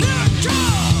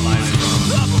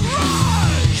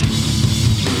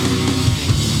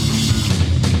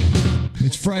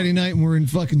Friday night and we're in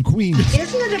fucking Queens.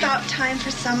 Isn't it about time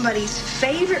for somebody's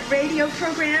favorite radio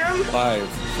program? Live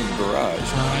from the garage.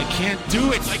 I can't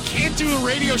do it. I can't do a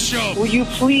radio show. Will you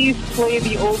please play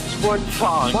the old sports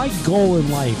song? My goal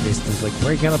in life is to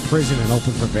break out of prison and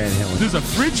open for Van Halen. There's a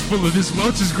fridge full of this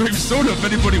Welch's grape soda if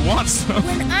anybody wants some.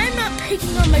 When I'm not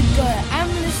picking on my gut, I'm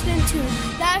listening to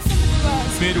Live from the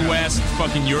Garage. Midwest,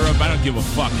 fucking Europe, I don't give a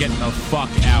fuck. Get the fuck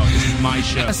out. This is my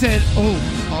show. I said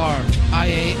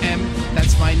O-R-I-A-M.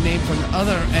 That's my name from the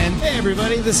other end. Hey,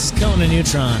 everybody, this is Conan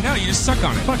Neutron. No, you just suck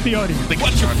on it. Fuck the audience.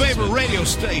 What's your favorite radio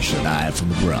station? Live from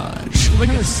the garage. What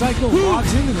kind of psycho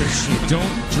logs into this shit?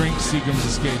 Don't drink Seagram's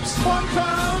Escapes. 1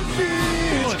 pound feet.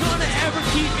 It's gonna ever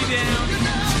keep me down.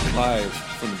 Live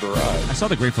from the barrage. I saw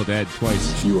The Grateful Dead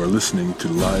twice. You are listening to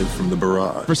Live from the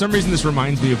Barrage. For some reason, this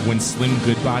reminds me of when Slim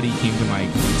Goodbody came to my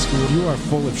grade school. You are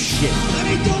full of shit. Let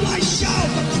me do my show,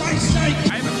 for Christ's sake!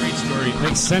 I have a great story.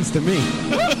 Makes sense to me.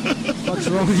 What's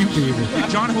wrong with you, Peter?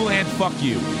 John Houlihan, fuck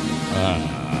you.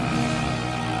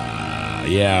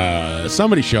 Yeah,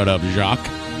 somebody showed up, Jacques.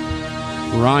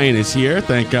 Ryan is here,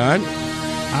 thank God.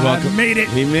 Welcome. I made it.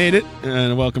 He made it.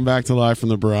 And welcome back to Live from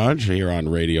the Barrage here on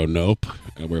Radio Nope.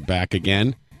 We're back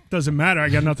again. Doesn't matter. I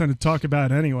got nothing to talk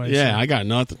about anyway. Yeah, so. I got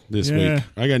nothing this week.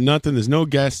 I got nothing. There's no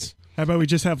guests. How about we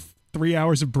just have 3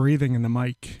 hours of breathing in the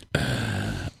mic?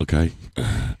 Okay.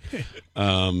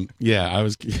 Yeah, I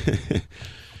was...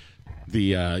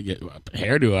 the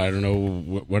hairdo, I don't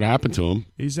know what happened to him.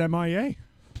 He's MIA.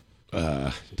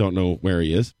 Don't know where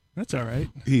he is. That's all right.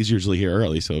 He's usually here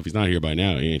early, so if he's not here by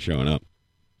now, he ain't showing up.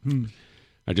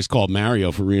 I just called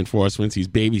Mario for reinforcements. He's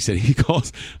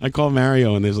babysitting. I call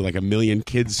Mario, and there's like a million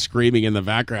kids screaming in the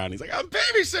background. He's like, "I'm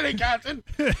babysitting, Captain."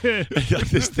 Like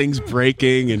this thing's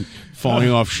breaking and falling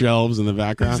off shelves in the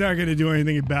background. He's not going to do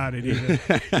anything about it either.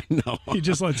 No, he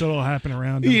just lets it all happen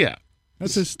around him. Yeah,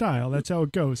 that's his style. That's how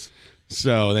it goes.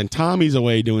 So then Tommy's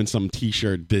away doing some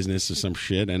T-shirt business or some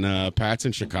shit, and Pat's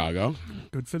in Chicago.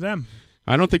 Good for them.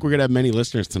 I don't think we're gonna have many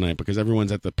listeners tonight because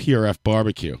everyone's at the PRF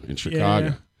barbecue in Chicago.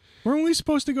 Yeah. Weren't we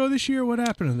supposed to go this year? What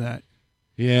happened to that?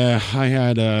 Yeah, I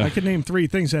had... I could name 3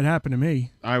 things that happened to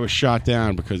me. I was shot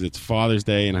down because it's Father's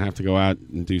Day and I have to go out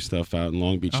and do stuff out in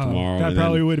Long Beach tomorrow. That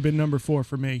probably would have been number 4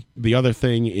 for me. The other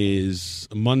thing is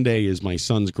Monday is my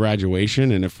son's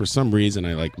graduation, and if for some reason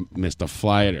I missed a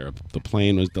flight or the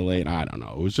plane was delayed, I don't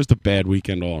know. It was just a bad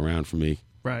weekend all around for me.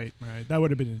 Right. That would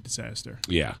have been a disaster.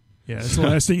 Yeah. Yeah, that's the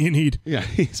last thing you need. Yeah,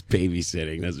 he's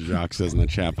babysitting. That's what Jacques says in the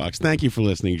chat box. Thank you for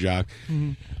listening, Jacques.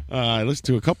 Mm-hmm. I listened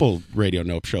to a couple Radio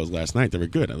Nope shows last night. They were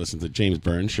good. I listened to James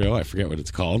Burns' show. I forget what it's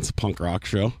called. It's a punk rock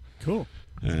show. Cool.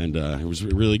 And it was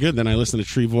really good. Then I listened to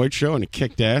Tree Void show, and it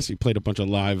kicked ass. He played a bunch of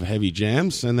live heavy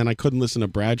jams. And then I couldn't listen to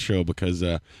Brad's show because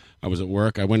I was at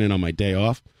work. I went in on my day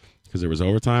off because there was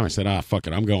overtime. I said, fuck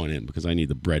it. I'm going in because I need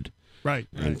the bread. Right.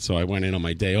 And so I went in on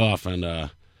my day off, and...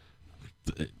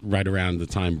 right around the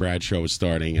time Brad's show was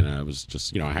starting, and I was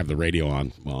just, I have the radio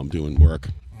on while I'm doing work,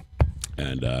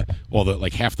 and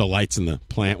half the lights in the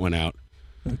plant went out.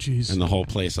 Oh, jeez. And the whole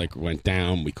place went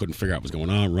down. We couldn't figure out what was going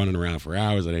on, running around for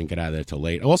hours. I didn't get out of there till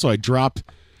late. Also, I dropped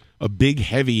a big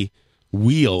heavy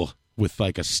wheel with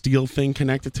a steel thing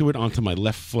connected to it onto my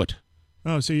left foot.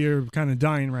 Oh, so you're kind of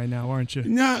dying right now, aren't you?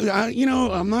 No,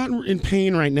 I'm not in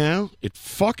pain right now. It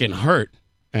fucking hurt.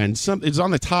 And it's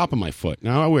on the top of my foot.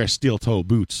 Now I wear steel-toe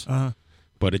boots,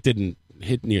 but it didn't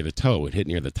hit near the toe. It hit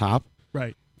near the top.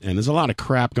 Right. And there's a lot of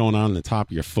crap going on the top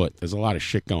of your foot. There's a lot of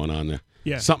shit going on there.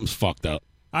 Yeah. Something's fucked up.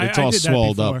 It's I all did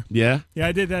swelled that up. Yeah? Yeah,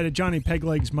 I did that at Johnny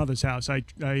Pegleg's mother's house.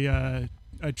 I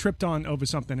tripped on over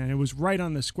something, and it was right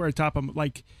on the square top of,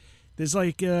 there's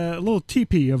a little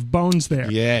teepee of bones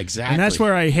there. Yeah, exactly. And that's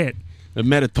where I hit. A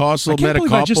metatarsal, I can't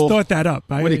believe I just thought that up.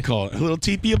 What do you call it? A little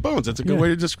teepee of bones. That's a good way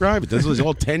to describe it. There's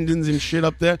all tendons and shit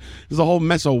up there. There's a whole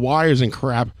mess of wires and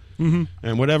crap. Mm-hmm.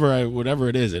 And whatever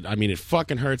it is, it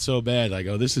fucking hurts so bad. I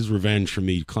go, this is revenge for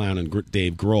me clowning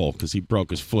Dave Grohl because he broke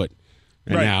his foot.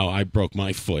 And now I broke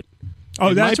my foot.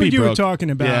 Oh, that's what you were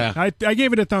talking about. Yeah. I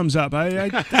gave it a thumbs up. I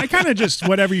kind of just,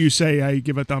 whatever you say, I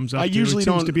give a thumbs up. I usually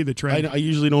don't. Seems to be the trend. I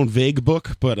usually don't vague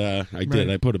book, but I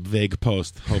did. I put a vague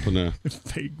post hoping to...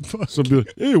 Vague book. Somebody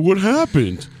like, hey, what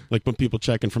happened? Like when people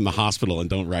check in from the hospital and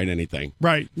don't write anything.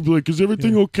 Right. You'd be like, is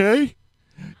everything okay?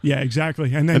 Yeah,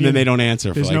 exactly. And then they don't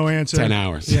answer for no answer. 10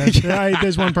 hours. Yeah,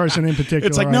 there's one person in particular.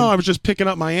 It's like, no, I was just picking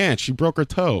up my aunt. She broke her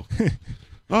toe.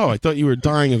 Oh, I thought you were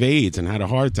dying of AIDS and had a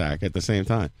heart attack at the same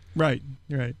time. Right.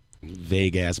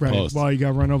 Vague ass post. Well, you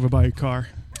got run over by a car.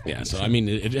 Yeah, so I mean,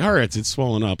 it hurts. It's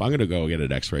swollen up. I'm going to go get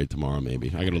an x-ray tomorrow,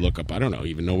 maybe. I got to look up, I don't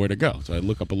know where to go. So I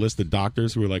look up a list of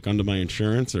doctors who are like under my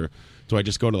insurance, or do I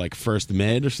just go to like First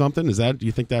Med or something? Do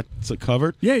you think that's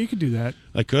covered? Yeah, you could do that.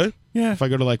 I could? Yeah. If I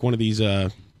go to like one of these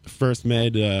First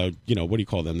Med, what do you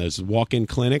call them? There's walk-in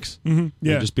clinics. Mm-hmm.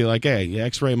 Yeah. Just be like, hey,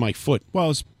 x-ray my foot.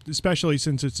 Well, especially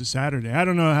since it's a Saturday. I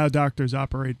don't know how doctors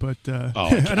operate, but I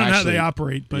don't know how they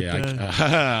operate, but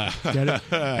get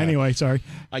it? Anyway, sorry.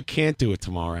 I can't do it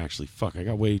tomorrow, actually. Fuck, I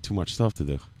got way too much stuff to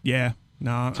do. Yeah.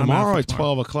 No, tomorrow at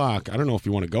 12 o'clock. I don't know if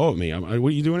you want to go with me. What, are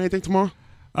you doing anything tomorrow?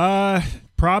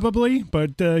 Probably,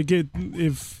 but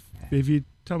if you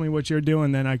tell me what you're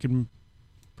doing, then I can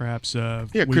perhaps weasel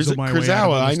my way out of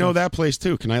Kurzawa, I know stuff. that place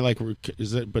too. Can I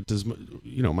is it? But does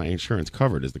my insurance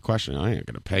covered? Is the question? I ain't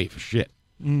gonna pay for shit.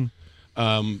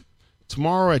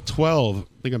 Tomorrow at 12,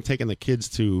 I think I'm taking the kids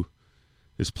to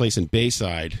this place in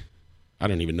Bayside. I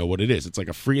don't even know what it is. It's like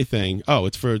a free thing. Oh,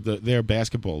 it's for their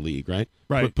basketball league, right?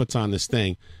 Right. Puts on this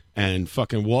thing, and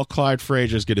fucking Walt Clyde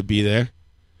Frazier's gonna be there.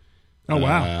 Oh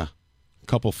wow. A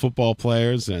couple football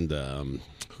players and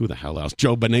who the hell else?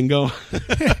 Joe Beningo.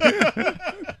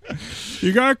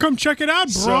 You gotta come check it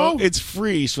out, bro. So it's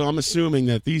free, so I'm assuming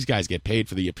that these guys get paid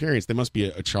for the appearance. They must be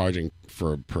a charging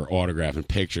per autograph and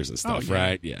pictures and stuff,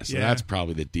 right? Yeah, so that's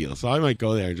probably the deal. So I might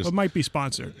go there and just... It might be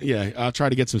sponsored. Yeah, I'll try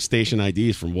to get some station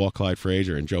IDs from Walt Clyde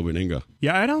Frazier and Joe Beningo.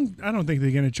 Yeah, I don't think they're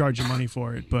going to charge you money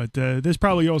for it, but there's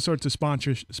probably all sorts of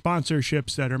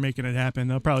sponsorships that are making it happen.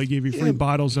 They'll probably give you free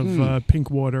bottles of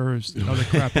pink water or other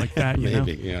crap like that,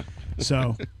 Maybe, know? Yeah.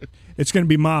 So it's going to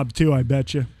be mobbed, too, I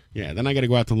bet you. Yeah, then I got to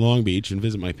go out to Long Beach and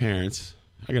visit my parents.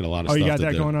 I got a lot of stuff to do. Oh, you got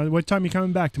that going on. What time are you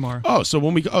coming back tomorrow? Oh, so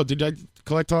when we go... Oh, did I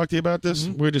talk to you about this?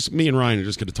 Mm-hmm. Me and Ryan are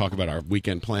just going to talk about our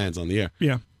weekend plans on the air.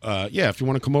 Yeah. Yeah, if you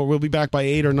want to come over, we'll be back by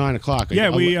 8 or 9 o'clock. Yeah,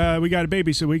 we got a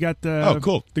baby, so we got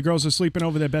cool. The girls are sleeping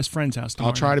over their best friend's house tomorrow.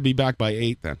 I'll try to be back by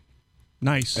 8 then.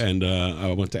 Nice. And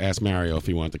I went to ask Mario if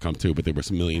he wanted to come too, but there were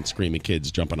some million screaming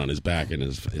kids jumping on his back and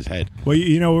his head. Well,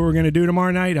 you know what we're going to do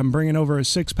tomorrow night? I'm bringing over a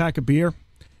 6-pack of beer.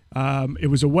 It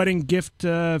was a wedding gift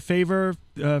favor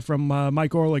from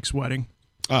Mike Orlick's wedding.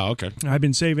 Oh, okay. I've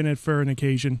been saving it for an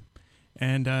occasion,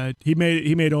 and he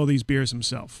made all these beers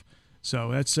himself. So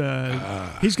that's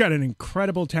he's got an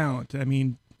incredible talent. I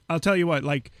mean, I'll tell you what.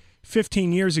 Like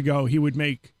 15 years ago, he would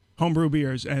make homebrew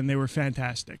beers, and they were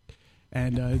fantastic.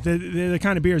 And they're the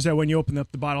kind of beers that when you open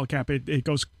up the bottle cap, it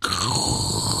goes,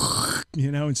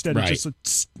 instead of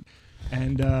just,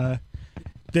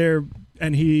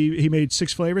 and he made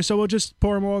 6 flavors, so we'll just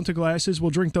pour them all into glasses. We'll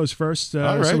drink those first,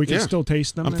 so we can still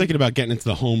taste them. I'm thinking about getting into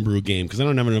the homebrew game because I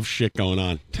don't have enough shit going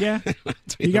on. Yeah,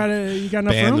 you got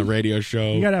enough band, room. The radio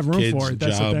show, you got to have room kids, for it.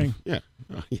 That's job. the thing. Yeah.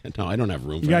 No, I don't have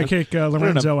room. You got to kick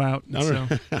Lorenzo out. I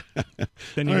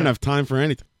don't have time for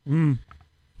anything.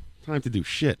 Time to do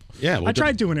shit. Yeah, I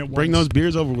tried doing it once. Bring those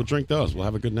beers over. We'll drink those. We'll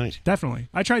have a good night. Definitely.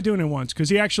 I tried doing it once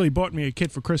because he actually bought me a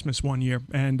kit for Christmas one year,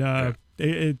 and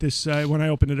when I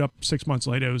opened it up 6 months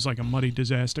later, it was like a muddy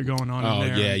disaster going on in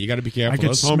there. Oh, yeah, you got to be careful.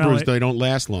 Those homebrews, they don't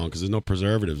last long because there's no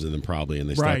preservatives in them probably, and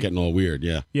they start getting all weird,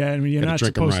 Yeah, I mean, you're not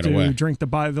supposed to drink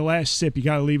the last sip. You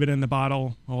got to leave it in the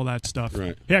bottle, all that stuff.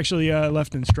 Right. He actually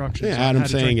left instructions. Yeah, Adam's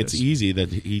saying it's easy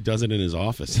that he does it in his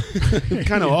office. What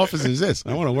kind of office is this?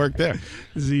 I want to work there.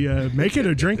 Does he make it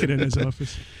or drink it in his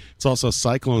office? It's also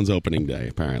Cyclone's opening day,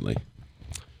 apparently.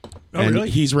 Oh, and really?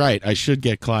 He's right. I should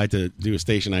get Clyde to do a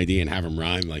station ID and have him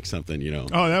rhyme like something,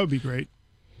 Oh, that would be great.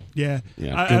 Yeah.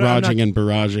 Yeah. Garaging and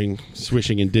barraging,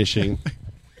 swishing and dishing,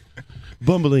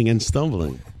 bumbling and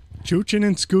stumbling. Chooching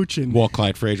and scooching. Walt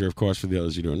Clyde Frazier, of course, for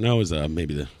those who don't know, is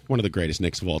maybe one of the greatest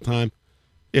Knicks of all time.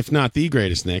 If not the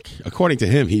greatest Knick. According to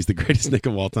him, he's the greatest Knick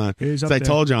of all time. As I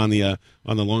told you on the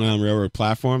Long Island Railroad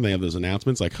platform, they have those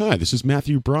announcements like, "Hi, this is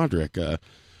Matthew Broderick.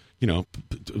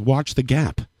 Watch the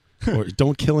Gap." Or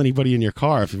don't kill anybody in your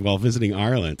car while visiting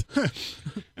Ireland.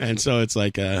 And so it's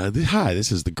like, hi,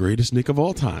 this is the greatest Knick of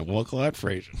all time, Walt Clyde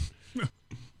Frazier.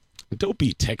 Don't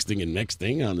be texting and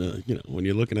nexting on the, when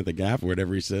you're looking at the Gap or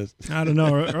whatever he says. I don't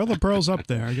know. Earl the Pearl's up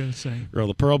there, I gotta say. Earl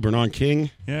the Pearl, Bernard King.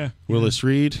 Yeah. Willis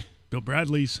Reed. Bill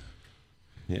Bradley's.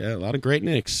 Yeah, a lot of great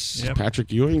Knicks. Yep.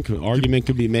 Patrick Ewing, argument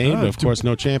could be made, but of course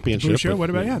no championship. Sure. What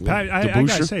about Pat? I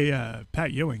gotta say,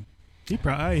 Pat Ewing. He's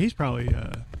probably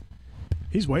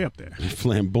he's way up there.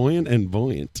 Flamboyant and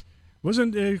buoyant.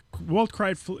 Wasn't Walt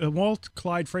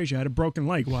Clyde Frazier had a broken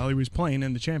leg while he was playing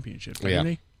in the championship, didn't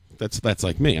he? That's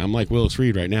like me. I'm like Willis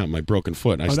Reed right now. My broken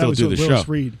foot. I still that was do the show. Willis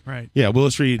Reed, right? Yeah,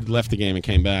 Willis Reed left the game and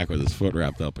came back with his foot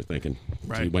wrapped up. I think,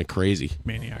 right. He went crazy.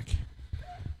 Maniac.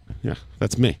 Yeah,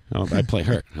 that's me. I play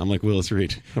hurt. I'm like Willis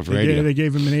Reed of They radio. gave, they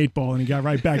gave him an 8-ball, and he got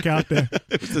right back out there.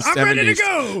 It was the I'm ready to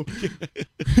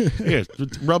 70s. go. Here,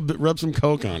 rub some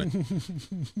coke on it.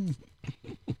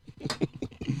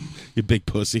 You big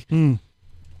pussy.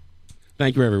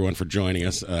 Thank you, everyone, for joining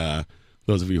us.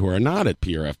 Those of you who are not at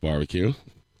PRF Barbecue,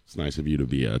 it's nice of you to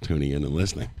be tuning in and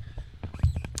listening.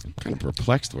 I'm kind of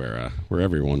perplexed where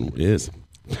everyone is.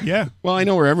 Yeah. Well, I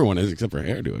know where everyone is except for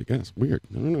Hairdo, I guess. Weird.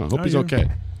 I don't know. I hope he's okay.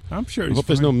 I'm sure I he's hope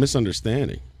there's fine. no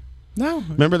misunderstanding. No.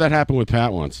 Remember that happened with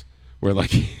Pat once, where like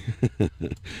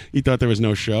he thought there was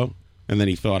no show, and then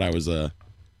he thought I was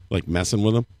like messing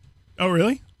with him. Oh,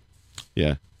 really?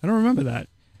 Yeah. I don't remember that.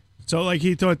 So, like,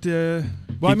 he thought.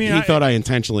 Well, He thought I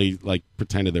intentionally like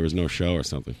pretended there was no show or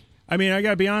something. I mean, I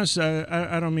gotta be honest.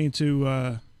 I don't mean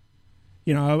to.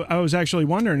 I was actually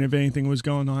wondering if anything was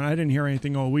going on. I didn't hear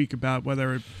anything all week about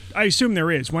whether. I assume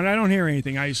there is. When I don't hear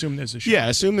anything, I assume there's a show. Yeah,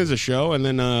 assume there's a show, and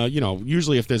then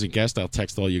usually if there's a guest, I'll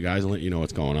text all you guys and let you know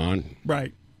what's going on.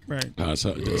 Right.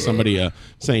 So somebody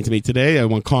saying to me today, I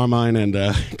want Carmine and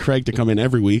Craig to come in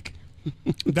every week.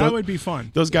 That would be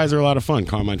fun. Those guys are a lot of fun.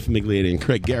 Carmine Famigliati and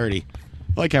Craig Garrity.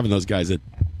 I like having those guys.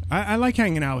 I like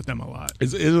hanging out with them a lot.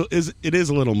 It is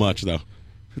a little much though.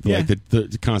 Yeah. Like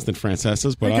the constant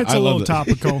Francesas, but It gets I a love little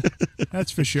topical.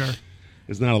 That's for sure.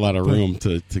 There's not a lot of room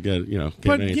to get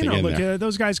anything in there.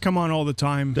 Those guys come on all the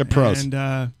time. They're pros.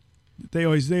 And they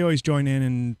always join in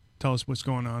and tell us what's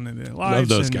going on in their lives.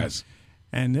 Love those guys.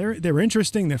 And they're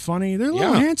interesting. They're funny. They're a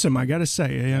little handsome, I got to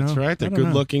say. That's right. They're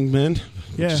good-looking men,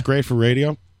 which is great for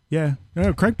radio. Yeah.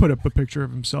 Craig put up a picture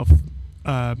of himself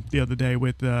the other day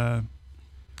with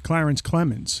Clarence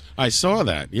Clemens. I saw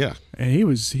that. Yeah, and he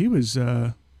was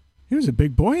a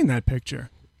big boy in that picture.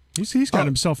 He's got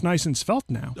himself nice and svelte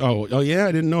now. Oh yeah,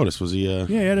 I didn't notice. Was he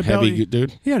he had a heavy belly,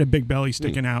 dude? He had a big belly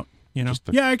sticking out.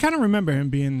 Yeah, I kind of remember him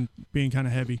being kind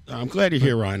of heavy. I'm glad you're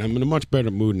here, Ryan. I'm in a much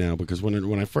better mood now because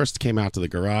when I first came out to the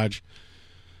garage,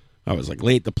 I was like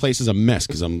late. The place is a mess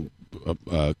because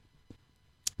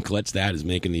Colette's dad is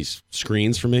making these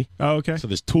screens for me. Oh, okay. So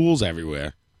there's tools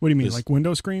everywhere. What do you mean, like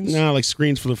window screens? No, like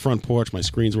screens for the front porch. My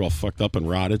screens were all fucked up and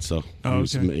rotted, so I'm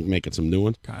just making some new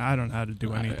ones. I don't know how to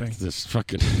do anything. This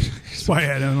fucking. That's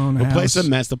why I don't own a house. The place is a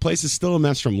mess. The place is still a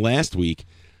mess from last week,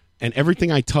 and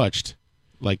everything I touched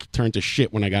turned to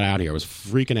shit when I got out here. I was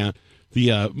freaking out.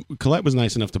 The Colette was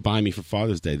nice enough to buy me for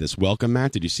Father's Day this welcome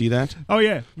mat. Did you see that? Oh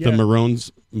yeah. The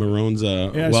Maroons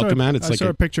welcome mat. I saw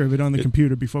a picture of it on the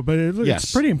computer before, but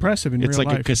it's pretty impressive in real life. It's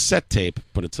like a cassette tape,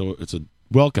 but it's a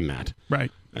welcome mat. Right.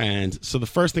 And so the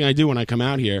first thing I do when I come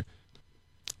out here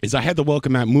is I had the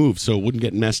welcome mat moved so it wouldn't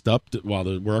get messed up while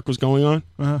the work was going on.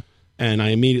 Uh-huh. And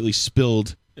I immediately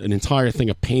spilled an entire thing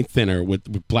of paint thinner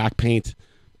with black paint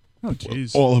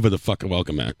all over the fucking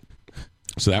welcome mat.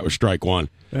 So that was strike one.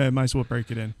 Might as well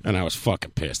break it in. And I was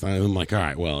fucking pissed. I'm like, all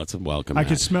right, well, it's a welcome mat. I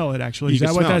could smell it, actually. Is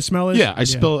that what that smell is? Yeah, I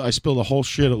spilled a whole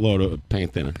shit load of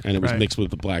paint thinner, and it was mixed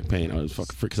with the black paint. I was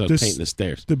fucking because I was painting the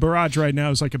stairs. The barrage right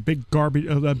now is like a big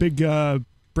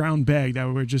brown bag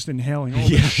that we're just inhaling all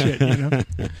this shit,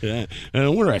 Yeah. And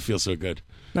no wonder I feel so good.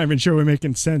 Not even sure we're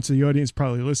making sense. The audience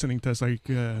probably listening to us like,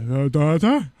 Then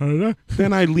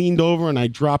I leaned over and I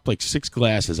dropped like 6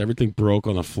 glasses. Everything broke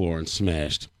on the floor and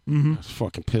smashed. Mm-hmm. I was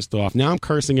fucking pissed off. Now I'm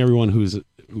cursing everyone who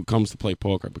comes to play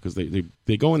poker because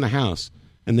they go in the house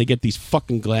and they get these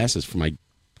fucking glasses from my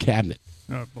cabinet.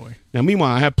 Oh, boy. Now,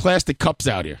 meanwhile, I have plastic cups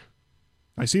out here.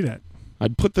 I see that. I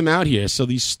put them out here so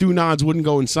these stew-nods wouldn't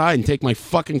go inside and take my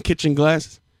fucking kitchen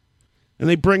glasses. And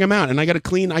they bring them out, and I got to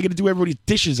do everybody's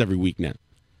dishes every week now.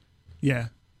 Yeah.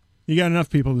 You got enough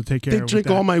people to take care of. They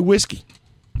drink all my whiskey.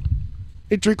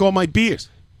 They drink all my beers.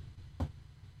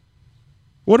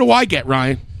 What do I get,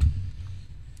 Ryan?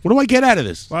 What do I get out of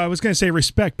this? Well, I was going to say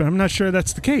respect, but I'm not sure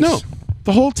that's the case. No.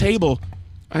 The whole table,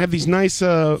 I have these nice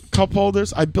cup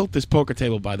holders. I built this poker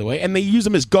table, by the way, and they use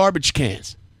them as garbage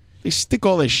cans. They stick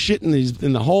all their shit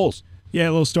in the holes. Yeah,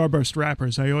 little Starburst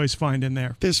wrappers I always find in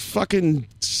there. There's fucking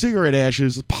cigarette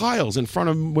ashes, piles in front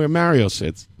of where Mario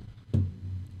sits.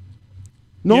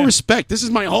 No respect. This is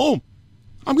my home.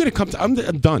 I'm going to come to... I'm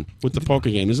done with the poker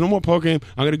game. There's no more poker game.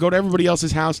 I'm going to go to everybody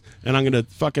else's house, and I'm going to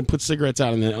fucking put cigarettes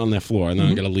out on their floor, and then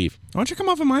I'm going to leave. Why don't you come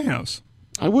over to my house?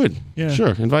 I would. Yeah.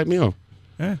 Sure. Invite me over.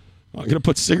 Yeah. I'm going to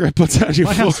put cigarette butts out on your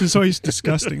My floor. house is always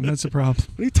disgusting. That's the problem.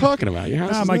 What are you talking about? Your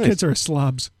house is my nice. kids are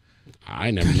slobs.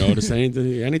 I never noticed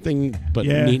anything but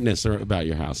neatness about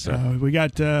your house, sir. We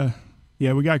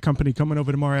got company coming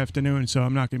over tomorrow afternoon, so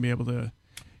I'm not going to be able to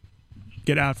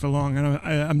get out for long. And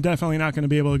I'm definitely not going to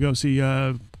be able to go see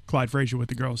Clyde Frazier with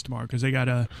the girls tomorrow because they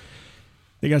got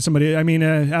somebody. I mean,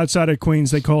 outside of Queens,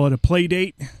 they call it a play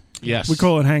date. Yes, we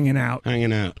call it hanging out.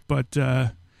 Hanging out, but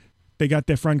they got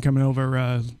their friend coming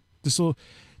over. This little,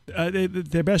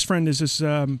 their best friend is this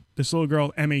little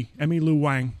girl, Emmy Lou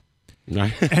Wang.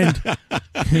 And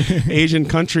Asian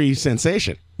country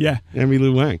sensation. Yeah, Emmy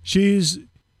Lou Wang. She's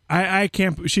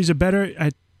a better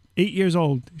at 8 years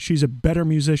old. She's a better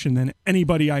musician than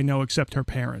anybody I know except her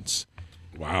parents.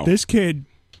 Wow. This kid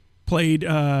played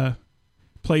the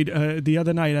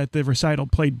other night at the recital,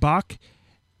 played Bach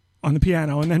on the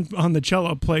piano, and then on the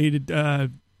cello played.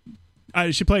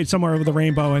 She played Somewhere Over the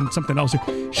Rainbow and something else.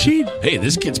 Hey,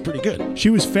 this kid's pretty good. She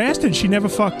was fast and she never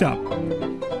fucked up.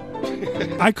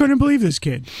 I couldn't believe this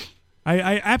kid.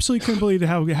 I absolutely couldn't believe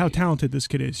how talented this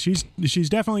kid is. She's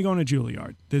definitely going to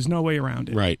Juilliard. There's no way around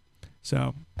it. Right.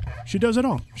 So she does it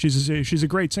all. She's a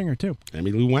great singer too.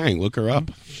 Emmy Lou Wang, look her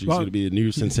up. She's going to be a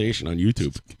new sensation on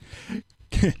YouTube.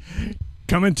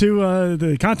 Coming to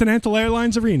the Continental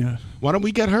Airlines Arena. Why don't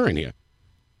we get her in here?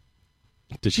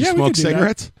 Does she smoke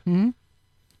cigarettes? Mm-hmm.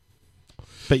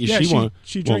 Bet you she won't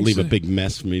drinks, leave a big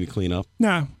mess for me to clean up.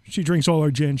 No, she drinks all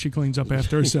her gin. She cleans up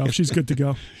after herself. She's good to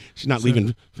go. She's not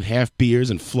leaving half beers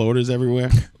and floaters everywhere.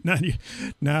 No.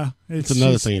 It's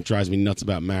another thing that drives me nuts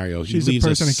about Mario. He leaves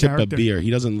a sip of beer. He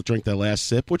doesn't drink that last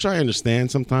sip, which I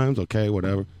understand sometimes. Okay,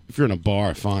 whatever. If you're in a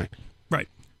bar, fine. Right.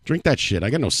 Drink that shit. I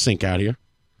got no sink out here.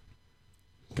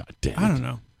 God damn it. I don't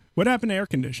know. What happened to air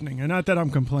conditioning? And not that I'm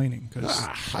complaining. Cause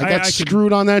I got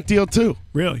screwed on that deal, too.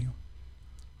 Really?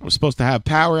 I was supposed to have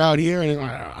power out here, and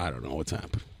I don't know what's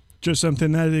happened. Just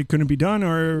something that it couldn't be done,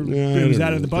 or it was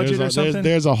out of the budget or something?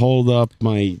 There's a hold up.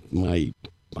 My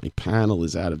panel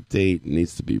is out of date. It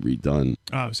needs to be redone.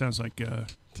 Oh, sounds like...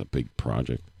 it's a big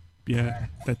project. Yeah,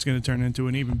 that's going to turn into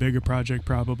an even bigger project,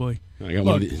 probably. I got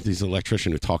one of these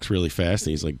electrician who talks really fast,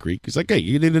 and he's like Greek. He's like, hey,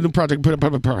 you need a new project.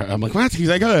 I'm like, what? He's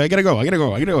like, oh, I gotta go.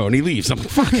 And he leaves. I'm like,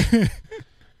 fuck. What are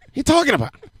you talking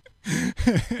about?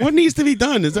 What needs to be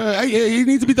done? It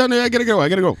needs to be done. I gotta go.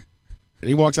 And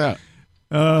he walks out.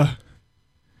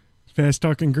 Fast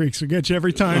talking Greeks will get you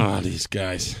every time. Oh, these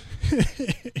guys.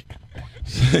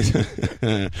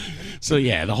 So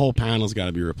yeah, the whole panel's got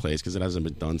to be replaced because it hasn't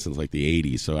been done since like the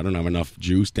 80s. So I don't have enough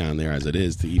juice down there as it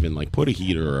is to even like put a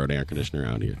heater or an air conditioner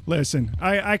out here. Listen,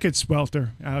 I could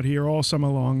swelter out here all summer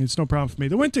long. It's no problem for me.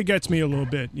 The winter gets me a little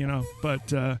bit,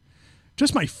 but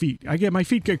just my feet. My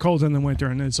feet get cold in the winter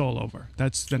and it's all over.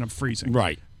 Then I'm freezing.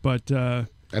 Right. But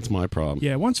that's my problem.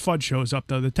 Yeah, once Fudd shows up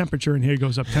though, the temperature in here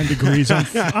goes up 10 degrees. I'm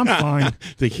fine.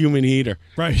 The human heater.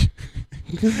 Right.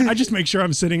 I just make sure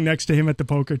I'm sitting next to him at the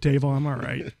poker table. I'm all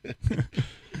right.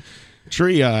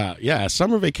 Tree,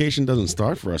 summer vacation doesn't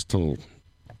start for us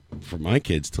for my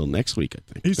kids till next week, I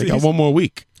think. They got one more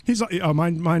week.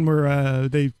 Mine were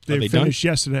they finished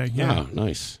yesterday. Yeah. Oh,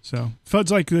 nice. So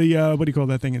Fudd's like the what do you call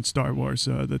that thing in Star Wars?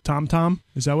 The Tom?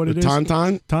 Is that what it is?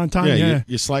 Tauntaun? Tauntaun, yeah.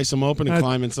 You slice them open and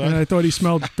climb inside. And I thought he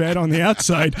smelled bad on the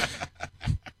outside.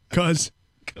 Because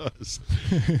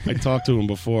I talked to him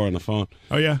before on the phone.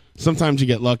 Oh, yeah? Sometimes you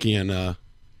get lucky and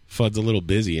Fudd's a little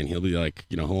busy and he'll be like,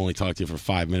 he'll only talk to you for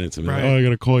 5 minutes and be like, I got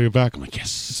to call you back. I'm like,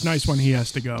 yes. It's nice when he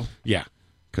has to go. Yeah,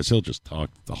 because he'll just talk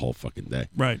the whole fucking day.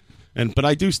 Right. But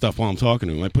I do stuff while I'm talking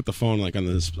to him. I put the phone like on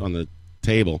the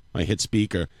table. I hit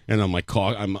speaker and I'm like,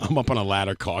 I'm up on a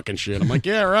ladder caulking shit. I'm like,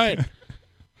 yeah, right.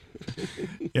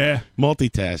 Yeah.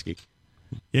 Multitasking.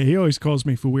 Yeah, he always calls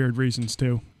me for weird reasons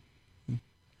too.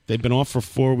 They've been off for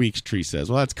 4 weeks, Tree says.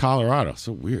 Well, that's Colorado.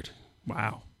 So weird.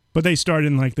 Wow. But they start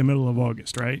in like the middle of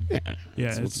August, right?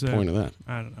 Yeah. What's the point of that?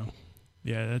 I don't know.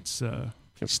 Yeah, that's...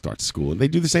 start school. They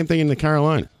do the same thing in the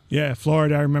Carolina. Yeah,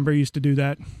 Florida, I remember used to do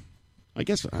that. I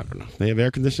guess, I don't know. They have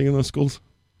air conditioning in those schools?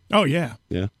 Oh, yeah.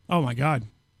 Yeah. Oh, my God.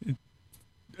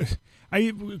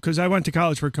 Because I went to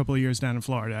college for a couple of years down in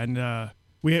Florida, and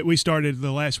we started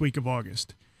the last week of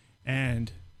August. And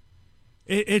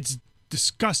it's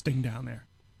disgusting down there.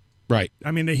 Right.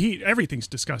 I mean, the heat, everything's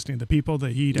disgusting. The people,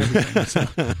 the heat, everything. So.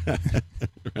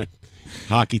 Right.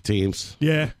 Hockey teams.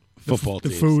 Yeah. Football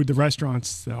teams. The food, the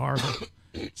restaurants, they're horrible.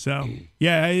 So,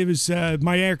 yeah, it was,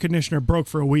 my air conditioner broke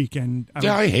for a week. And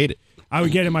I hate it. I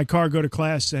would get in my car, go to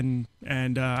class, and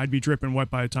I'd be dripping wet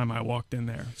by the time I walked in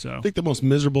there. So I think the most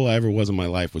miserable I ever was in my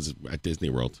life was at Disney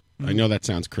World. Mm-hmm. I know that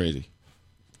sounds crazy.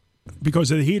 Because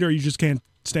of the heat, or you just can't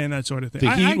stand that sort of thing?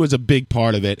 The heat was a big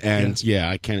part of it, and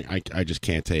I just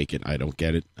can't take it. I don't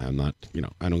get it. I'm not,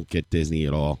 I don't get Disney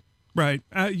at all. Right.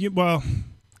 I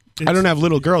don't have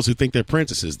little girls who think they're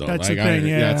princesses, though. That's the thing,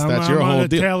 that's I'm your whole on the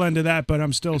deal. tail end of that, but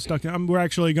I'm still stuck. We're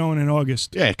actually going in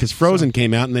August. Yeah, because Frozen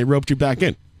came out and they roped you back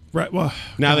in. Right. Well,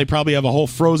 Now they probably have a whole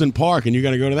Frozen park, and you're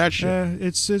going to go to that shit.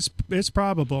 it's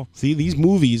probable. See, these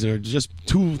movies are just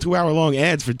 2 hour long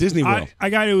ads for Disney World. I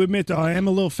got to admit, though, I am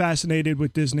a little fascinated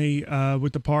with Disney,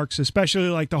 with the parks, especially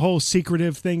like the whole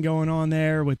secretive thing going on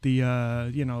there with the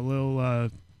little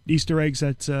Easter eggs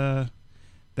that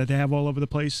they have all over the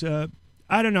place.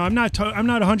 I don't know. I'm not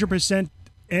 100%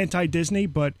 anti Disney,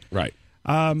 but right.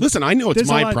 Listen, I know it's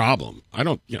my problem. I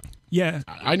don't. Yeah.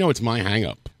 I know it's my hang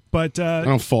up. But I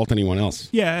don't fault anyone else.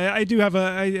 Yeah, I do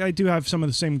have some of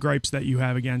the same gripes that you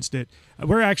have against it.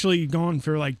 We're actually gone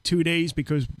for like 2 days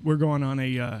because we're going on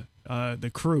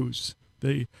the cruise,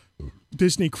 the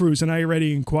Disney cruise, and I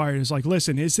already inquired. It's like,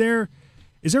 listen, is there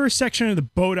a section of the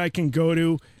boat I can go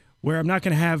to where I'm not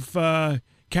going to have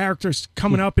characters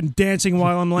coming up and dancing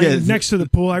while I'm laying next to the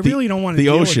pool? I really don't want to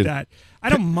deal with that. I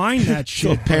don't mind that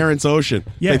shit. The parents' ocean.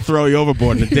 Yeah. They throw you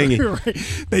overboard in a dinghy. Right.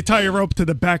 They tie a rope to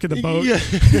the back of the boat. Yeah.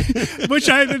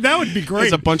 that would be great.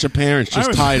 There's a bunch of parents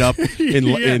just tied up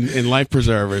in life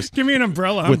preservers. Give me an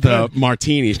umbrella. With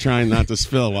martinis trying not to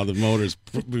spill while the motor's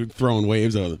throwing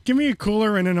waves over them. Give me a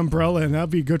cooler and an umbrella, and that'll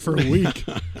be good for a week.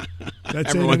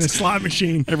 That's it in a slot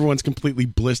machine. Everyone's completely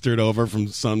blistered over from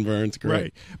sunburns. Great.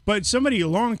 Right. But somebody a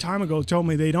long time ago told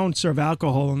me they don't serve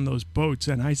alcohol on those boats,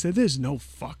 and I said, there's no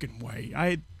fucking way.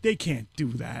 They can't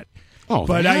do that. Oh,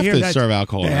 but they have I hear to that serve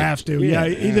alcohol. They have to. Yeah.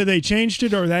 Either they changed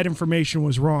it or that information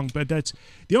was wrong. But that's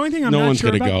the only thing I'm not sure about. No one's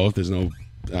going to go if there's no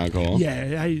alcohol.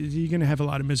 Yeah, you're going to have a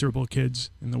lot of miserable kids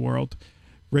in the world.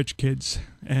 Rich kids.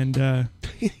 And the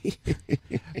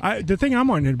thing I'm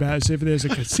wondering about is if there's a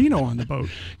casino on the boat.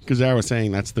 Because I was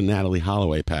saying that's the Natalie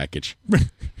Holloway package.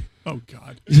 Oh,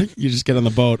 God. You just get on the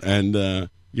boat and,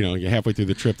 you're halfway through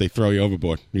the trip, they throw you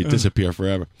overboard. You disappear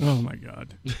forever. Oh, my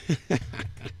God.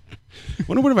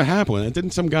 Wonder whatever happened.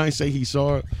 Didn't some guy say he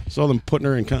saw them putting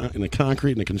her in the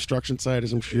concrete in a construction site or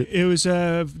some shit? It was,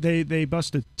 they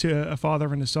busted a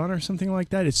father and a son or something like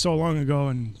that. It's so long ago,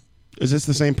 and... Is this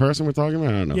the same person we're talking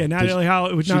about? I don't know. Yeah, Natalie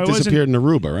Holloway. She disappeared in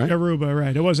Aruba, right? Aruba,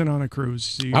 right. It wasn't on a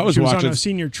cruise. She was on a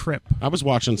senior trip. I was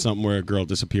watching something where a girl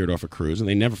disappeared off a cruise, and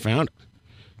they never found her.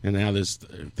 And now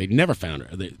they never found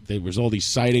her. There was all these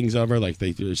sightings of her, like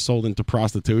they were sold into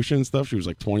prostitution and stuff. She was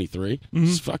like 23. Mm-hmm.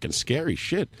 It's fucking scary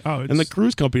shit. Oh, and the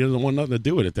cruise company doesn't want nothing to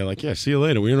do with it. They're like, yeah, see you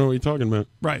later. We don't know what you're talking about.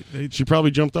 Right. She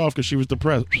probably jumped off because she was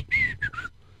depressed.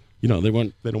 They don't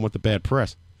want the bad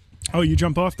press. Oh, you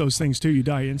jump off those things too, you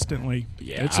die instantly.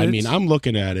 Yeah, I'm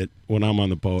looking at it when I'm on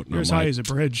the boat. And you're as high as a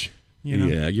bridge.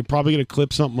 Yeah, you're probably going to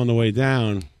clip something on the way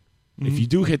down. Mm-hmm. If you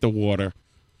do hit the water,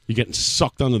 you're getting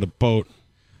sucked under the boat.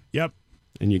 Yep.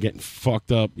 And you're getting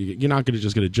fucked up. You're not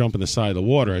just going to jump in the side of the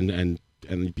water and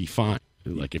be fine.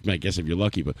 Like, I guess if you're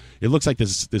lucky. But it looks like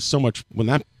there's so much. When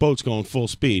that boat's going full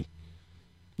speed,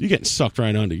 you're getting sucked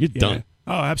right under. You're done.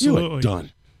 Oh, absolutely. You're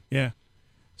done. Yeah.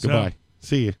 Goodbye.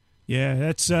 See you. Yeah,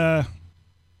 that's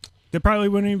they probably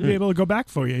wouldn't even be able to go back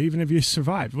for you, even if you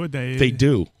survived, would they? They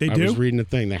do. They do? I was reading the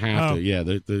thing. They have to. Yeah,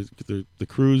 the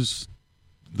cruise,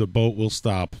 the boat will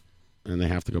stop, and they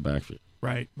have to go back for you.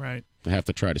 Right, right. They have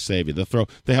to try to save you.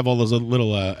 They have all those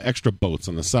little extra boats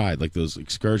on the side, like those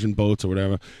excursion boats or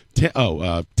whatever.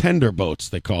 Tender boats,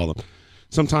 they call them.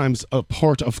 Sometimes a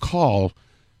port of call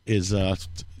is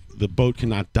the boat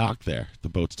cannot dock there. The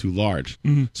boat's too large.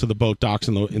 Mm-hmm. So the boat docks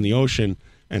in the ocean,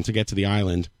 and to get to the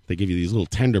island, they give you these little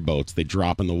tender boats. They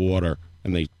drop in the water,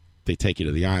 and they take you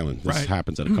to the island. This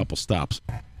happens at a couple stops.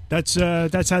 That's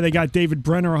how they got David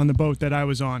Brenner on the boat that I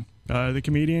was on. The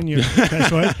comedian,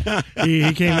 that's what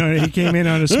he came in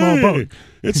on a small boat.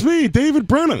 It's me, David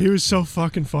Brenner. He was so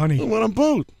fucking funny. I'm on a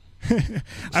boat.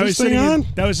 I was sitting on.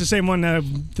 That was the same one,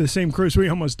 the same cruise. We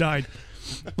almost died.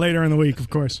 Later in the week, of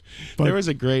course. But there was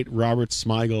a great Robert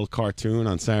Smigel cartoon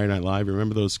on Saturday Night Live.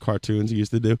 Remember those cartoons he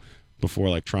used to do before,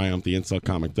 like Triumph, the Insult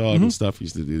Comic Dog and stuff? He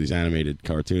used to do these animated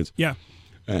cartoons. Yeah.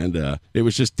 And it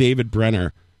was just David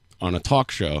Brenner on a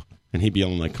talk show, and he'd be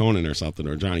on like Conan or something,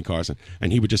 or Johnny Carson,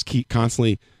 and he would just keep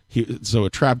constantly. So a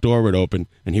trap door would open,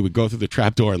 and he would go through the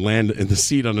trap door and land in the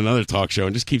seat on another talk show,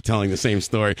 and just keep telling the same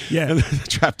story. Yeah, and then the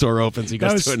trap door opens, he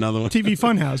goes to another one. TV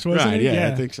Funhouse, wasn't right, it? Yeah,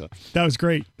 I think so. That was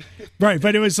great. Right,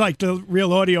 but it was like the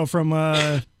real audio from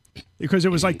because it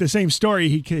was like the same story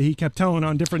he kept telling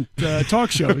on different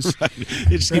talk shows. Right.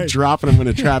 They just keep dropping him in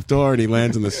a trap door, and he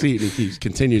lands in the seat, and he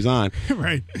continues on.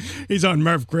 Right, he's on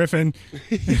Merv Griffin.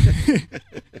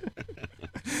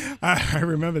 I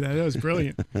remember that. That was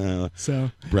brilliant. So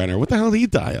Brenner, what the hell did he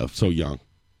die of so young?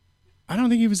 I don't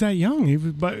think he was that young. He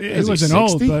wasn't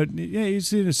old, but yeah,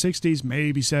 he's in his 60s,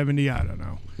 maybe 70. I don't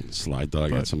know. Sly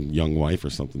Dog had some young wife or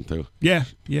something too. Yeah,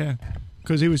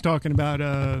 because he was talking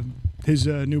about his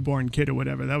newborn kid or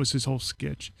whatever. That was his whole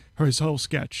sketch.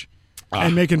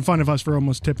 and making fun of us for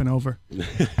almost tipping over,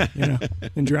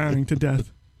 and drowning to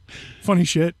death. Funny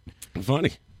shit.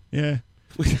 Funny. Yeah.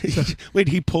 Wait,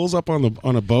 he pulls up on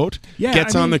a boat, Yeah,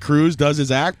 on the cruise, does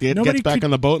his act, gets back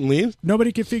on the boat and leaves?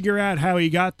 Nobody could figure out how he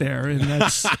got there, and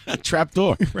that's... Trap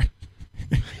door. Right.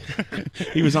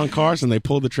 He was on Carson. They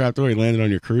pulled the trap door. He landed on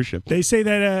your cruise ship. They say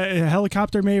that a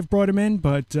helicopter may have brought him in,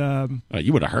 but...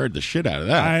 you would have heard the shit out of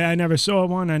that. I never saw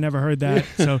one. I never heard that.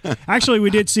 So actually, we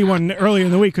did see one earlier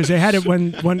in the week because they had it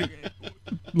when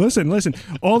listen.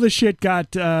 All the shit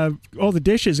got all the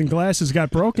dishes and glasses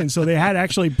got broken, so they had to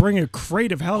actually bring a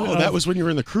crate of that was when you were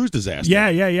in the cruise disaster.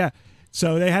 Yeah.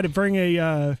 So they had to bring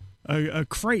a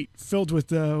crate filled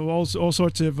with all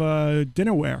sorts of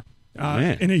dinnerware.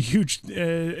 In a huge,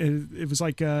 it was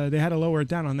like they had to lower it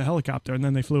down on the helicopter, and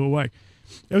then they flew away.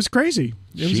 It was crazy.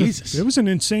 It was an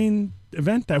insane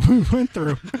event that we went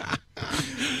through.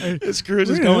 This cruise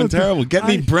is going terrible. Get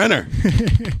me Brenner.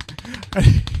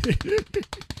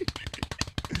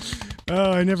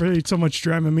 Oh, I never ate so much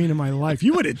Dramamine in my life.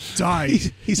 You would have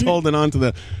died. He's holding onto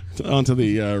the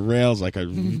rails like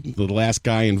the last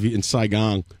guy in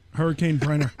Saigon. Hurricane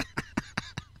Brenner.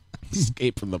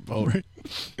 Escape from the boat. Right.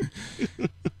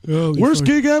 Worst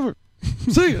gig ever.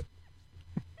 See ya.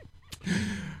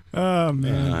 Oh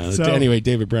man. Anyway,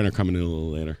 David Brenner coming in a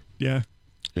little later. Yeah.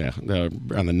 Yeah,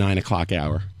 around the 9 o'clock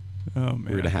hour. Oh man.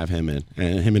 We're gonna have him in,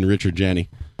 and him and Richard Jenny.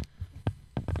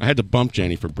 I had to bump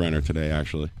Jenny for Brenner today,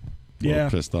 actually. A little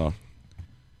pissed off.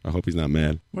 I hope he's not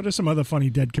mad. What are some other funny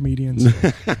dead comedians?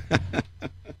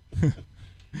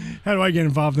 How do I get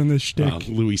involved in this shtick?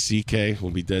 Louis C.K.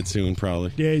 will be dead soon,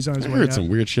 probably. Yeah, he's on his way. I heard out. some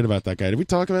weird shit about that guy. Did we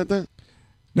talk about that?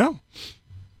 No.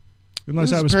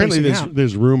 Unless I was apparently spacing out.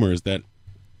 There's rumors that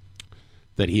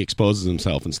he exposes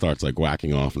himself and starts like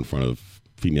whacking off in front of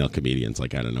female comedians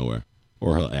like out of nowhere,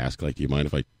 or he'll ask like, "Do you mind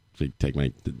if I take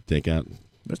my dick out?"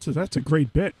 That's a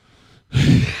great bit.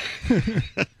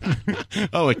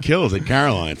 Oh, it kills at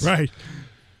Caroline's. Right.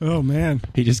 Oh man.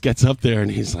 He just gets up there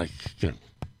and he's like,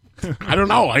 I don't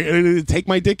know. I take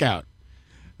my dick out.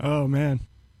 Oh man.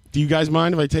 Do you guys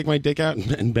mind if I take my dick out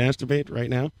and masturbate right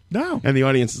now? No. And the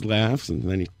audience laughs, and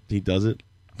then he does it.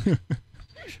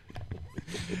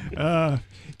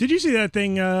 Did you see that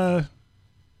thing?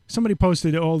 Somebody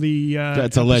posted all the.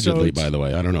 That's allegedly, by the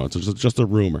way. I don't know. It's just a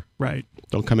rumor. Right.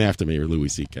 Don't come after me or Louis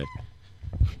C.K.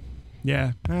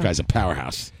 Yeah. Guy's a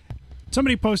powerhouse.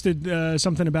 Somebody posted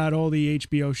something about all the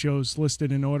HBO shows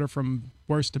listed in order from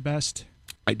worst to best.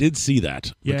 I did see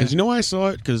that. Yeah. Because why I saw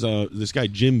it? Because this guy,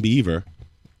 Jim Beaver,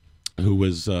 who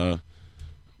was,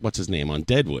 what's his name, on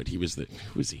Deadwood. He was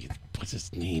who's he? What's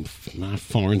his name? Not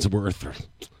Farnsworth or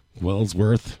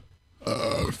Wellsworth.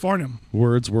 Farnham.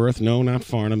 Wordsworth. No, not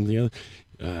Farnham. The other.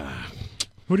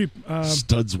 Who do you,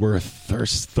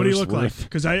 Studsworth. What do you look like?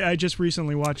 Because I just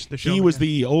recently watched the show. He was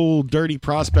the old dirty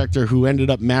prospector who ended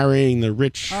up marrying the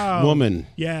rich woman.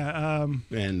 Yeah.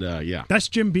 Yeah. That's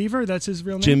Jim Beaver? That's his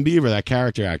real name? Jim Beaver, that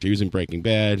character actor. He was in Breaking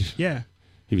Bad. Yeah.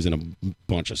 He was in a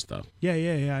bunch of stuff. Yeah.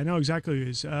 I know exactly who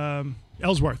he is.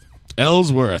 Ellsworth.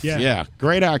 Yeah.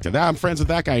 Great actor. I'm friends with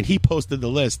that guy, and he posted the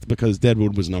list because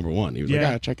Deadwood was number one. He was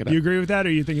like, check it out. Do you agree with that, or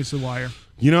you think it's The Wire?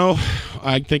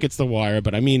 I think it's The Wire,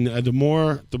 but I mean, the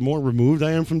more removed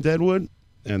I am from Deadwood,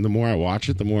 and the more I watch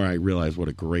it, the more I realize what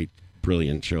a great,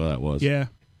 brilliant show that was. Yeah.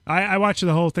 I watched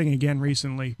the whole thing again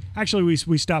recently. Actually,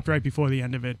 we stopped right before the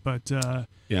end of it, but...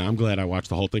 yeah, I'm glad I watched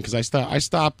the whole thing, because I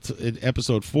stopped at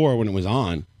episode 4 when it was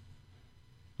on.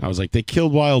 I was like, they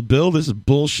killed Wild Bill? This is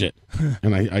bullshit.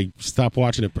 And I stopped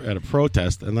watching it at a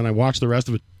protest, and then I watched the rest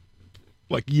of it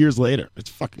like years later. It's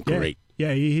fucking great.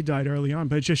 Yeah, he died early on,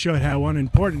 but it just showed how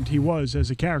unimportant he was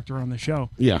as a character on the show.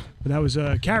 Yeah. But that was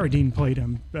Carradine played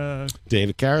him.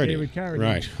 David Carradine. David Carradine.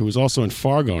 Right, who is also in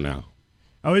Fargo now.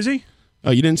 Oh, is he? Oh,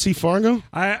 you didn't see Fargo?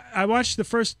 I watched the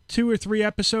first 2 or 3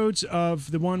 episodes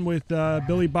of the one with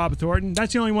Billy Bob Thornton.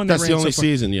 That's the only one that That's ran the only so far.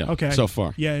 season, yeah. Okay. So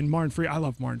far. Yeah, and Martin Freeman. I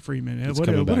love Martin Freeman. It's What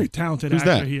a talented Who's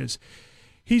actor that? he is.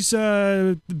 He's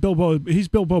Bilbo. He's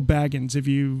Bilbo Baggins.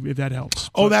 If that helps.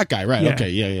 Oh, that guy, right? Yeah. Okay,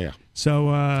 yeah.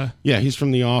 So. Yeah, he's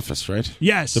from The Office, right?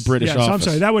 Yes, the British Office. I'm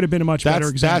sorry, that would have been a much better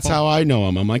example. That's how I know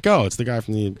him. I'm like, oh, it's the guy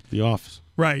from the Office.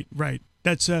 Right.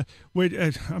 That's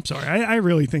I'm sorry. I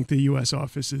really think the U.S.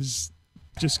 Office is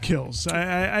just kills.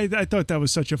 I thought that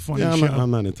was such a funny show.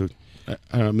 I'm not into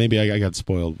it. Maybe I got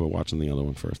spoiled by watching the other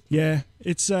one first. Yeah,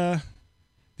 it's the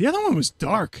other one was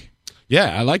dark.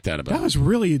 Yeah, I like that about it. That was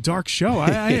really a dark show.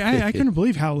 I couldn't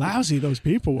believe how lousy those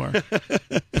people were.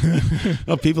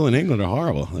 Oh, people in England are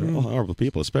horrible. They're all horrible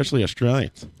people, especially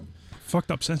Australians.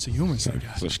 Fucked up sense of humor, they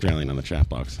got. It's Australian on the chat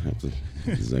box. I have to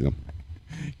zing them.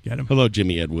 Get him. Hello,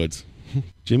 Jimmy Edwards.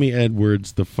 Jimmy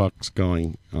Edwards, the fuck's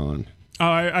going on? Oh,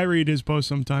 I read his posts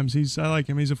sometimes. I like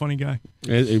him. He's a funny guy.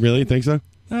 You really think so?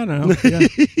 I don't know. Yeah.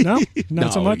 No?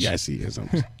 Not so much? Yes, he is. I'm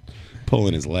just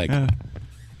pulling his leg.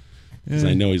 Because Yeah.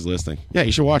 I know he's listening. Yeah,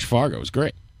 you should watch Fargo. It's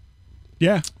great.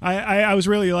 Yeah, I was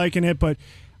really liking it, but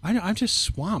I'm just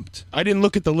swamped. I didn't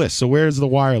look at the list. So where does The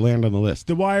Wire land on the list?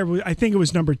 The Wire, I think it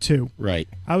was number 2. Right.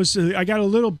 I got a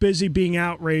little busy being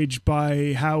outraged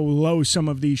by how low some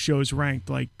of these shows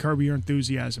ranked. Like Curb Your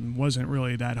Enthusiasm wasn't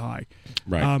really that high.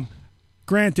 Right.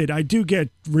 Granted, I do get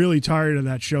really tired of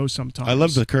that show sometimes. I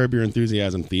love the Curb Your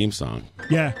Enthusiasm theme song.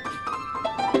 Yeah.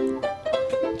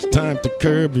 It's time to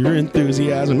curb your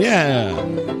enthusiasm. Yeah.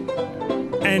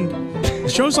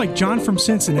 And shows like John from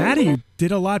Cincinnati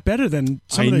did a lot better than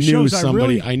some of the shows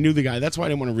I knew the guy. That's why I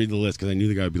didn't want to read the list, because I knew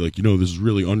the guy would be like, this is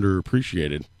really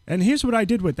underappreciated. And here's what I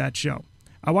did with that show.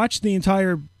 I watched the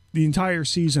entire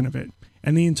season of it,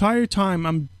 and the entire time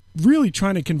I'm really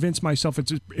trying to convince myself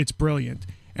it's brilliant,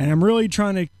 and I'm really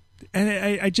trying to,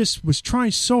 and I just was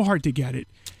trying so hard to get it.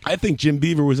 I think Jim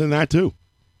Beaver was in that too,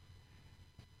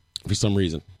 for some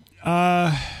reason.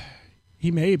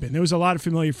 He may have been. There was a lot of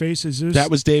familiar faces. That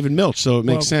was David Milch, so it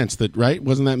makes sense that, right?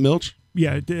 Wasn't that Milch?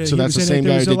 Yeah. So that's the same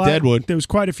guy who did Deadwood. There was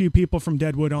quite a few people from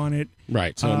Deadwood on it.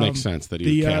 Right. So it makes sense that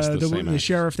he would cast the same The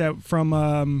sheriff that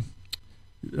from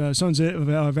Sons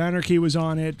of Anarchy was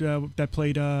on it. That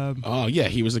played. Oh yeah,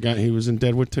 he was the guy. He was in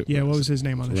Deadwood too. Yeah. What was his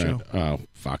name on the show? Oh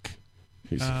fuck.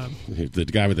 He's the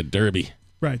guy with the derby.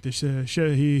 Right.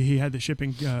 He had the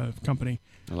shipping company.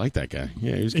 I like that guy.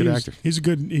 Yeah, he was a good actor. He's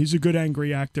a good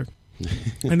angry actor.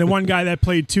 And the one guy that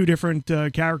played 2 different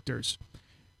characters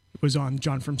was on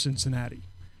John from Cincinnati.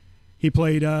 He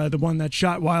played the one that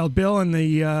shot Wild Bill and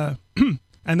the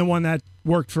and the one that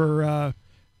worked for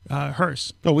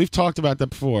Hearst. Oh, we've talked about that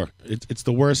before. It's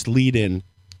the worst lead-in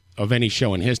of any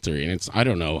show in history, and I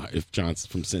don't know if John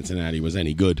from Cincinnati was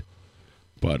any good,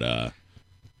 but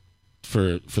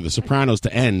for The Sopranos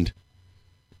to end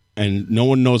and no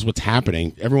one knows what's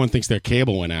happening, everyone thinks their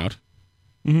cable went out.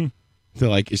 Mm-hmm. They're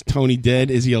like, is Tony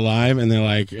dead? Is he alive? And they're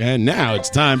like, and now it's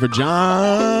time for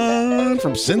John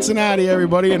from Cincinnati,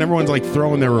 everybody. And everyone's like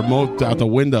throwing their remote out the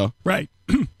window. Right.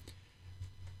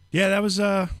 Yeah, that was,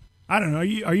 I don't know.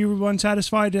 Are you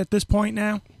unsatisfied at this point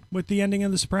now with the ending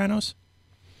of The Sopranos?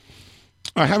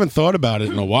 I haven't thought about it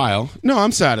in a while. No,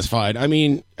 I'm satisfied. I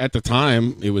mean, at the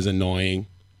time, it was annoying.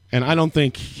 And I don't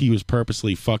think he was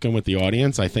purposely fucking with the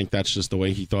audience. I think that's just the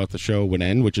way he thought the show would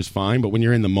end, which is fine. But when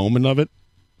you're in the moment of it,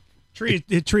 Tree,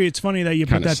 it's funny that you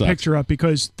put that sucks. picture up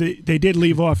because they did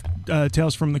leave off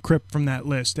Tales from the Crypt from that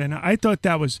list, and I thought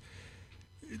that was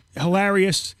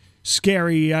hilarious,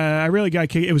 scary. I really got a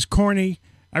kick. It was corny.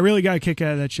 I really got a kick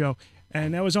out of that show,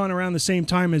 and that was on around the same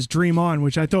time as Dream On,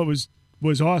 which I thought was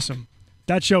awesome.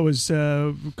 That show was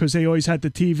because they always had the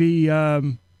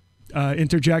TV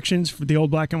interjections for the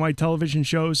old black and white television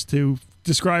shows to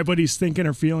describe what he's thinking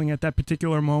or feeling at that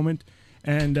particular moment,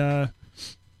 and.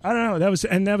 I don't know. That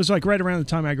was like right around the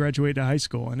time I graduated high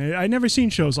school, and I'd never seen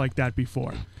shows like that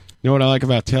before. you know what I like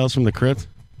about Tales from the Crypt?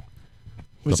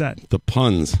 What's that? The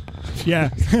puns. Yeah.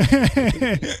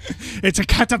 It's a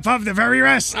cut above the very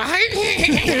rest.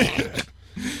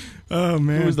 Oh,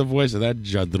 man. Who was the voice of that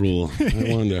jadrul?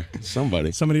 I wonder.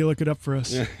 Somebody look it up for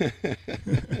us.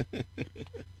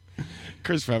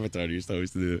 Chris Favitar used to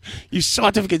always do it. You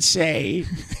sort of could say,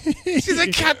 this is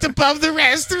a cut above the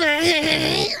rest.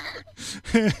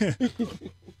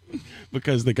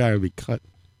 Because the guy would be cut.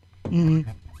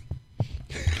 Mm-hmm.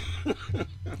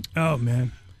 Oh,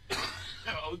 man.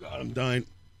 Oh, God, I'm dying.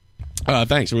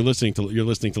 Thanks. You're listening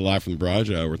to Live from the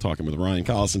Barrage. We're talking with Ryan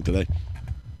Collison today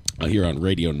here on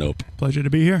Radio Nope. Pleasure to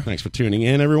be here. Thanks for tuning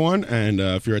in, everyone. And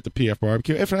if you're at the PF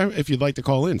Barbecue, if you'd like to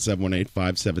call in,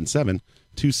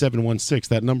 718-577-2716.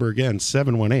 That number again,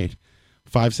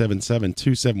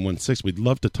 718-577-2716. We'd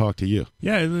love to talk to you.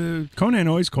 Yeah, Conan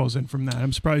always calls in from that.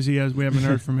 I'm surprised we haven't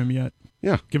heard from him yet.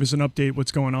 Yeah. Give us an update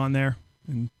what's going on there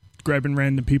and grabbing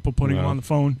random people, putting them on the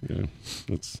phone. Yeah,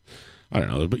 I don't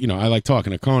know, but I like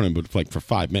talking to Conan, but like for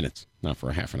 5 minutes, not for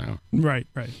a half an hour. Right.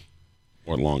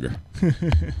 Or longer.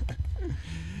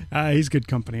 He's good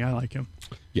company. I like him.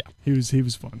 Yeah. He was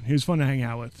fun. He was fun to hang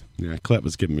out with. Yeah, Clep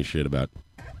was giving me shit about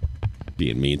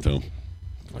being mean to him.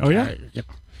 Oh, yeah? Yeah.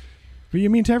 But you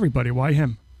mean to everybody. Why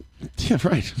him? Yeah,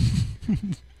 right.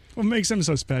 What makes him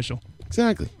so special?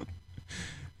 Exactly.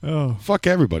 Oh. Fuck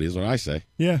everybody is what I say.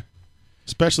 Yeah.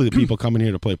 Especially the people coming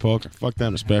here to play poker. Fuck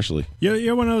them especially.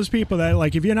 You're one of those people that,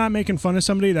 like, if you're not making fun of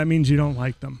somebody, that means you don't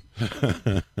like them.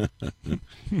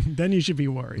 Then you should be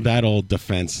worried. That old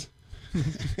defense.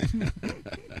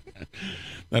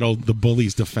 The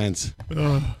bully's defense.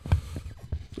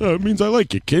 It means I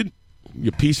like you, kid.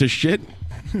 You piece of shit.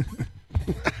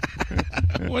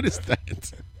 What is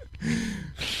that?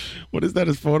 What is that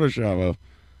as Photoshop of?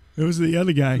 It was the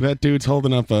other guy. That dude's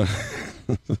holding up a...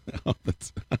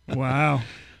 Wow.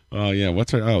 Oh, yeah.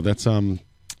 What's her... Oh, that's...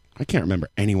 I can't remember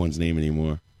anyone's name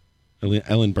anymore.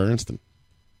 Ellen Bernstein.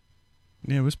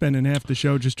 Yeah, we're spending half the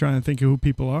show just trying to think of who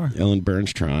people are. Ellen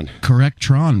Bernstron. Correct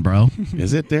Tron, bro.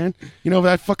 Is it, Dan? You know,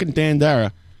 that fucking Dan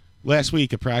Dara, last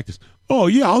week at practice. Oh,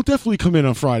 yeah, I'll definitely come in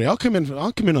on Friday. I'll come in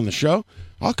on the show.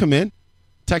 I'll come in.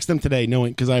 Text him today,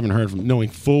 knowing, because I haven't heard from him, knowing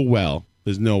full well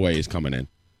there's no way he's coming in.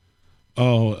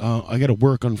 Oh, I got to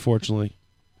work, unfortunately.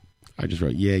 I just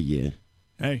wrote, yeah.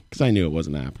 Hey. Because I knew it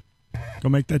wasn't happening. Go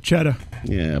make that cheddar.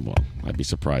 Yeah, well, I'd be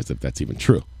surprised if that's even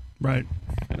true. Right.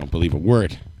 I don't believe a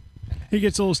word. He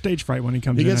gets a little stage fright when he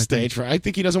comes in. He gets stage fright. I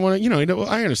think he doesn't want to,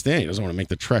 I understand he doesn't want to make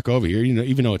the trek over here.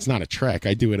 Even though it's not a trek.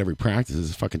 I do it every practice.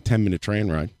 It's a fucking 10-minute train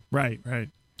ride. Right.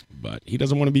 But he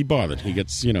doesn't want to be bothered. He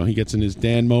gets in his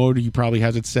Dan mode. He probably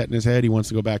has it set in his head. He wants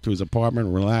to go back to his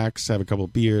apartment, relax, have a couple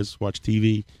of beers, watch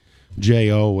TV,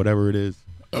 J.O., whatever it is,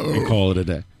 and call it a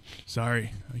day.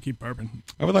 Sorry, I keep burping.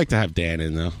 I would like to have Dan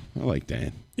in, though. I like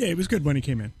Dan. Yeah, he was good when he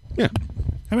came in. Yeah.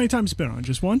 How many times has he been on?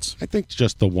 Just once? I think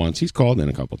just the once. He's called in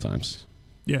a couple times.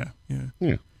 Yeah. Yeah.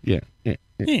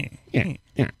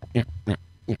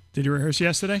 Did you rehearse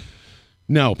yesterday?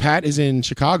 No, Pat is in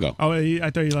Chicago. Oh, I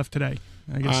thought you left today.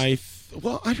 I guess.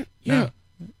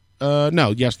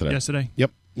 No, yesterday. Yesterday?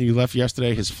 Yep. He left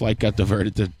yesterday. His flight got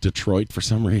diverted to Detroit for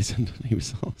some reason. He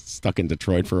was stuck in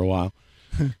Detroit for a while.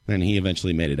 Then he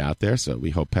eventually made it out there, so we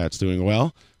hope Pat's doing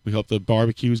well. We hope the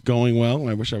barbecue's going well.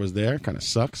 I wish I was there. Kind of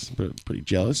sucks, but pretty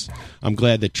jealous. I'm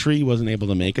glad that Tree wasn't able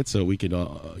to make it, so we could,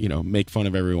 make fun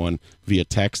of everyone via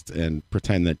text and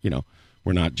pretend that,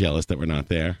 we're not jealous that we're not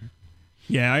there.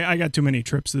 Yeah, I got too many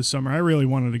trips this summer. I really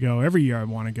wanted to go. Every year I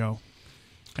want to go.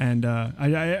 And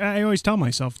I always tell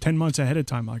myself 10 months ahead of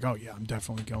time, like, oh, yeah, I'm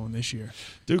definitely going this year.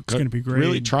 Dude, it's going to be great.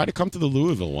 Really try to come to the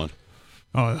Louisville one.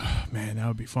 Oh, man, that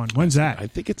would be fun. When's that? I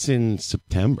think it's in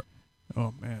September.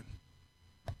 Oh, man.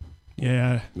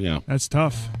 Yeah. That's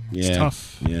tough. Yeah. It's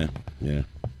tough. Yeah.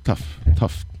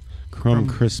 Tough. Crumb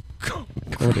crisp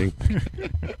coating.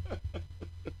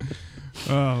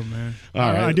 Oh, man. All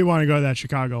right. I do want to go to that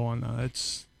Chicago one, though.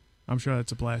 I'm sure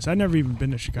that's a blast. I've never even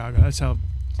been to Chicago. That's how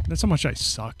much I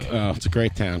suck. Oh, it's a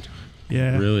great town.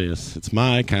 Yeah. It really is. It's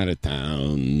my kind of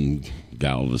town.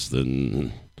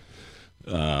 Galveston.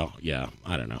 Yeah,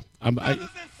 I don't know.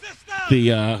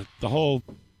 The whole,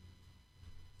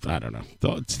 I don't know.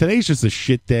 Today's just a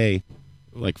shit day,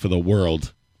 like, for the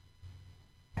world.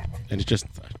 And it's just,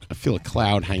 I feel a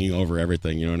cloud hanging over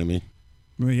everything, you know what I mean?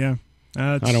 Well, yeah.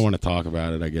 I don't want to talk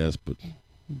about it, I guess, but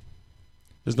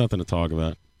there's nothing to talk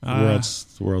about.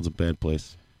 The world's a bad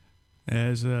place.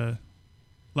 There's a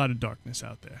lot of darkness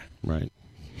out there. Right.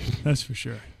 That's for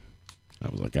sure. I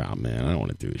was like, oh, man, I don't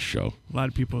want to do this show. A lot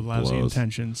of people with lousy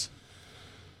intentions.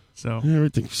 So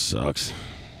everything sucks.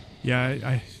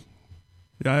 Yeah,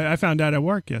 I found out at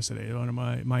work yesterday. One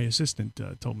of my assistant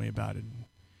told me about it.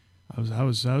 I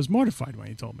was mortified when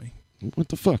he told me. What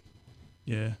the fuck?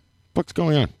 Yeah. What's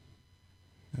going on?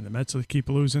 And the Mets keep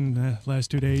losing the last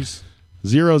 2 days.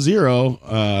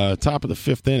 0-0, top of the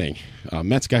fifth inning.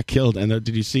 Mets got killed, and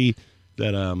did you see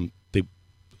that?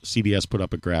 CBS put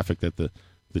up a graphic that the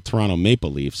Toronto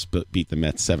Maple Leafs beat the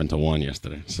Mets 7-1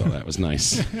 yesterday. So that was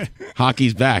nice.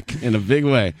 Hockey's back in a big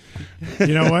way.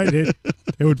 You know what? It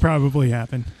would probably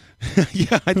happen.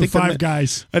 Yeah, I think five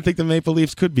guys. I think the Maple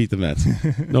Leafs could beat the Mets.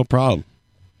 No problem.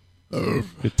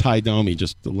 With Ty Domi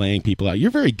just laying people out.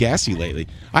 You're very gassy lately.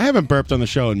 I haven't burped on the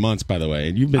show in months, by the way,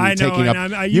 and you've been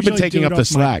taking up the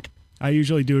slack. I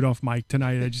usually do it off mic.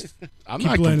 Tonight I just I'm keep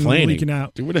not complaining. leaking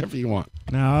out. Do whatever you want.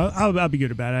 No, I'll be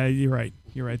good about it. You're right.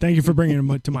 Thank you for bringing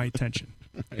him to my attention.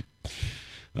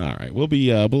 All right. We'll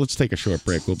be. Let's take a short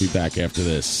break. We'll be back after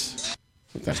this.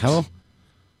 What the hell?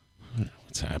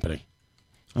 What's happening?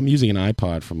 I'm using an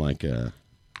iPod from like I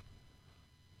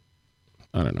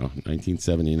don't know,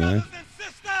 1979.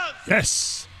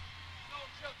 Yes.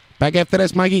 Back after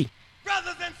this, Mikey.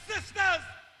 Brothers and sisters,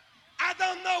 I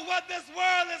don't know what this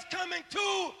world is coming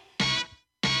to.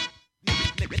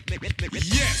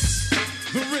 Yes,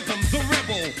 the rhythm's a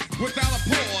rebel. Without a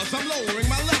pause, I'm lowering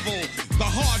my level. The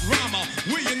hard rhymer,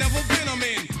 where you never been, I'm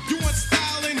in. You want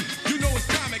styling? You know it's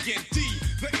time again. D,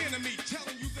 the enemy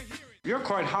telling you to hear it. You're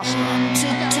quite hostile.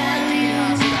 To tell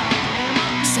you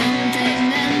something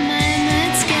that might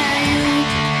not scare you,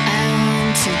 I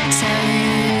want to tell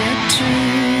you the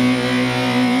truth.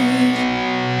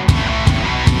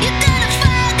 You're gonna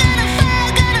fall in a well.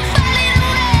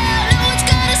 No one's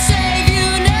gonna save you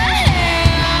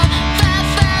now.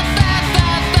 Far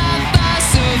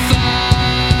so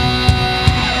far.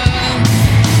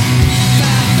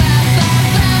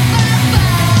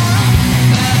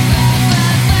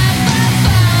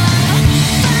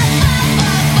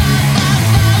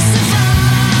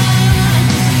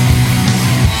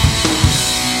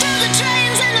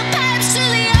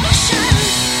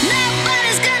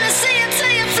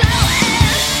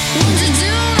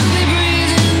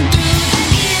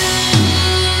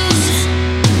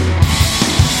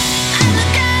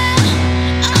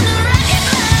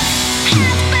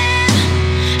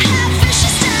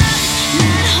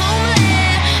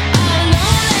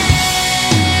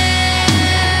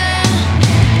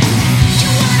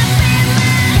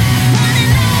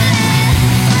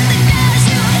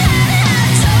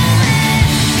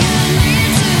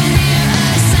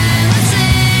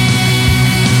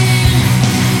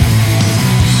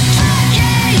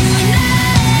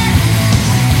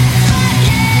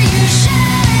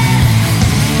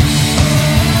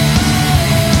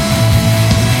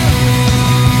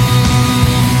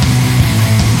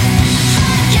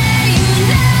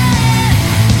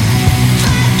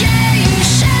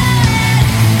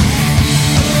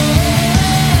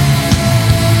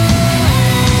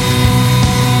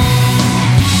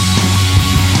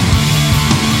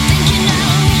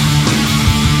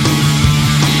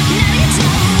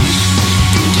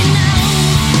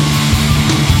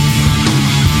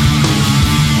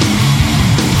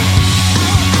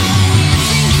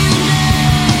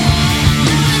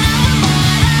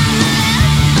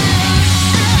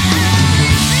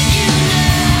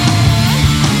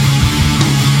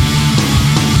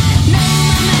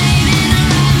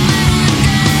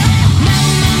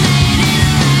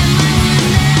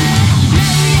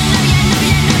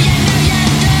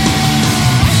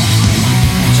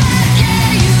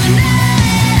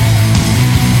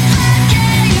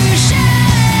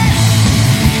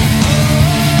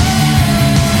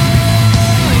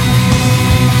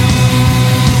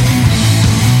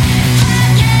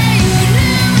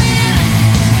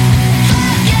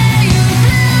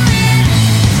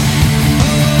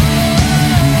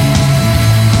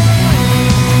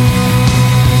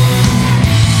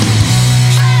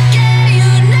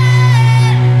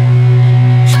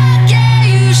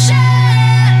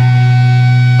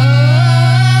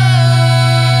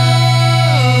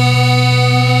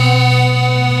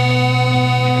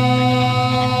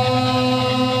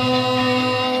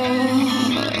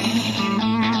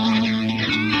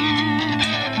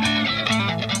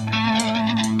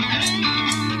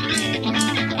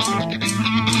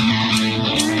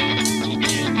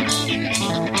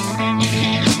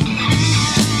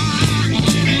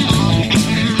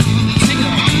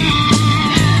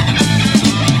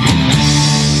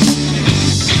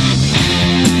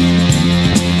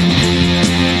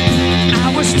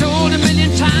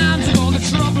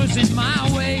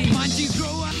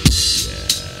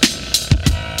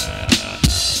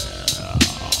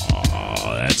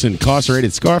 Six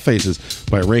Incarcerated Scarfaces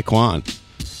by Raekwon,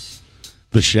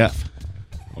 the chef,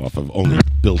 off of Only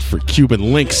Built for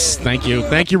Cuban Links. Thank you,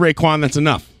 Raekwon. That's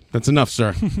enough. That's enough,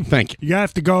 sir. Thank you. You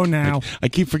have to go now. I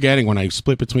keep forgetting when I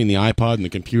split between the iPod and the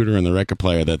computer and the record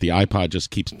player that the iPod just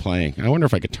keeps playing. I wonder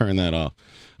if I could turn that off.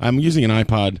 I'm using an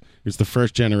iPod. It's the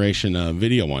first generation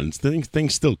video one.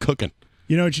 Thing's still cooking.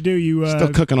 You know what you do? You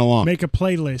Still cooking along. Make a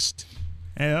playlist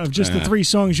of just the 3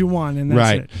 songs you want, and that's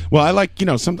right. it. Well, I like,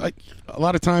 a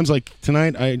lot of times, like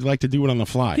tonight, I like to do it on the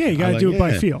fly. Yeah, you got to do it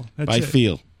by feel. That's by it.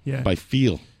 feel. Yeah. By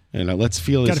feel. And let's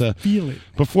feel Gotta this. feel it.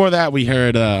 Before that, we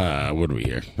heard, what did we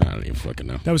hear? I don't even fucking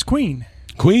know. That was Queen.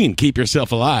 Queen, Keep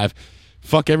Yourself Alive.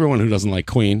 Fuck everyone who doesn't like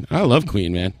Queen. I love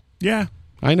Queen, man. Yeah.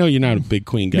 I know you're not a big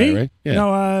Queen guy, Me? right? Yeah.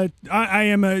 No, I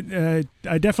am I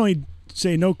definitely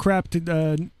say no crap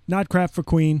to, not crap for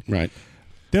Queen. Right.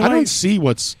 They're I don't see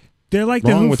what's They're like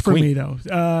wrong the Who with for Queen. me,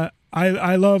 though.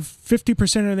 I love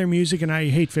 50% of their music, and I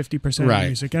hate 50% of Right. their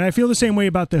music. And I feel the same way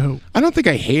about The Who. I don't think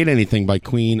I hate anything by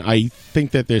Queen. I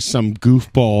think that there's some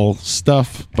goofball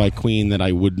stuff by Queen that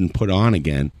I wouldn't put on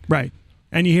again. Right.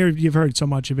 And you've heard so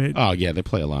much of it. Oh, yeah, they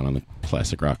play a lot on the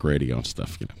classic rock radio and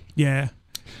stuff, Yeah.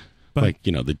 But, like,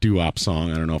 the doo-wop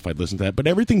song. I don't know if I'd listen to that. But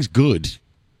everything's good,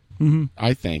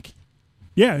 I think.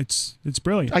 Yeah, it's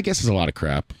brilliant. I guess it's a lot of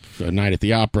crap. A Night at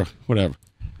the Opera, whatever.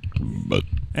 But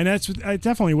And I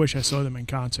definitely wish I saw them in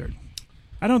concert.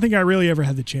 I don't think I really ever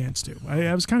had the chance to.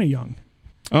 I was kind of young.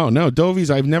 Oh, no,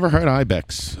 Dovies, I've never heard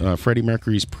Ibex, Freddie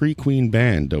Mercury's pre-Queen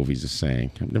band, Dovies is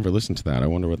saying. I've never listened to that. I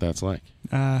wonder what that's like.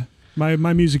 My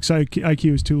music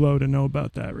IQ is too low to know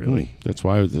about that, really. That's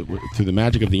why, through the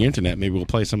magic of the internet, maybe we'll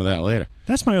play some of that later.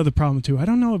 That's my other problem, too. I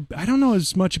don't know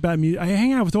as much about music. I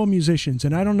hang out with all musicians,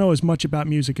 and I don't know as much about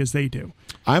music as they do.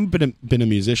 I've been a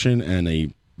musician and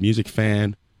a music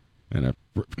fan and a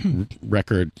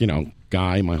record,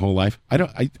 guy my whole life.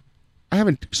 I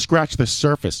haven't scratched the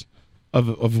surface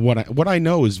of what I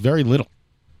know is very little,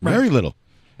 very little,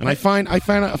 and I find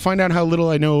out how little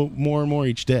I know more and more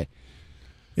each day.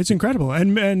 It's incredible,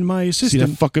 and my assistant. See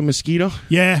that fucking mosquito?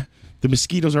 Yeah, the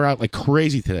mosquitoes are out like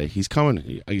crazy today. He's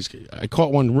coming. I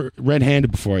caught one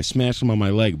red-handed before I smashed him on my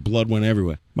leg. Blood went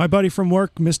everywhere. My buddy from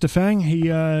work, Mr. Fang, he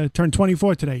turned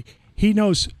 24 today. He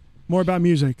knows more about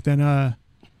music than I'll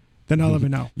ever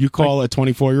know. You call a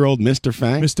 24-year-old Mr.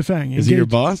 Fang? Mr. Fang. Is he your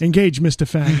boss? Engage Mr.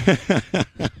 Fang.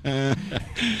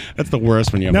 That's the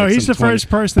worst when you have no, like he's the first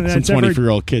person that's some ever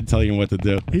 24-year-old kid telling you what to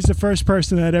do. He's the first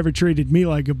person that ever treated me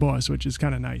like a boss, which is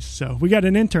kind of nice. So we got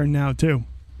an intern now, too.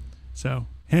 So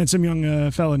handsome young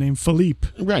fella named Philippe.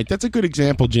 Right. That's a good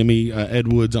example, Jimmy.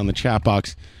 Ed Woods on the chat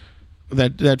box.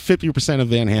 That 50% of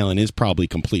Van Halen is probably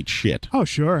complete shit. Oh,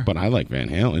 sure. But I like Van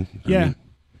Halen. Yeah. I mean,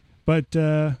 but,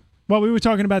 well, we were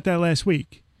talking about that last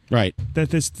week. Right. That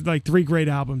there's like 3 great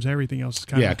albums. Everything else is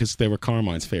kind of... Yeah, because they were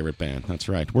Carmine's favorite band. That's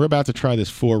right. We're about to try this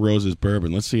Four Roses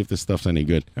bourbon. Let's see if this stuff's any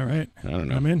good. All right. I don't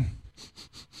know. I'm in.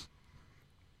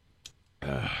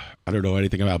 I don't know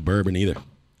anything about bourbon either.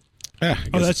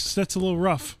 That's a little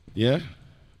rough. Yeah?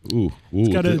 Ooh.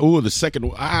 The second...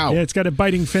 Ow! Yeah, it's got a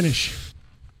biting finish.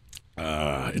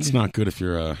 It's not good if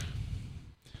you're a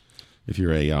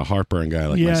heartburn guy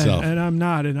like myself. Yeah, and I'm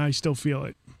not, and I still feel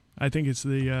it. I think it's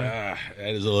the... that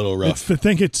is a little rough. It's the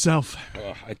thing itself.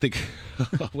 I think...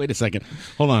 Wait a second.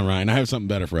 Hold on, Ryan. I have something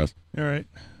better for us. All right.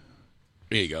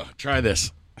 Here you go. Try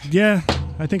this. Yeah,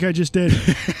 I think I just did.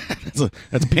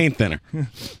 That's paint thinner.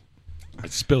 I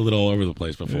spilled it all over the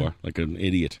place before, like an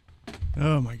idiot.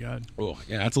 Oh, my God. Oh,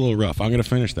 yeah, that's a little rough. I'm going to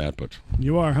finish that, but...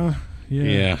 You are, huh?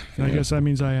 Yeah. I guess that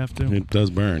means I have to. It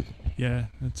does burn. Yeah,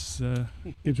 it's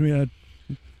gives me that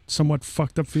somewhat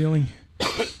fucked up feeling.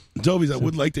 Dovies, I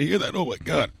would like to hear that. Oh, my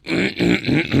God.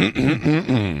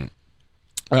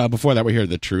 Before that, we heard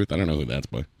The Truth. I don't know who that's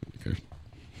by.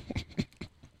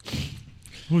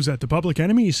 Who's that? The Public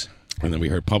Enemies? And then we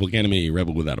heard Public Enemy,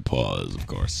 Rebel Without a Pause, of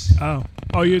course. Oh,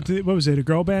 what was it? A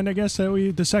girl band? I guess that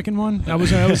was the second one. I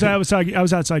was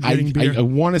outside getting beer. I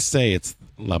want to say it's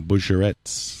La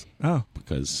Boucherettes. Oh,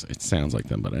 because it sounds like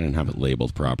them, but I didn't have it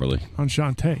labeled properly.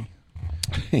 Enchanté.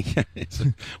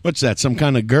 What's that? Some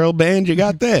kind of girl band you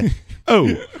got there? Oh,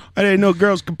 I didn't know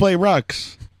girls could play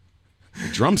rocks.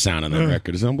 The drum sound on that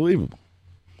record is unbelievable.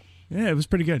 Yeah, it was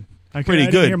pretty good. I Pretty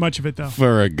didn't good hear much of it though.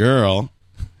 For a girl.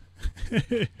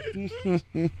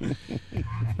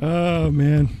 Oh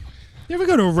man, you ever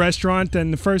go to a restaurant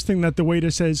and the first thing that the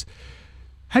waiter says,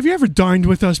 "Have you ever dined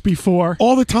with us before?"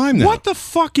 All the time now. What the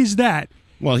fuck is that?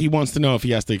 Well, he wants to know if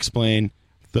he has to explain.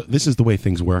 This is the way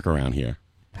things work around here.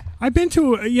 I've been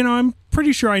to, I'm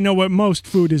pretty sure I know what most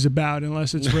food is about,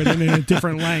 unless it's written in a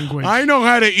different language. I know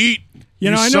how to eat.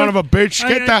 You son of a bitch.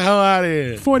 Get the hell out of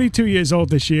here. 42 years old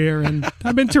this year, and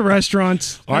I've been to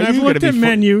restaurants. Are and I've you looked at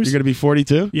menus. You're going to be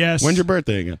 42? Yes. When's your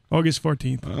birthday again? August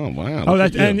 14th. Oh, wow. Oh,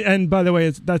 and by the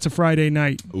way, that's a Friday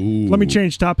night. Ooh. Let me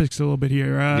change topics a little bit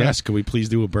here. Yes, can we please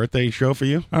do a birthday show for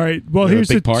you? All right. Well, here's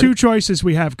the two choices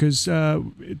we have, because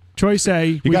choice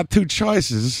A... You got two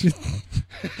choices. You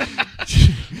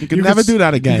can never do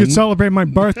that again. You could celebrate my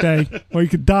birthday, or you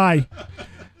could die.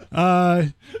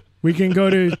 We could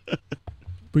go to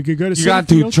You got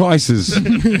two choices.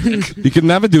 You can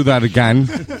never do that again,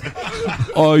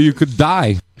 or you could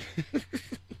die.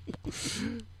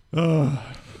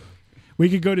 We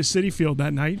could go to City Field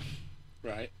that night.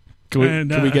 Right. Can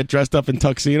we get dressed up in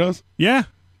tuxedos? Yeah.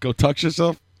 Go tux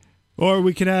yourself? Or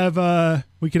we could have a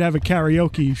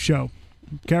karaoke show.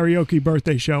 Karaoke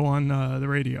birthday show on the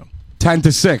radio. 10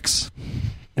 to 6.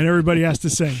 And everybody has to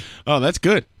sing. Oh, that's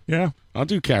good. Yeah. I'll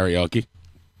do karaoke.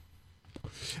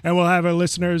 And we'll have our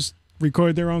listeners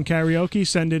record their own karaoke,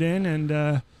 send it in, and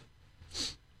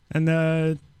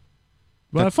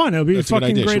we'll have fun. It'll be a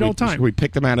fucking great old time. Should we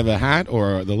pick them out of a hat,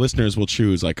 or the listeners will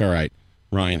choose, like, all right,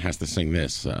 Ryan has to sing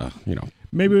this,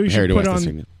 Maybe we should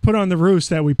put on the roost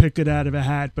that we picked it out of a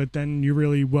hat, but then you're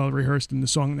really well rehearsed in the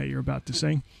song that you're about to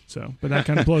sing. So, but that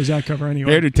kind of blows that cover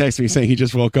anyway. Hairdo texted me saying he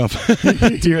just woke up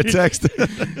to your text.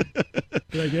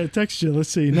 Did I get a text you? Let's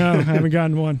see. No, I haven't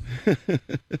gotten one.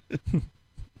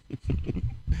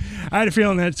 I had a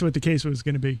feeling that's what the case was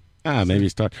going to be. Maybe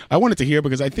start. I wanted to hear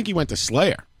because I think he went to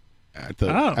Slayer at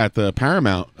the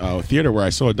Paramount Theater where I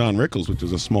saw Don Rickles, which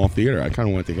was a small theater. I kind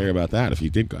of wanted to hear about that. If he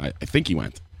did go, I think he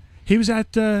went. He was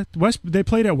at They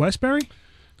played at Westbury.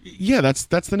 Yeah, that's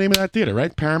the name of that theater,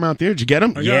 right? Paramount Theater. Did you get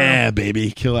him? Yeah,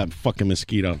 baby. Kill that fucking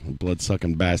mosquito, blood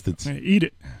sucking bastards. Hey, eat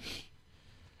it.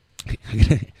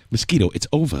 Mosquito, it's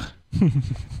over.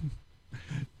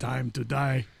 Time to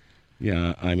die.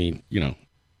 Yeah, I mean,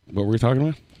 what were we talking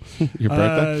about? Your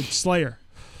birthday? Slayer.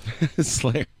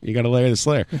 Slayer. You got to layer the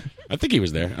Slayer. I think he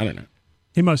was there. I don't know.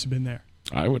 He must have been there.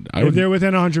 I would. If they're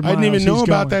within 100 miles. I didn't even know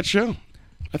about that show.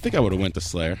 I think I would have went to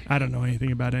Slayer. I don't know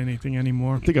anything about anything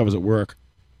anymore. I think I was at work.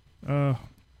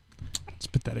 It's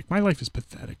pathetic. My life is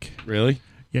pathetic. Really?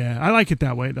 Yeah, I like it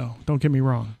that way though. Don't get me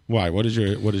wrong. Why? What is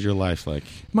your life like?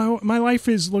 My life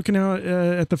is looking out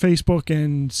at the Facebook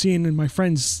and seeing my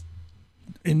friends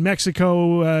in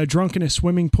Mexico drunk in a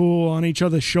swimming pool on each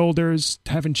other's shoulders,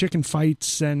 having chicken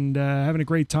fights and having a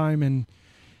great time, and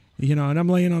and I'm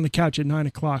laying on the couch at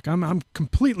 9:00. I'm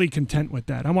completely content with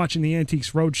that. I'm watching the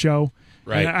Antiques Roadshow.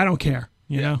 Right. I don't care.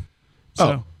 You know.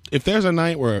 So if there's a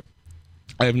night where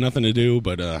I have nothing to do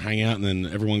but hang out, and then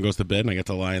everyone goes to bed, and I get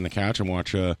to lie on the couch and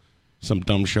watch some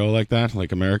dumb show like that,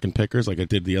 like American Pickers, like I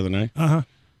did the other night.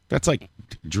 That's like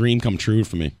dream come true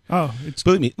for me. Oh,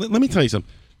 believe me. Let me tell you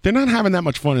something. They're not having that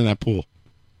much fun in that pool.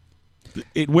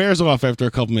 It wears off after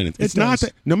a couple minutes. It's not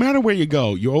that. No matter where you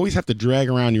go, you always have to drag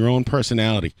around your own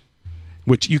personality,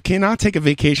 which you cannot take a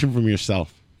vacation from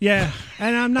yourself. Yeah,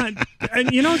 and I'm not. And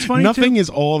it's funny. Nothing is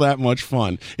all that much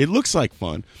fun. It looks like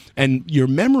fun, and your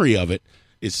memory of it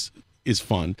is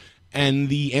fun, and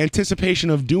the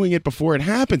anticipation of doing it before it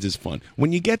happens is fun.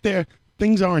 When you get there,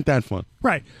 things aren't that fun.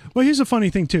 Right. Well, here's a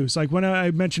funny thing too. It's like when I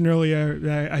mentioned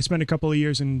earlier, I spent a couple of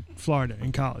years in Florida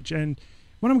in college, and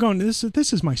when I'm going, this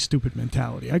is my stupid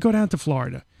mentality. I go down to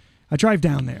Florida, I drive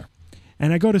down there,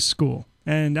 and I go to school,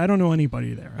 and I don't know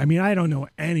anybody there. I mean, I don't know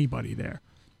anybody there.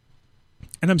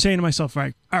 And I'm saying to myself, all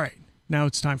right, now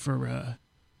it's time for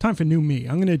new me.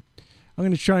 I'm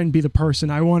gonna try and be the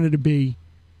person I wanted to be,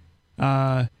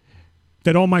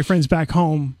 that all my friends back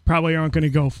home probably aren't going to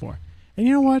go for. And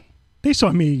you know what? They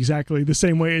saw me exactly the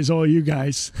same way as all you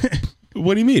guys.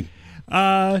 What do you mean?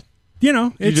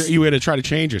 You had to try to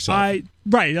change yourself.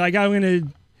 Right. Like I'm gonna,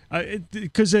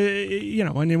 because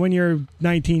when you're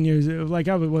 19 years, like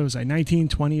what was I, 19,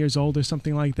 20 years old or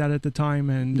something like that at the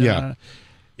time, and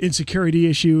insecurity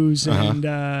issues, and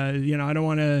I don't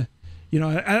want to,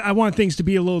 I want things to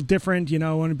be a little different.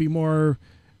 I want to be more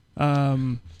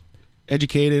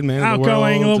educated, man,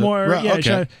 outgoing, a little more,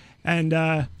 okay. And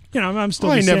I'm still.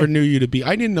 Well, I never knew you to be.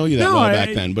 I didn't know you that well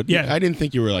back then, but yeah. I didn't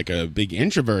think you were like a big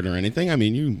introvert or anything. I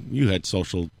mean, you had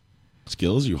social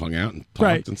skills. You hung out and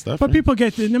talked and stuff. But right? people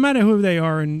get, no matter who they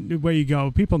are and where you go,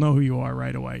 people know who you are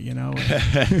right away.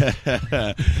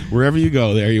 Wherever you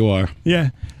go, there you are.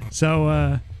 Yeah.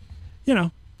 So,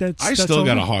 that's. I still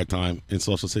got a hard time in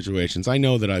social situations. I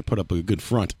know that I put up a good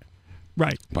front.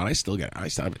 Right. But I still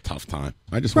have a tough time.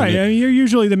 I just right. You're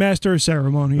usually the master of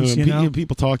ceremonies.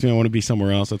 People talk to me. I want to be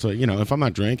somewhere else. That's why, if I'm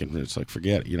not drinking, it's like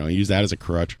forget it. I use that as a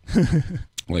crutch.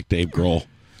 like Dave Grohl.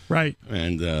 Right.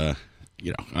 And,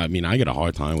 you know, I mean, I get a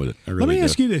hard time with it. I really Let me do.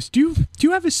 ask you this. Do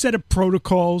you have a set of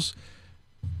protocols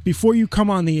before you come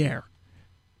on the air?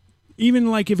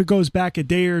 Even like if it goes back a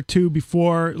day or two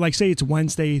before, like say it's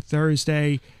Wednesday,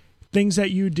 Thursday, things that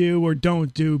you do or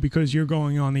don't do because you're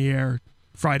going on the air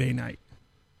Friday night.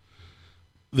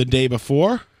 The day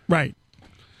before? Right.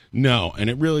 No, and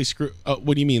it really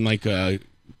what do you mean, like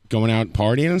going out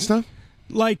partying and stuff?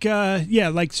 Like, yeah,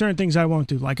 like certain things I won't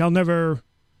do. Like I'll never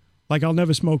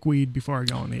smoke weed before I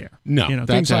go on the air. No, you know,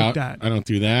 that's things out. like that. I don't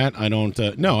do that. I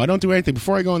don't. No, I don't do anything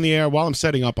before I go on the air. While I'm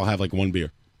setting up, I'll have like one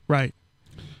beer. Right.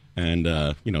 And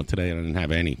you know, today I didn't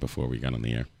have any before we got on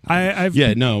the air. I've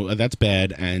No, that's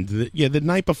bad. And the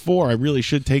night before, I really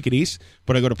should take it easy.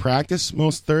 But I go to practice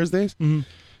most Thursdays,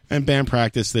 and band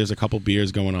practice. There's a couple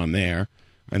beers going on there.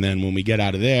 And then when we get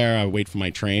out of there, I wait for my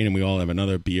train, and we all have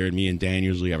another beer. And me and Dan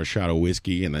usually have a shot of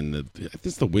whiskey, and then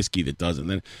it's the whiskey that does it. And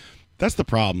then that's the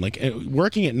problem. Like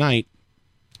working at night,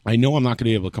 I know I'm not going to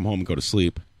be able to come home and go to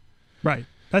sleep. Right.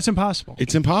 That's impossible.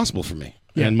 It's impossible for me.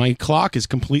 Yeah. And my clock is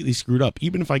completely screwed up.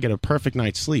 Even if I get a perfect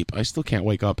night's sleep, I still can't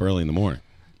wake up early in the morning.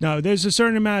 No, there's a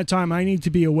certain amount of time I need to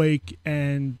be awake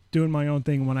and doing my own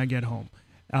thing when I get home.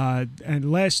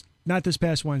 And not this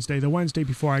past Wednesday, the Wednesday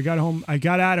before, I got home. I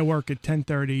got out of work at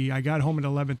 10:30. I got home at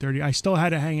 11:30. I still had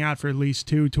to hang out for at least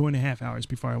 2.5 hours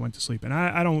before I went to sleep. And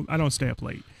I don't stay up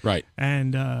late. Right.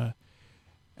 And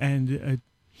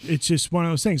it's just one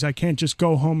of those things. I can't just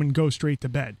go home and go straight to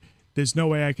bed. There's no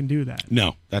way I can do that.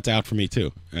 No, that's out for me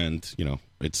too. And you know,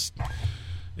 it's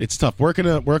tough working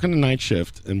a night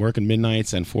shift and working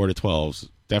midnights and 4 to 12s.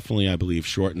 Definitely, I believe,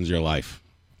 shortens your life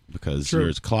because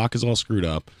your clock is all screwed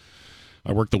up.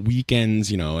 I work the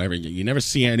weekends. You know, you never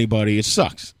see anybody. It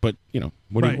sucks. But you know,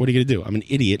 what are you going to do? I'm an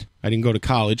idiot. I didn't go to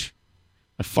college.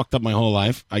 I fucked up my whole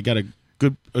life. I got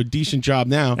a decent job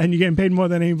now. And you're getting paid more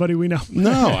than anybody we know.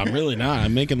 No, I'm really not.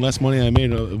 I'm making less money than I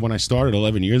made when I started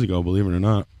 11 years ago. Believe it or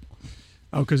not.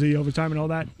 Oh, because of the overtime and all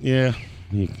that? Yeah.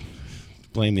 You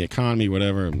blame the economy,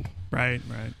 whatever. Right.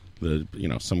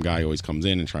 Some guy always comes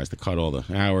in and tries to cut all the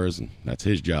hours, and that's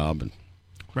his job. And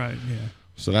right, yeah.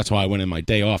 So that's why I went in my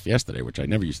day off yesterday, which I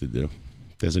never used to do.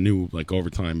 There's a new, like,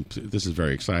 overtime. This is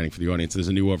very exciting for the audience. There's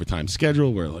a new overtime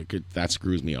schedule where, like, that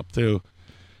screws me up, too.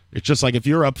 It's just like if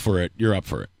you're up for it, you're up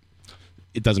for it.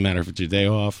 It doesn't matter if it's your day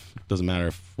off. It doesn't matter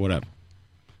if whatever.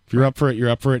 If you're up for it, you're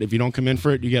up for it. If you don't come in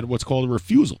for it, you get what's called a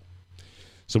refusal.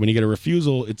 So when you get a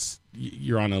refusal,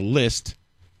 you're on a list,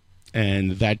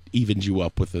 and that evens you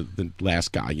up with the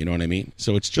last guy. You know what I mean?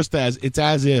 So it's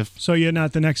as if. So you're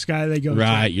not the next guy they go to.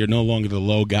 Right. You're no longer the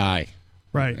low guy.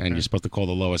 Right. And you're supposed to call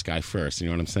the lowest guy first. You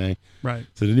know what I'm saying? Right.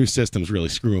 So the new system's really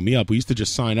screwing me up. We used to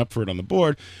just sign up for it on the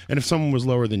board, and if someone was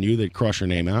lower than you, they'd cross your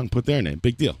name out and put their name.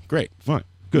 Big deal. Great. Fine.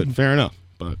 Good. Fair enough.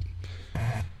 But.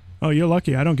 Oh, you're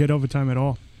lucky. I don't get overtime at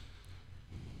all.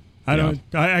 I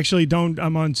actually don't.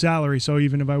 I'm on salary, so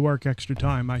even if I work extra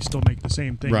time, I still make the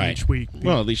same thing each week.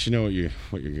 Well, at least you know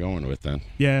what you're going with then.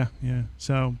 Yeah.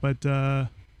 So, but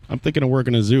I'm thinking of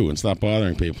working a zoo and stop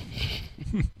bothering people.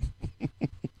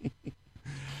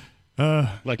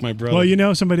 Like my brother. Well, you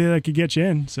know somebody that could get you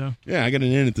in. So yeah, I got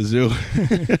an in at the zoo.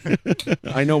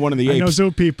 I know one of the apes. I know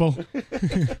zoo people.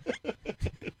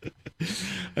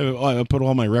 I put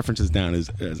all my references down as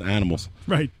animals.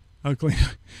 Right. I'll clean,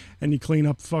 and you clean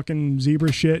up fucking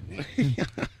zebra shit.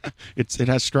 It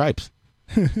has stripes.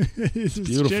 It's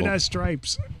beautiful. Shit has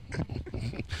stripes.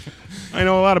 I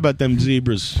know a lot about them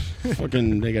zebras.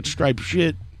 Fucking, they got striped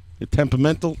shit. They're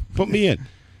temperamental. Put me in.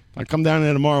 I come down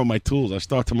there tomorrow with my tools. I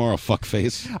start tomorrow,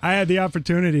 fuckface. I had the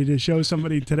opportunity to show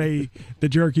somebody today the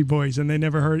Jerky Boys, and they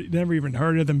never even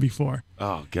heard of them before.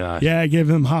 Oh God. Yeah, I gave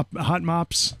them hot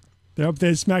mops. They're up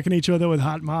there smacking each other with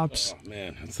hot mops. Oh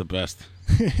man, that's the best.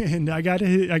 And I get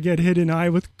hit in the eye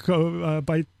with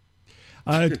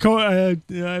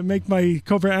I make my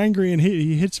Cobra angry, and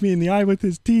he hits me in the eye with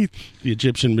his teeth. The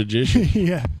Egyptian magician.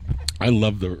 Yeah. I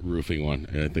love the roofing one.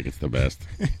 I think it's the best.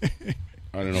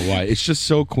 I don't know why. It's just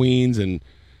so Queens and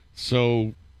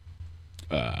so,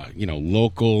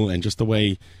 local, and just the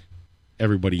way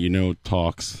everybody you know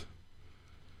talks.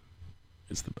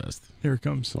 It's the best. Here it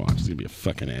comes. So watch, it's going to be a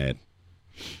fucking ad.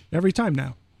 Every time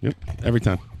now. Yep, every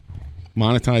time.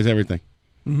 Monetize everything.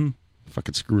 Mm-hmm.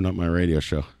 Fucking screwing up my radio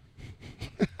show.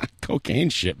 Cocaine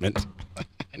shipment.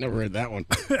 I never heard that one.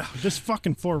 This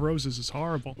fucking Four Roses is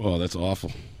horrible. Oh, that's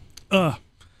awful. I'm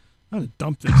going to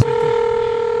dump this.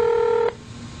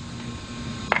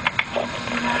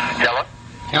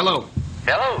 Hello.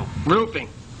 Hello. Roofing.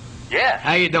 Yeah.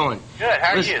 How you doing? Good.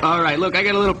 How are you? All right. Look, I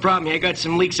got a little problem here. I got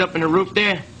some leaks up in the roof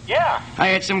there. Yeah. I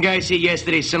had some guys here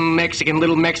yesterday, some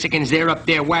little Mexicans. They're up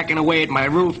there whacking away at my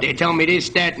roof. They're telling me this,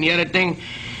 that, and the other thing.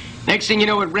 Next thing you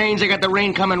know, it rains. I got the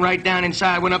rain coming right down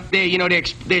inside. I went up there,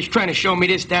 they're trying to show me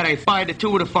this, that. I fired the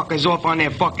two of the fuckers off on their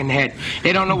fucking head.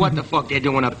 They don't know what the fuck they're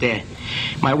doing up there.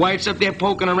 My wife's up there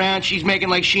poking around. She's making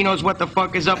like she knows what the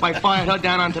fuck is up. I fired her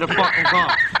down onto the fucking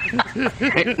car.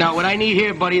 Hey, now, what I need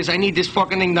here, buddy, is I need this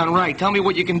fucking thing done right. Tell me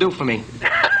what you can do for me.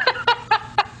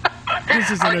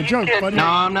 This isn't a joke, buddy. No,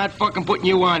 I'm not fucking putting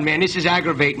you on, man. This is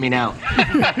aggravating me now.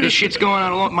 This shit's going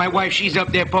on. My wife, she's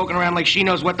up there poking around like she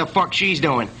knows what the fuck she's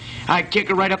doing. I'd kick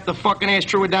her right up the fucking ass,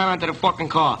 threw her down onto the fucking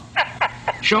car.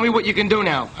 Show me what you can do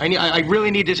now. I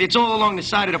really need this. It's all along the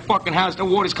side of the fucking house. The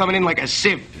water's coming in like a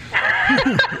sieve.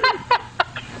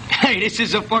 Hey, this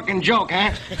is a fucking joke,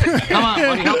 huh? Come on,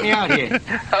 buddy, help me out here.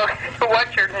 Okay,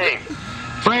 what's your name?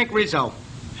 Frank Rizzo.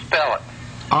 Spell it.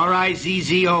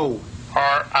 R-I-Z-Z-O.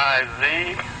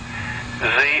 R-I-Z-Z-O.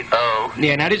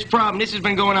 Yeah, now this has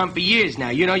been going on for years now.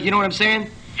 You know what I'm saying?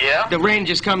 Yeah? The rain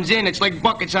just comes in. It's like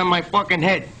buckets on my fucking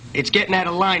head. It's getting out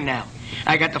of line now.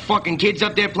 I got the fucking kids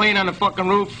up there playing on the fucking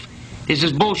roof. This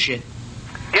is bullshit.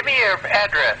 Give me your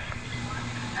address.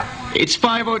 It's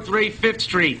 503 5th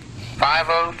Street.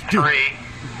 503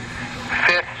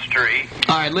 5th Street.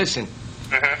 All right, listen.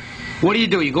 Mm-hmm. What do?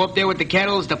 You go up there with the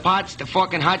kettles, the pots, the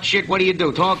fucking hot shit? What do you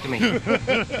do? Talk to me. Well,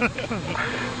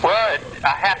 I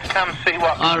have to come see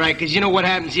what... All right, because you know what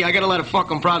happens? See, I got a lot of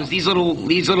fucking problems. These little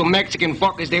Mexican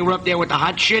fuckers, they were up there with the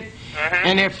hot shit,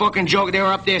 and they're fucking joking. They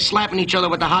were up there slapping each other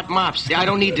with the hot mops. I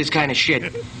don't need this kind of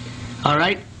shit. All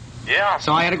right? Yeah.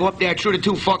 So I had to go up there. I threw the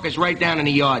two fuckers right down in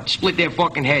the yard. Split their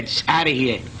fucking heads. Out of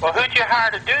here. Well, who'd you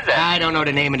hire to do that? I don't know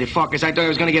the name of the fuckers. I thought I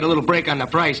was going to get a little break on the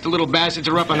price. The little bastards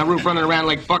are up on the roof running around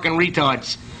like fucking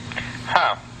retards.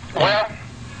 Huh. Well...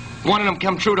 One of them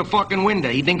come through the fucking window.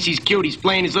 He thinks he's cute. He's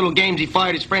playing his little games. He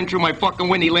fired his friend through my fucking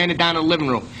window. He landed down in the living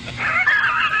room.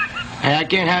 Hey, I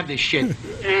can't have this shit.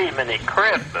 Gee, many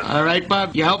Christmas. All right,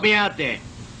 Bob. You help me out there.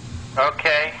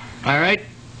 Okay. All right?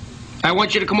 I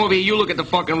want you to come over here. You look at the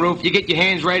fucking roof. You get your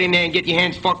hands right in there and get your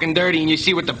hands fucking dirty and you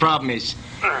see what the problem is.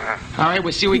 All right?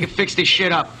 We'll see if we can fix this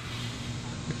shit up.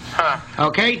 Huh.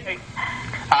 Okay?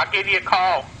 I'll give you a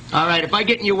call. All right. If I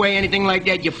get in your way, anything like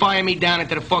that, you fire me down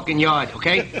into the fucking yard,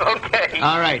 okay? Okay.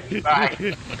 All right. Bye.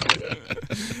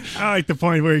 I like the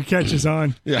point where he catches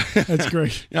on. Yeah. That's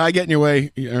great. Yeah, I get in your way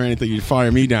or anything, you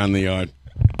fire me down the yard.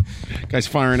 Guys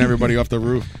firing everybody off the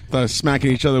roof,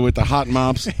 smacking each other with the hot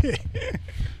mops.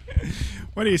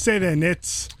 What do you say there,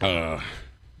 Nits? Oh,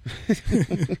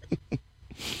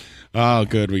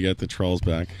 good. We got the trolls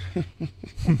back.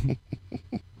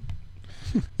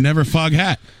 Never fog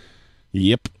hat.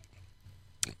 Yep.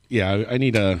 Yeah, I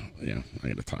need I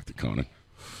got to talk to Conan.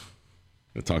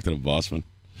 I got to talk to the bossman.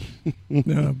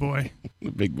 Oh, boy.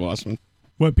 The big bossman.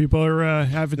 What, people are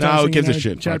advertising no, who gives in a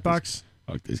shit? chat Fuck box?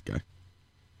 Fuck this guy.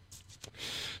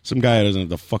 Some guy that doesn't have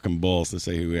the fucking balls to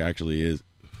say who he actually is.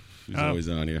 He's always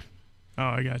on here. Oh,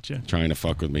 I got you. Trying to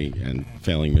fuck with me and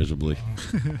failing miserably.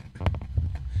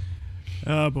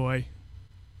 Oh, boy.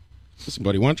 Listen,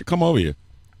 buddy, why don't you come over here?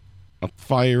 I'll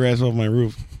fire your ass off my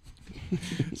roof.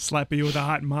 Slap you with a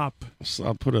hot mop.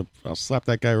 I'll slap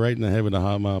that guy right in the head with a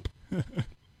hot mop.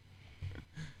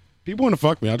 People want to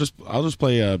fuck me. I'll just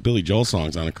play Billy Joel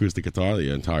songs on acoustic guitar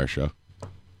the entire show.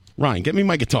 Ryan, get me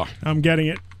my guitar. I'm getting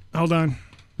it. Hold on.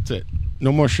 That's it.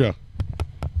 No more show.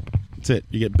 That's it.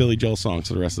 You get Billy Joel songs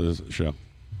for the rest of the show.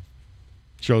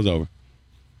 Show's over.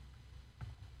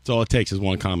 That's all it takes is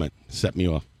one comment. Set me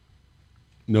off.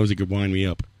 Knows he could wind me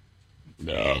up.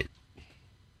 No.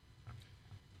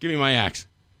 Give me my axe.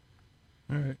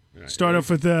 All right. Start off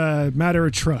with Matter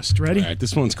of Trust. Ready? All right.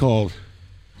 This one's called,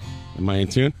 am I in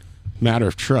tune? Matter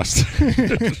of Trust.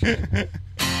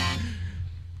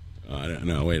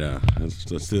 No, wait. Let's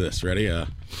do this. Ready?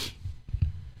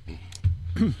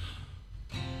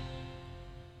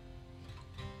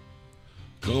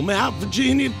 Come out,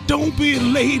 Virginia, don't be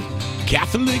late.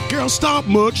 Catholic girl, stop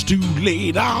much too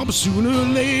late. I'll be sooner or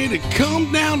later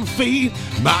come down to fate.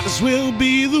 Might as well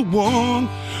be the one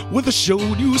with a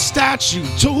showed you a statue,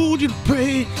 told you to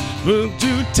pray, went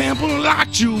to a temple,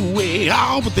 locked you away.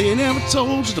 Oh, but they never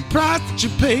told you the price that you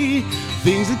pay.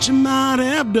 Things that you might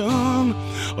have done.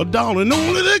 Oh, darling,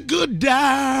 only the good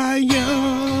die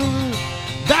young.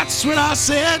 That's what I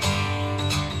said.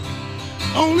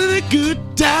 Only the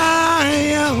good die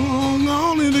young,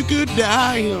 only the good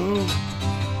die young.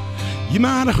 You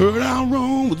might have heard I'm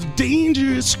wrong with a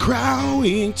dangerous crowd.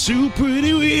 We ain't too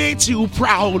pretty, we ain't too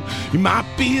proud. You might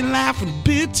be laughing a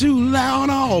bit too loud,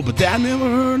 oh, but that never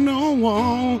hurt no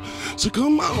one. So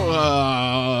come on,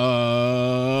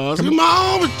 Come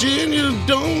on, Virginia,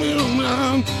 don't be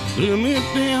around. Let me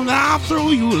down, I'll throw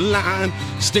you a line.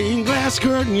 Stained glass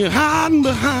curtain you're hiding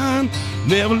behind.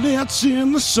 Never lets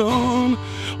in the sun.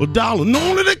 Well, darling,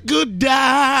 only the good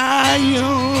die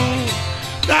young.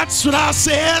 That's what I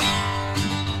said.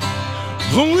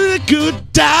 Only the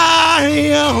good die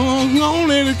young.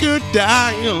 Only the good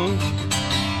die young.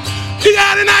 You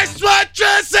got a nice white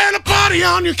dress and a party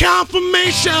on your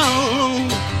confirmation.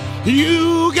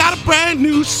 You got a brand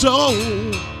new soul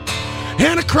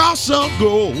and a cross of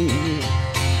gold.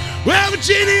 Well,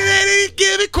 Virginia, they didn't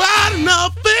give you quite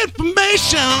enough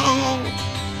information.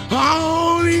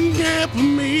 Oh, didn't get for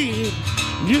me.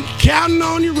 You're counting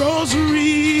on your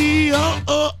rosary.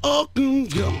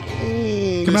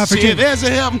 Come on, Virginia. There's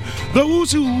a heaven,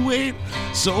 those who wait.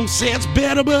 Some say it's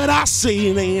better, but I say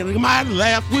it ain't. I might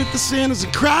laugh with the sinners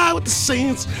and cry with the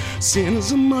saints.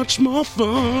 Sinners are much more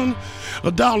fun.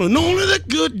 Darling, only the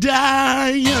good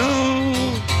die young.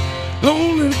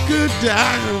 Only the good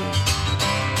die young.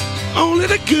 Only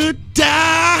the good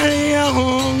die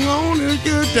young. Only the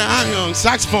good die young.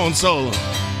 Saxophone solo.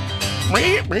 Well,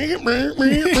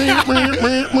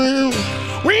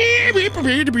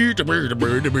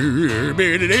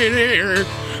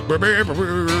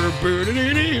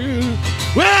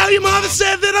 your mother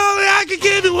said that all I could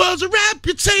give you was a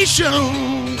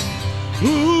reputation.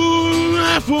 Ooh,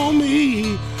 not for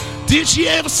me. Did she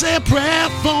ever say a prayer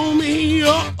for me?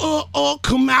 Oh,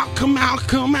 come out, come out,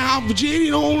 come out.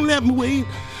 Virginia, don't let me wait.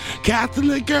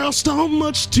 Catholic girl, stop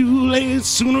much too late.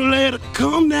 Sooner or later,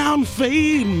 come down and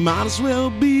fade. Might as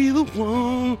well be the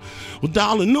one. Well,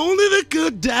 darling, only the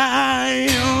good die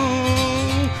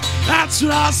young. That's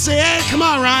what I said. Come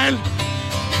on, Ryan.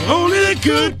 Only the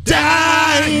good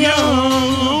die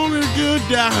young. Only the good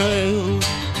die young.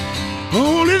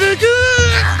 Only the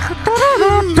good.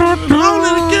 Only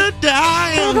the good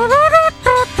die young.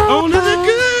 Only the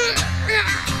good.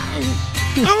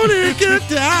 Only the good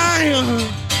die young.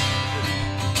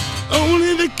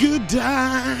 Only the good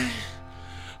die.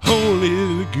 Only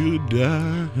the good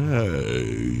die.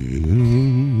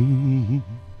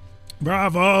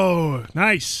 Bravo.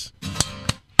 Nice.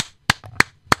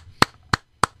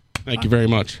 Thank you very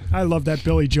much. I love that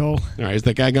Billy Joel. All right, is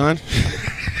that guy gone?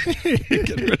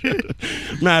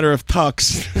 Matter of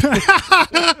tux.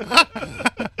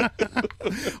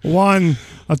 One,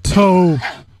 a toe.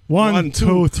 One,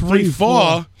 two, three,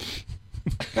 four.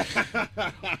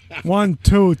 1,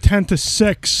 2, 10 to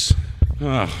 6.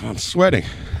 Oh, I'm sweating.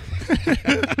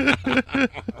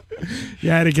 You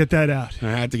had to get that out.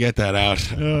 I had to get that out.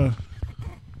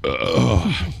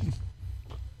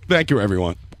 Thank you,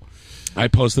 everyone. I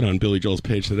posted on Billy Joel's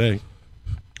page today.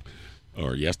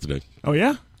 Or yesterday. Oh,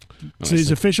 yeah? It's his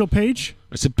official page?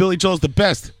 I said, Billy Joel's the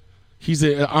best. He's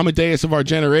the Amadeus of our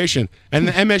generation. And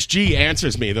the MSG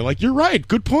answers me. They're like, you're right.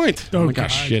 Good point. Oh my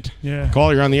gosh, shit. Yeah.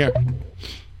 Call, you're on the air.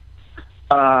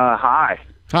 Hi.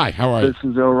 Hi, how are you? This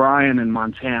is Orion in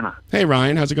Montana. Hey,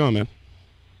 Ryan. How's it going, man?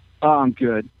 Oh, I'm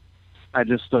good. I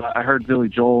just, I heard Billy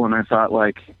Joel and I felt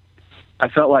like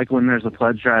when there's a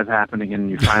pledge drive happening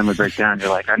and you finally break down, you're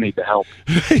like, I need the help.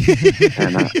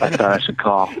 And I thought I should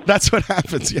call. That's what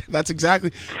happens. Yeah, that's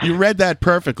exactly. You read that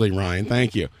perfectly, Ryan.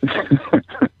 Thank you.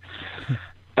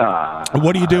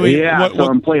 What are you doing? Yeah, so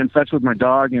I'm playing fetch with my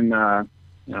dog and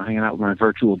hanging out with my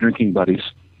virtual drinking buddies.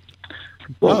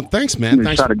 Well, thanks, man.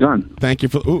 Thanks. Shot a gun. Thank you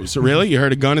for. Ooh, so really, you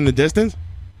heard a gun in the distance?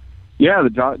 Yeah, the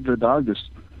dog just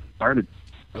started.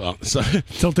 Well, so,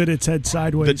 tilted its head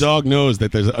sideways. The dog knows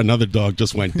that there's another dog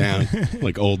just went down,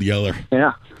 like Old Yeller.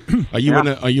 Yeah. Are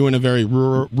you in a very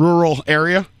rural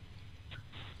area?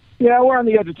 Yeah, we're on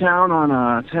the edge of town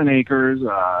on 10 acres.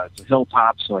 It's a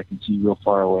hilltop, so I can see real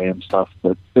far away and stuff.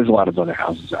 But there's a lot of other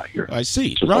houses out here. I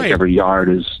see. Just right. Like every yard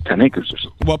is 10 acres or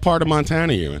something. What part of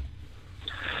Montana are you in?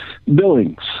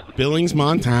 Billings,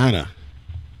 Montana.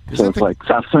 So it's like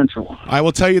South Central. I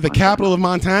will tell you, the capital of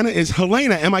Montana is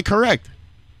Helena. Am I correct?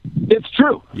 It's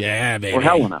true. Yeah, baby. Or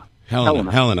Helena.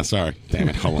 Helena, sorry. Damn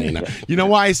it, Helena. You know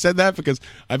why I said that? Because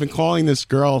I've been calling this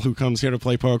girl who comes here to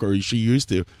play poker, or she used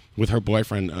to, with her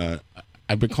boyfriend.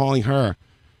 I've been calling her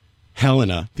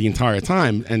Helena the entire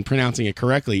time and pronouncing it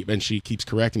correctly, and she keeps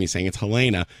correcting me, saying it's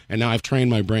Helena. And now I've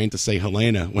trained my brain to say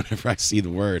Helena whenever I see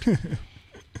the word.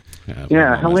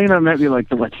 Yeah, Helena might be like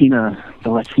the Latin.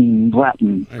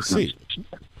 I see.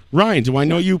 Ryan, do I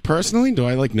know you personally? Do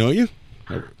I know you?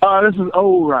 This is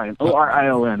Orion.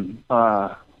 Orion.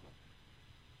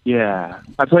 Yeah,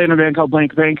 I played in a band called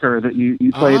Blank Banker that you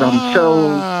played on the show.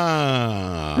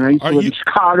 And I used to live in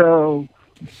Chicago.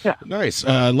 Yeah, nice.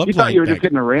 You thought you were just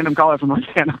getting a random caller from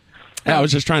Montana. Yeah, I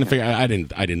was just trying to figure. I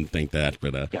didn't think that,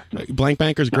 but Blank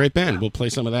Banker's a great band. We'll play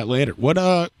some of that later. What?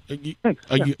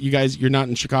 You guys? You're not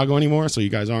in Chicago anymore, so you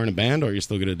guys aren't a band, or are you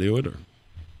still going to do it? Or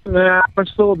Nah, we're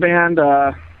still a band,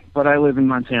 but I live in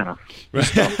Montana.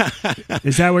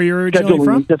 Is that where you're originally Scheduling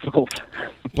from? is difficult.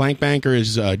 Blank Banker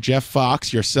is Jeff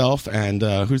Fox, yourself, and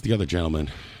who's the other gentleman?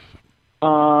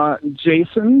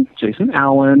 Jason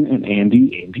Allen, and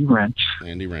Andy Wrench.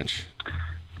 Andy Wrench.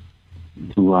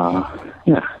 Who,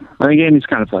 yeah. I think Andy's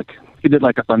kind of like, he did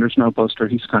like a Thunder Snow poster.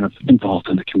 He's kind of involved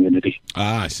in the community.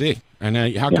 Ah, I see. And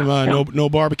how come no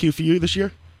barbecue for you this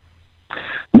year?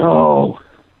 No.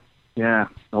 Yeah,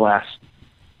 alas.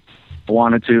 I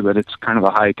wanted to, but it's kind of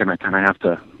a hike, and I kind of have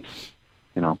to,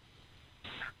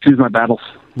 choose my battles.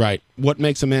 Right. What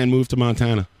makes a man move to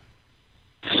Montana?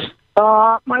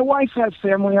 My wife has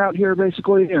family out here,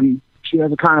 basically, and she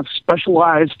has a kind of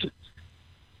specialized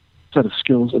set of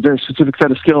skills, a very specific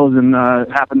set of skills, and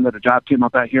it happened that a job came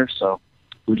up out here, so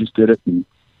we just did it, and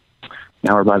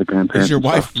now we're by the grandparents. Is your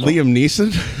wife Liam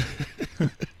Neeson?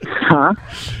 Huh?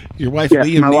 Your wife Yes,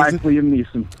 Liam my Neeson? wife Liam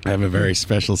Neeson. I have a very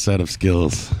special set of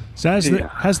skills. So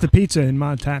how's the pizza in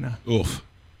Montana? Oof.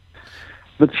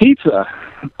 The pizza,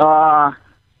 not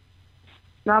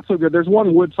so good. There's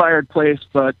one wood-fired place,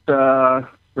 but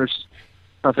there's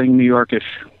nothing New Yorkish,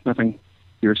 nothing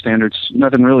your standards,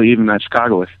 nothing really even that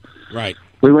Chicago-ish. Right.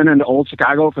 We went into old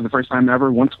Chicago for the first time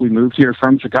ever once we moved here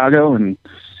from Chicago, and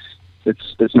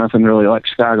it's nothing really like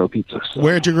Chicago pizza. So.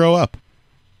 Where'd you grow up?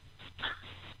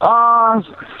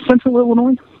 Central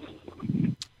Illinois.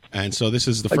 And so this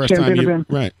is the Like first time you Champaign-Urbana.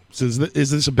 right. So is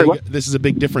this a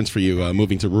big difference for you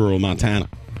moving to rural Montana?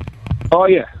 Oh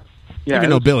yeah, yeah. Even it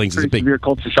though was Billings is a pretty big severe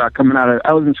culture shock coming out of.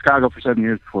 I was in Chicago for 7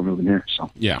 years before moving here.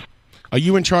 So yeah. Are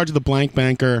you in charge of the Blank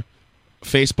Banker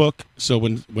Facebook? So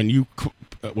when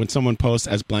someone posts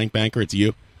as Blank Banker, it's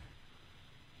you?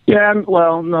 yeah.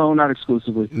 Well, no, not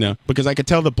exclusively. No, because I could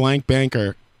tell the Blank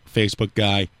Banker Facebook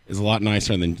guy is a lot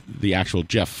nicer than the actual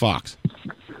Jeff Fox.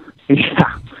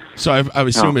 Yeah. So I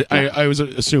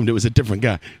assumed it was a different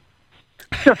guy.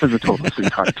 Jeff is a total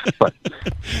sweetheart, but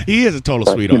he is a total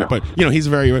sweetheart. But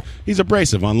he's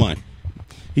abrasive online.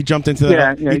 He jumped into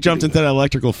that. Yeah, he jumped into that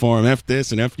electrical forum. F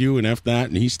this and F you and F that,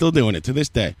 and he's still doing it to this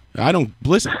day. I don't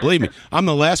listen. Believe me, I'm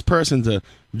the last person to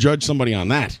judge somebody on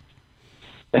that.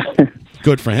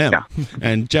 Good for him. Yeah.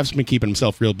 And Jeff's been keeping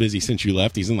himself real busy since you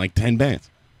left. He's in like 10 bands.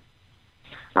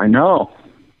 I know.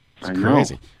 It's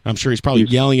crazy. I'm sure he's probably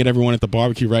yelling at everyone at the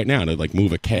barbecue right now to like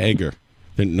move a keg or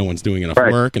that no one's doing enough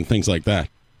work and things like that.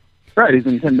 Right, he's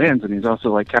in 10 bands, and he's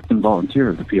also like captain volunteer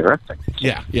of the PRF thing.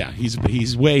 Yeah.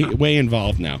 He's way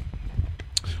involved now.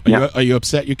 Are you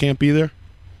upset you can't be there?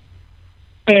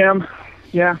 I am.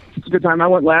 Yeah, it's a good time. I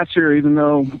went last year, even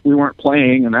though we weren't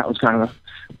playing, and that was kind of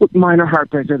a minor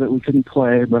heartbreaker that we couldn't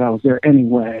play, but I was there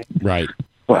anyway. Right.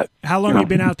 But how long have you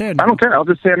been out there now? I don't care. I'll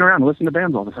just stand around and listen to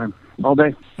bands all the time, all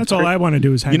day. That's all I want to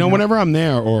do is hang out. Whenever I'm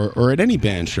there or at any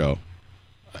band show,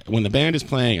 when the band is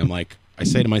playing, I'm like, I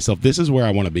say to myself, this is where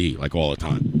I want to be, like all the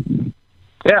time.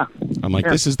 Yeah. I'm like,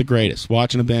 this is the greatest.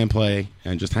 Watching a band play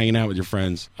and just hanging out with your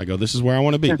friends. I go, this is where I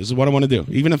want to be. Yeah. This is what I want to do.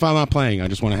 Even if I'm not playing, I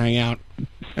just want to hang out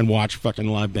and watch fucking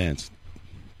live bands.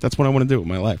 That's what I want to do with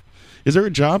my life. Is there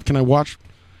a job? Can I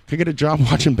get a job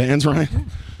watching bands, Ryan?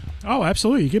 Oh,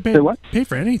 absolutely. You get pay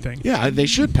for anything. Yeah, they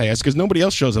should pay us because nobody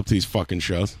else shows up to these fucking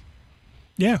shows.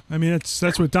 Yeah, I mean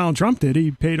that's what Donald Trump did.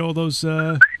 He paid all those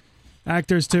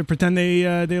actors to pretend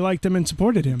they liked him and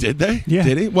supported him. Did they? Yeah.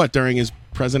 Did he? What, during his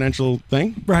presidential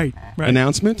thing? Right.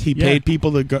 Announcement? He paid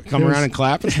people to come around and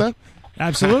clap and stuff?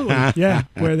 Absolutely. Yeah.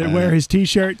 Wear his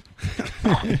T-shirt.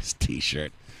 His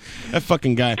T-shirt. That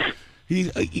fucking guy.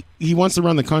 He wants to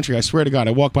run the country. I swear to God,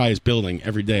 I walk by his building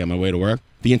every day on my way to work.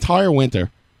 The entire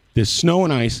winter, there's snow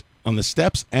and ice on the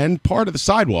steps and part of the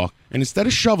sidewalk, and instead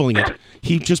of shoveling it,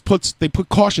 they put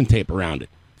caution tape around it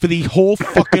for the whole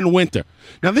fucking winter.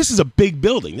 Now, this is a big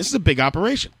building. This is a big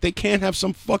operation. They can't have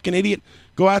some fucking idiot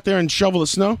go out there and shovel the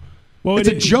snow. Well, it's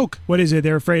a joke. What is it?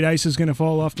 They're afraid ice is going to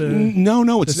fall off the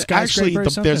No, it's actually skyscraper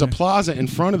or there's a something? plaza in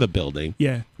front of the building.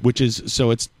 Yeah. Which is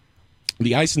it's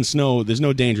the ice and snow. There's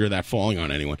no danger of that falling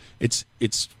on anyone. It's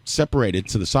separated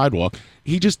to the sidewalk.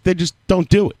 They just don't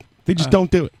do it. They just don't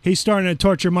do it. He's starting to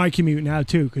torture my commute now,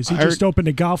 too, because he just opened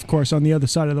a golf course on the other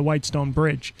side of the Whitestone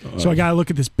Bridge. So I got to look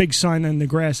at this big sign in the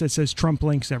grass that says Trump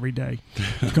Links every day.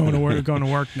 He's going to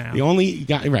work now. The only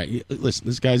guy, right, listen,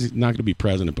 this guy's not going to be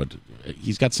president, but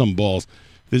he's got some balls.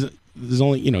 There's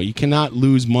only, you cannot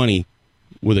lose money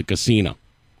with a casino.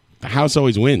 The house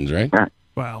always wins, right?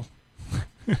 Wow.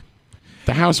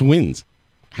 The house wins.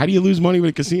 How do you lose money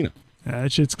with a casino?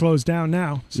 That shit's closed down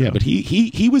now. So. Yeah, but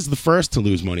he was the first to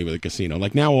lose money with a casino.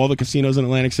 Like now, all the casinos in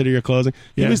Atlantic City are closing.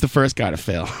 He was the first guy to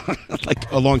fail,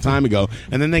 like a long time ago.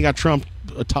 And then they got Trump,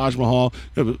 Taj Mahal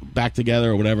back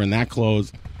together or whatever, and that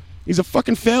closed. He's a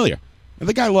fucking failure. And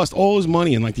the guy lost all his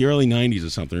money in like the early '90s or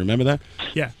something. Remember that?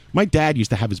 Yeah. My dad used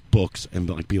to have his books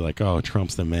and be like, "Oh,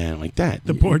 Trump's the man." Like that.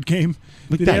 The board game.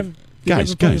 Like Did that. Did you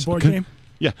ever play the board game?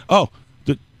 Yeah. Oh,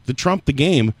 the Trump the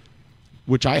game,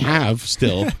 which I have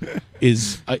still,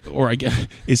 is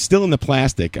still in the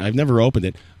plastic. I've never opened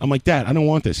it. I'm like, Dad, I don't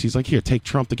want this. He's like, here, take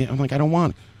Trump the game. I'm like, I don't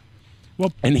want it.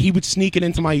 Well, and he would sneak it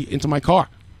into my car.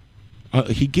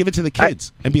 He'd give it to the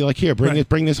kids and be like, here,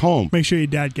 bring this home. Make sure your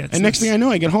dad gets. And next thing I know,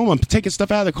 I get home, I'm taking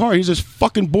stuff out of the car. He's this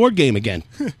fucking board game again.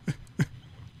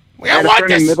 I had a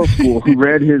friend in middle school who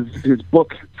read his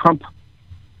book Trump,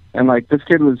 and like this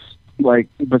kid was like,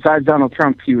 besides Donald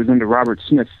Trump, he was into Robert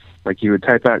Smith. Like he would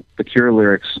type out the Cure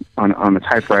lyrics on the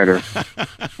typewriter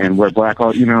and wear black,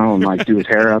 and like do his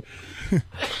hair up.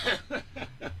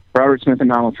 Robert Smith and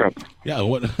Donald Trump. Yeah,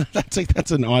 that's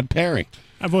an odd pairing.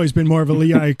 I've always been more of a Lee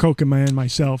Iacocca man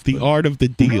myself. The Art of the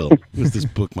Deal was this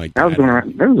book my dad.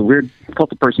 That was a weird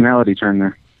cult of personality turn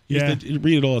there. Yeah, you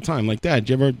read it all the time. Like, Dad, did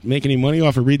you ever make any money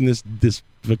off of reading this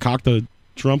Vakakta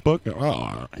Trump book?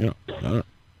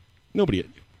 Nobody.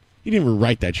 He didn't even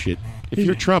write that shit. If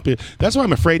you're Trump, that's why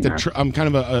I'm afraid to. I'm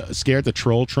kind of scared to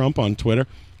troll Trump on Twitter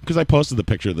because I posted the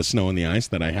picture of the snow and the ice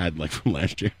that I had like from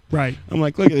last year. Right. I'm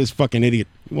like, look at this fucking idiot.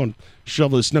 You want to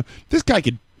shovel the snow? This guy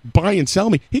could buy and sell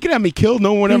me. He could have me killed.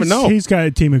 No one would ever know. He's got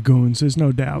a team of goons. There's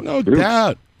no doubt. No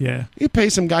doubt. Yeah. You pay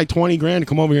some guy $20,000 to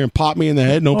come over here and pop me in the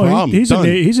head. No problem. He's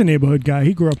a neighborhood guy.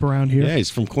 He grew up around here. Yeah, he's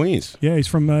from Queens. Yeah, he's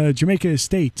from Jamaica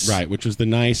Estates. Right, which was the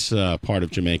nice part of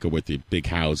Jamaica with the big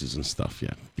houses and stuff.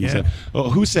 Yeah. Yeah.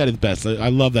 Who said it best? I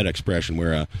love that expression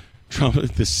where Trump,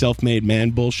 this self-made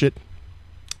man bullshit.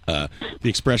 The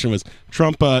expression was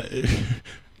Trump.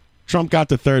 Trump got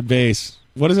to third base.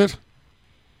 What is it?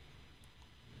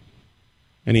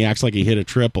 And he acts like he hit a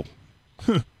triple.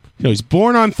 He's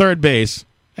born on third base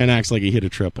and acts like he hit a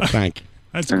triple. Thank you.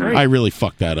 That's great. I really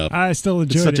fucked that up. I still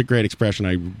enjoyed it. It's such a great expression.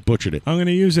 I butchered it. I'm going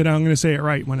to use it. I'm going to say it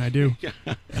right when I do.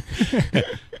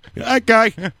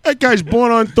 That guy's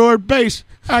born on third base.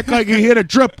 Act like he hit a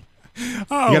triple.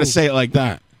 Oh. You got to say it like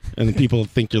that, and then people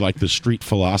think you're like the street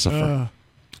philosopher.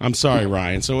 I'm sorry,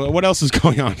 Ryan. So what else is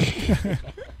going on?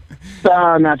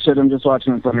 Not shit. I'm just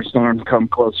watching the thunderstorm come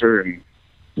closer and.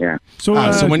 Yeah. So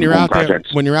when you're out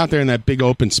there in that big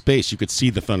open space, you could see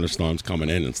the thunderstorms coming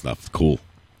in and stuff. It's cool.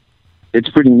 It's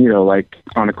pretty neat. Like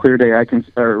on a clear day,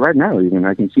 right now even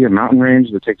I can see a mountain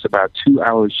range that takes about 2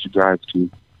 hours to drive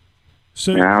to.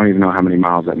 So I don't even know how many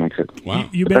miles that makes it. Wow,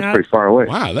 that's pretty far away.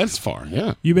 Wow, that's far.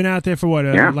 Yeah. You've been out there for what?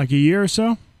 Like a year or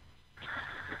so?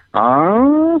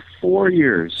 4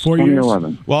 years.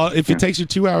 2011. Well, if it takes you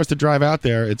 2 hours to drive out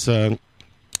there, it's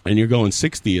and you're going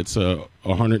 60, it's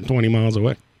 120 miles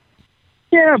away.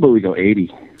 Yeah, but we go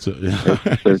 80. So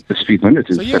the speed limit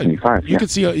is 75. You can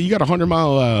see you got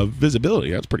 100-mile visibility.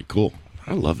 That's pretty cool.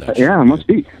 I love that. Yeah, it must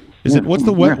be. What's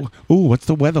the weather? Ooh, what's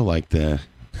the weather like there?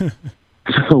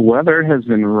 The weather has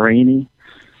been rainy.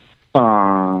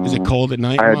 Is it cold at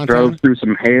night? I drove through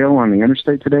some hail on the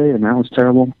interstate today, and that was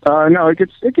terrible. No, it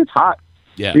gets hot.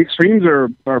 Yeah. The extremes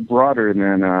are broader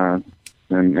than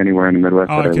anywhere in the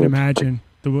Midwest. Oh, I can imagine.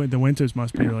 The winters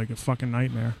must be like a fucking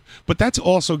nightmare. But that's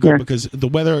also good because the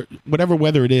weather, whatever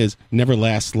weather it is, never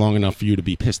lasts long enough for you to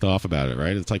be pissed off about it,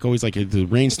 right? It's like always like the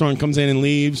rainstorm comes in and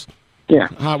leaves. Yeah.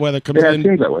 Hot weather comes in. It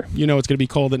seems that way. You know it's going to be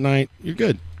cold at night. You're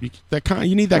good. You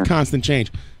need that constant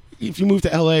change. If you move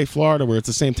to L.A., Florida, where it's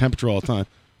the same temperature all the time,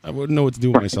 I wouldn't know what to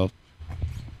do with myself.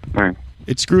 Right.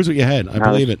 It screws with your head. I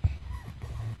believe it.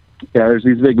 Yeah, there's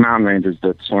these big mountain ranges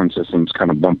that storm systems kind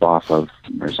of bump off of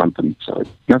or something, so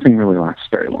nothing really lasts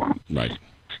very long. Right.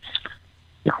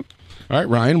 Yeah. All right,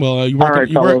 Ryan. Well,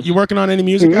 you working on any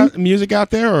music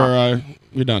out there, or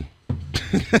you're done?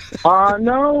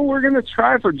 No, we're gonna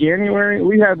try for January.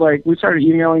 We started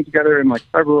emailing together in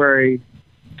February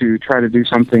to try to do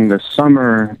something this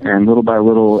summer, and little by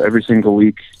little, every single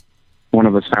week, one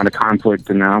of us found a conflict,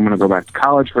 and now I'm gonna go back to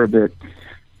college for a bit.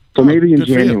 So maybe in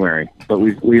January, but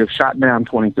we have shot down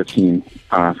 2015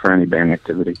 for any band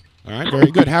activity. All right,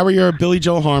 very good. How are your Billy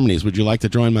Joel harmonies? Would you like to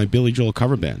join my Billy Joel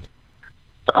cover band?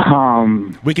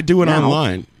 We could do it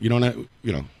online. You don't have,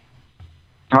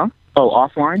 Huh? Oh,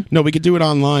 offline? No, we could do it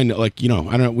online. We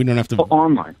don't have to. Oh,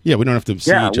 online. Yeah, we don't have to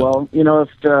see each other. Yeah, well, if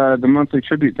the monthly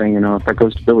tribute thing, if that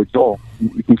goes to Billy Joel,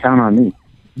 you can count on me.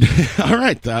 All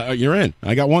right, you're in.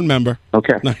 I got one member.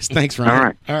 Okay. Nice. Thanks, Ryan. All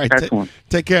right. All right. Excellent.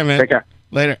 Take care, man. Take care.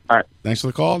 Later. All right. Thanks for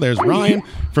the call. There's Ryan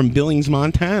from Billings,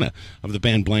 Montana, of the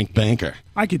band Blank Banker.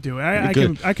 I could do it.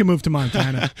 Good. I can move to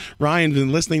Montana. Ryan's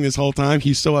been listening this whole time.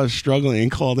 He saw us struggling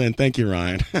and called in. Thank you,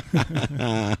 Ryan.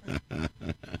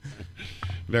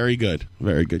 Very good.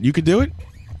 Very good. You could do it?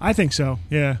 I think so.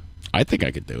 Yeah. I think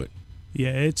I could do it.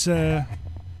 Yeah. It's. I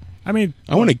mean,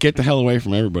 I want to get the hell away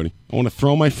from everybody. I want to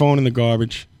throw my phone in the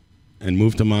garbage and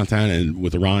move to Montana and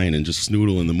with Ryan and just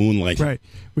snoodle in the moonlight. Right.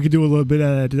 We could do a little bit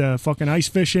of fucking ice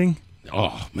fishing.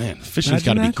 Oh, man. Fishing's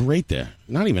got to be great there.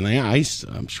 Not even ice.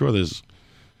 I'm sure there's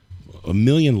a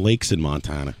million lakes in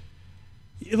Montana.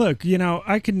 Look,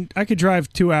 I could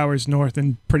drive 2 hours north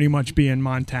and pretty much be in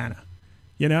Montana.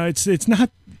 It's not,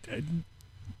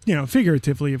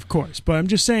 figuratively, of course. But I'm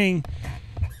just saying,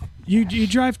 you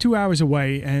drive 2 hours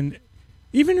away and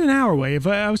even an hour away. If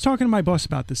I was talking to my boss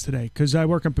about this today because I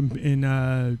work up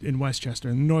in Westchester,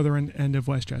 in the northern end of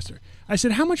Westchester. I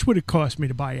said, how much would it cost me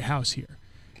to buy a house here?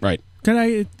 Right. For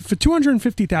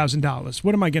 $250,000,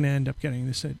 what am I going to end up getting?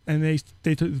 This and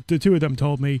the two of them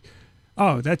told me,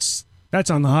 oh, that's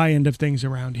on the high end of things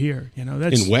around here.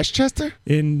 That's in Westchester,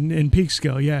 in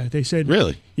Peekskill. Yeah, they said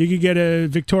really you could get a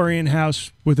Victorian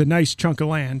house with a nice chunk of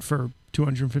land for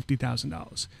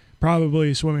 $250,000.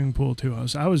 Probably a swimming pool too.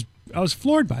 I was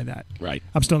floored by that. Right.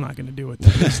 I'm still not going to do it.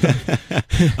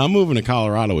 I'm moving to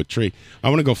Colorado with Tree. I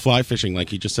want to go fly fishing,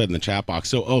 like you just said in the chat box.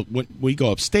 So, when we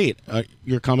go upstate,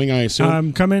 you're coming, I assume.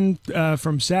 I'm coming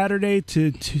from Saturday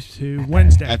to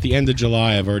Wednesday. At the end of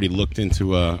July, I've already looked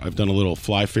into. I've done a little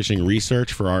fly fishing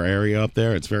research for our area up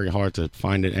there. It's very hard to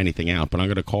find anything out, but I'm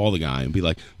going to call the guy and be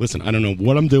like, "Listen, I don't know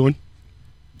what I'm doing.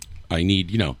 I need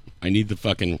the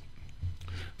fucking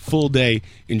full day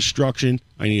instruction.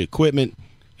 I need equipment.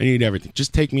 I need everything.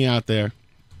 Just take me out there,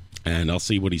 and I'll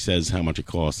see what he says, how much it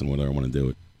costs, and whether I want to do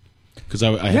it. Because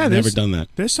I have never done that.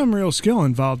 There's some real skill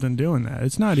involved in doing that.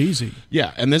 It's not easy.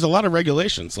 Yeah, and there's a lot of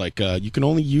regulations. Like you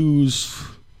can't use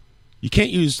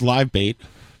live bait.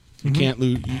 You can't.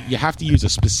 You have to use a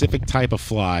specific type of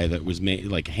fly that was made,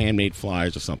 like handmade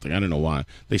flies or something. I don't know why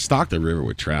they stock the river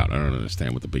with trout. I don't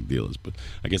understand what the big deal is, but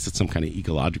I guess it's some kind of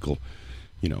ecological,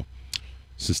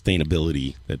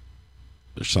 sustainability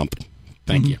or something.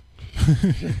 Thank you.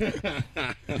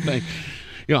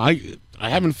 I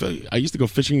haven't. I used to go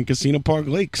fishing in Casino Park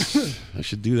Lakes. I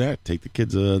should do that. Take the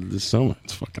kids this summer.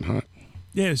 It's fucking hot.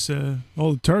 Yes,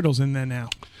 all the turtles in there now.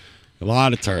 A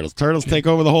lot of turtles. Turtles take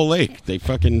over the whole lake. They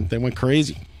went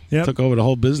crazy. Yep. Took over the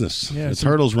whole business. Yeah, the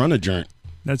turtles run a joint.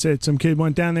 That's it. Some kid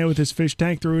went down there with his fish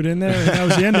tank, threw it in there, and that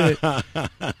was the end of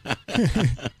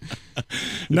it.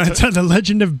 That's how the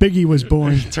legend of Biggie was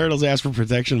born. Turtles asked for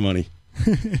protection money.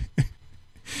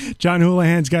 John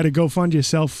Houlihan's got a Go Fund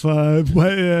Yourself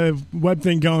web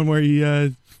thing going where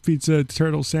he feeds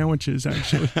turtle sandwiches,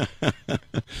 actually.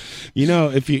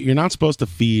 If you're not supposed to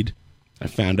feed, I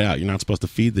found out, you're not supposed to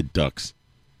feed the ducks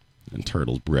and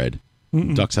turtles bread.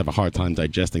 Mm-mm. Ducks have a hard time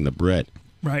digesting the bread.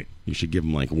 Right. You should give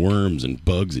them like worms and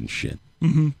bugs and shit.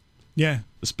 Mm-hmm. Yeah.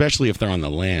 Especially if they're on the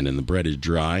land and the bread is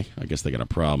dry. I guess they got a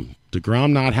problem.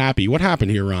 DeGrom not happy. What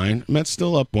happened here, Ryan? Mets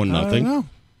still up 1-0. I don't know.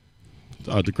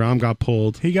 DeGrom got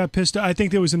pulled. He got pissed. I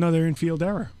think there was another infield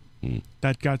error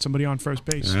that got somebody on first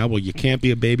base. Well, you can't be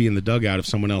a baby in the dugout if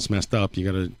someone else messed up.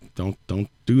 You gotta don't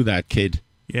do that, kid.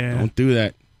 Yeah. Don't do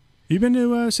that. You been to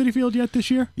Citi Field yet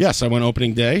this year? Yes, I went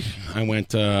opening day. I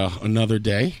went another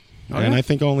day, and I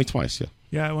think only twice. Yeah.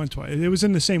 Yeah, I went twice. It was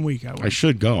in the same week. I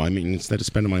should go. I mean, instead of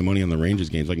spending my money on the Rangers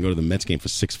games, I can go to the Mets game for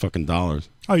 $6.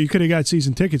 Oh, you could have got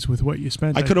season tickets with what you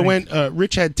spent. I could have went.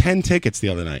 Rich had 10 tickets the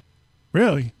other night.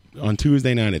 Really? On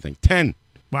Tuesday night, I think 10.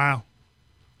 Wow.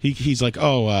 He's like,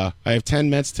 I have 10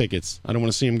 Mets tickets. I don't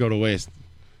want to see them go to waste.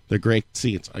 They're great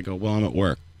seats. I go, well, I'm at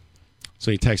work.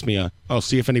 So he texts me,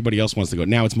 see if anybody else wants to go.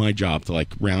 Now it's my job to like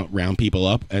round people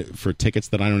up for tickets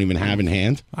that I don't even have in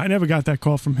hand. I never got that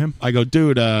call from him. I go,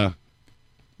 dude,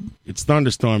 it's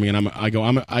thunderstorming, and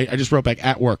I just wrote back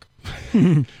at work.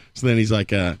 So then he's like,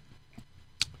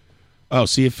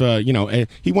 see if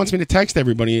he wants me to text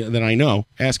everybody that I know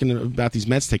asking about these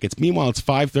Mets tickets. Meanwhile, it's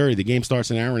 5:30. The game starts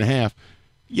in an hour and a half.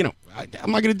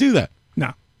 I'm not going to do that.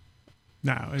 No.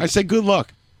 I said good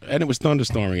luck, and it was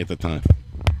thunderstorming at the time.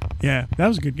 Yeah, that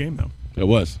was a good game though. It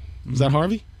was. Was that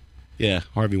Harvey? Yeah,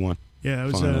 Harvey won. Yeah,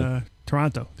 it was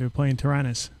Toronto. They were playing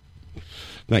Tyrannus.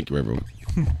 Thank you, everyone.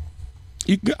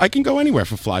 I can go anywhere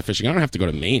for fly fishing. I don't have to go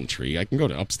to Main Tree. I can go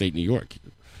to upstate New York.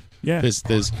 Yeah.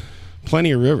 There's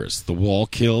plenty of rivers, the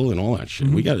Wallkill and all that shit.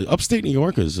 Mm-hmm. We got upstate New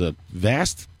York is a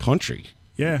vast country.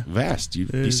 Yeah. Vast.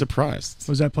 You'd be surprised.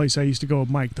 Was that place I used to go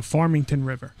with Mike, the Farmington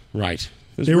River. Right.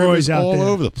 They were always out all there,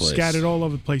 over the place. Scattered all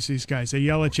over the place, these guys. They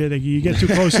yell at you. You get too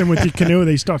close in with your canoe,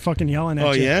 they start fucking yelling at you.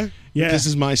 Oh, yeah? Yeah. This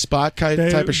is my spot type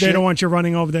of shit. They don't want you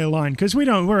running over their line because we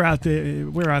don't. We're out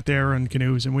there in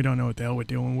canoes and we don't know what the hell we're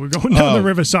doing. We're going down the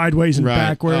river sideways and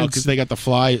backwards. because they got the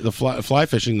fly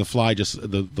fishing. The fly just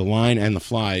the line and the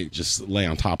fly just lay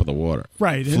on top of the water.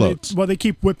 Right. Floats. They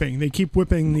keep whipping. They keep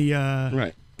whipping the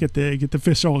right. Get the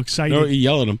fish all excited. No, you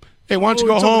yell at them. Hey, why don't you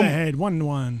go it's home? Over the head.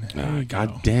 1-1.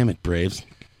 God damn it, Braves.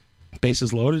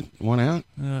 Bases loaded, 1 out.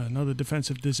 Another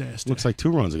defensive disaster. Looks like 2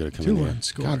 runs are going to come 2 in. runs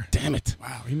score. God damn it.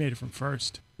 Wow, he made it from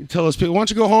first. You tell those people, why don't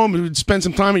you go home and spend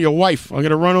some time with your wife? I'm going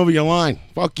to run over your line.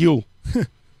 Fuck you.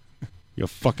 Your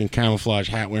fucking camouflage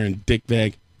hat wearing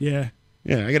dickbag. Yeah.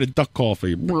 Yeah, I got a duck call for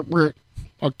you.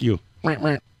 Fuck you.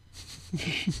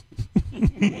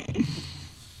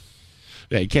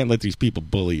 Yeah, you can't let these people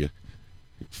bully you.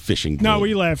 Fishing bullies. No,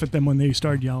 we laugh at them when they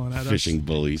start yelling at us. Fishing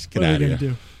bullies. Get What are out they of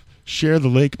gonna here. do? Share the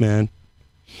lake, man.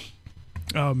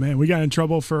 Oh, man, we got in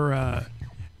trouble for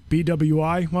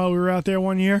BWI while we were out there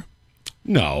one year.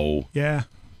 No. Yeah.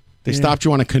 They stopped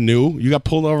you on a canoe? You got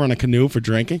pulled over on a canoe for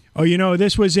drinking? Oh,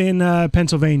 this was in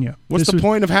Pennsylvania. What's the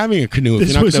point of having a canoe if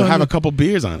you're not going to have a couple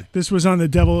beers on it? This was on the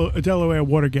Delaware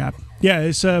Water Gap. Yeah,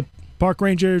 this park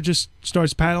ranger just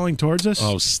starts paddling towards us.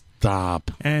 Oh,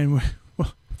 stop. And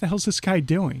what the hell's this guy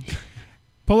doing?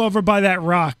 Pull over by that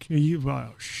rock.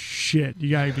 Oh, shit. You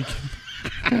got to be kidding.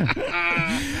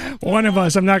 One of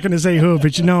us, I'm not going to say who,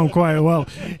 but you know him quite well.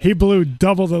 He blew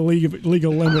double the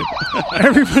legal limit.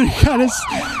 Everybody got a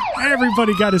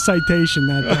citation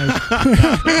that day.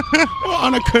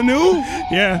 On a canoe?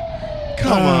 Yeah.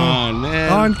 Come on,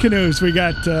 man. On canoes, we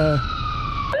got.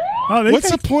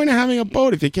 What's the point of having a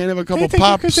boat if you can't have a couple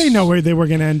pops? Because they know where they were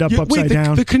going to end up upside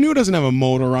down. The canoe doesn't have a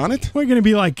motor on it. We're going to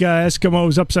be like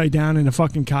Eskimos upside down in a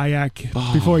fucking kayak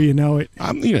before you know it.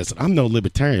 I'm no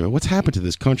libertarian, but what's happened to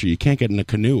this country? You can't get in a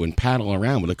canoe and paddle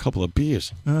around with a couple of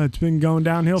beers. It's been going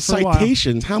downhill for a while.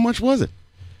 Citations? How much was it?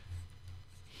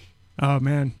 Oh,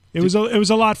 man. It was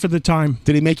a lot for the time.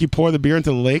 Did he make you pour the beer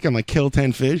into the lake and kill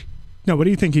 10 fish? No, what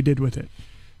do you think he did with it?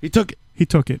 He took it. He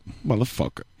took it.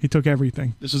 Motherfucker. He took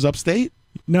everything. This was upstate?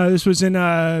 No, this was in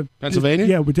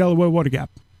Pennsylvania? with Delaware Water Gap.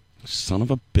 Son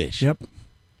of a bitch. Yep.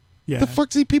 Yeah. The fuck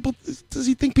does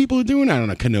he think people are doing out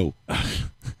on a canoe?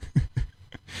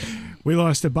 We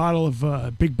lost a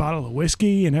big bottle of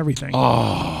whiskey and everything.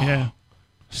 Oh. Yeah.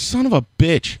 Son of a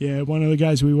bitch. Yeah, one of the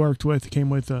guys we worked with came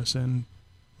with us, and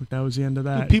that was the end of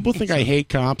that. People think I hate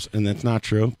cops, and that's not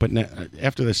true. But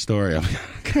after this story, I'm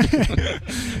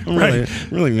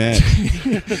really mad.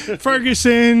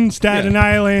 Ferguson, Staten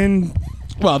Island.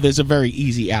 Well, there's a very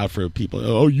easy out for people.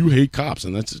 Oh, you hate cops,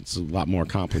 and it's a lot more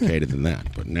complicated than that.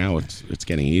 But now it's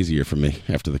getting easier for me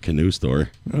after the canoe story.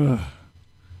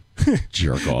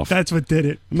 Jerk off. That's what did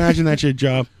it. Imagine that's your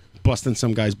job, busting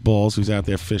some guy's balls who's out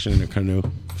there fishing in a canoe.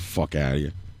 Fuck out of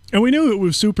here. And we knew it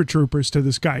was Super Troopers to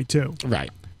this guy too. Right.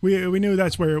 We knew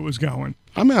that's where it was going.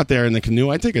 I'm out there in the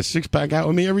canoe. I take a 6-pack out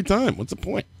with me every time. What's the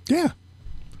point? Yeah.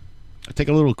 I take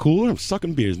a little cooler. I'm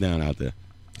sucking beers down out there.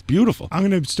 It's beautiful. I'm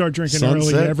going to start drinking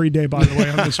Sunset. early every day, by the way,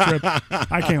 on this trip.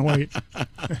 I can't wait.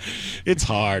 It's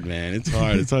hard, man. It's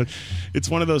hard. It's hard. It's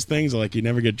one of those things like you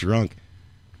never get drunk.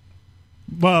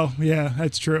 Well, yeah,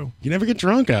 that's true. You never get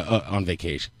drunk on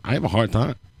vacation. I have a hard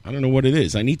time. I don't know what it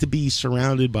is. I need to be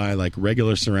surrounded by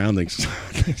regular surroundings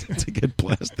to get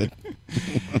blasted.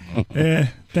 Yeah.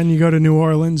 Then you go to New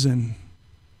Orleans and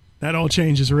that all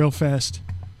changes real fast.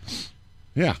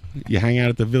 Yeah. You hang out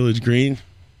at the Village Green.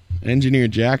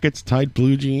 Engineered jackets, tight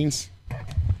blue jeans.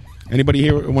 Anybody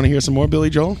here want to hear some more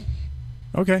Billy Joel?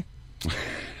 Okay. All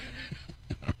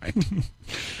right.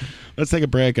 Let's take a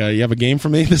break. You have a game for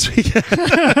me this week?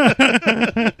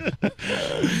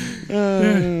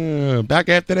 Back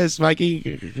after this,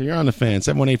 Mikey. You're on the fan.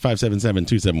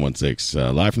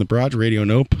 718-577-2716. Live from the Barrage, Radio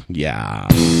Nope. Yeah.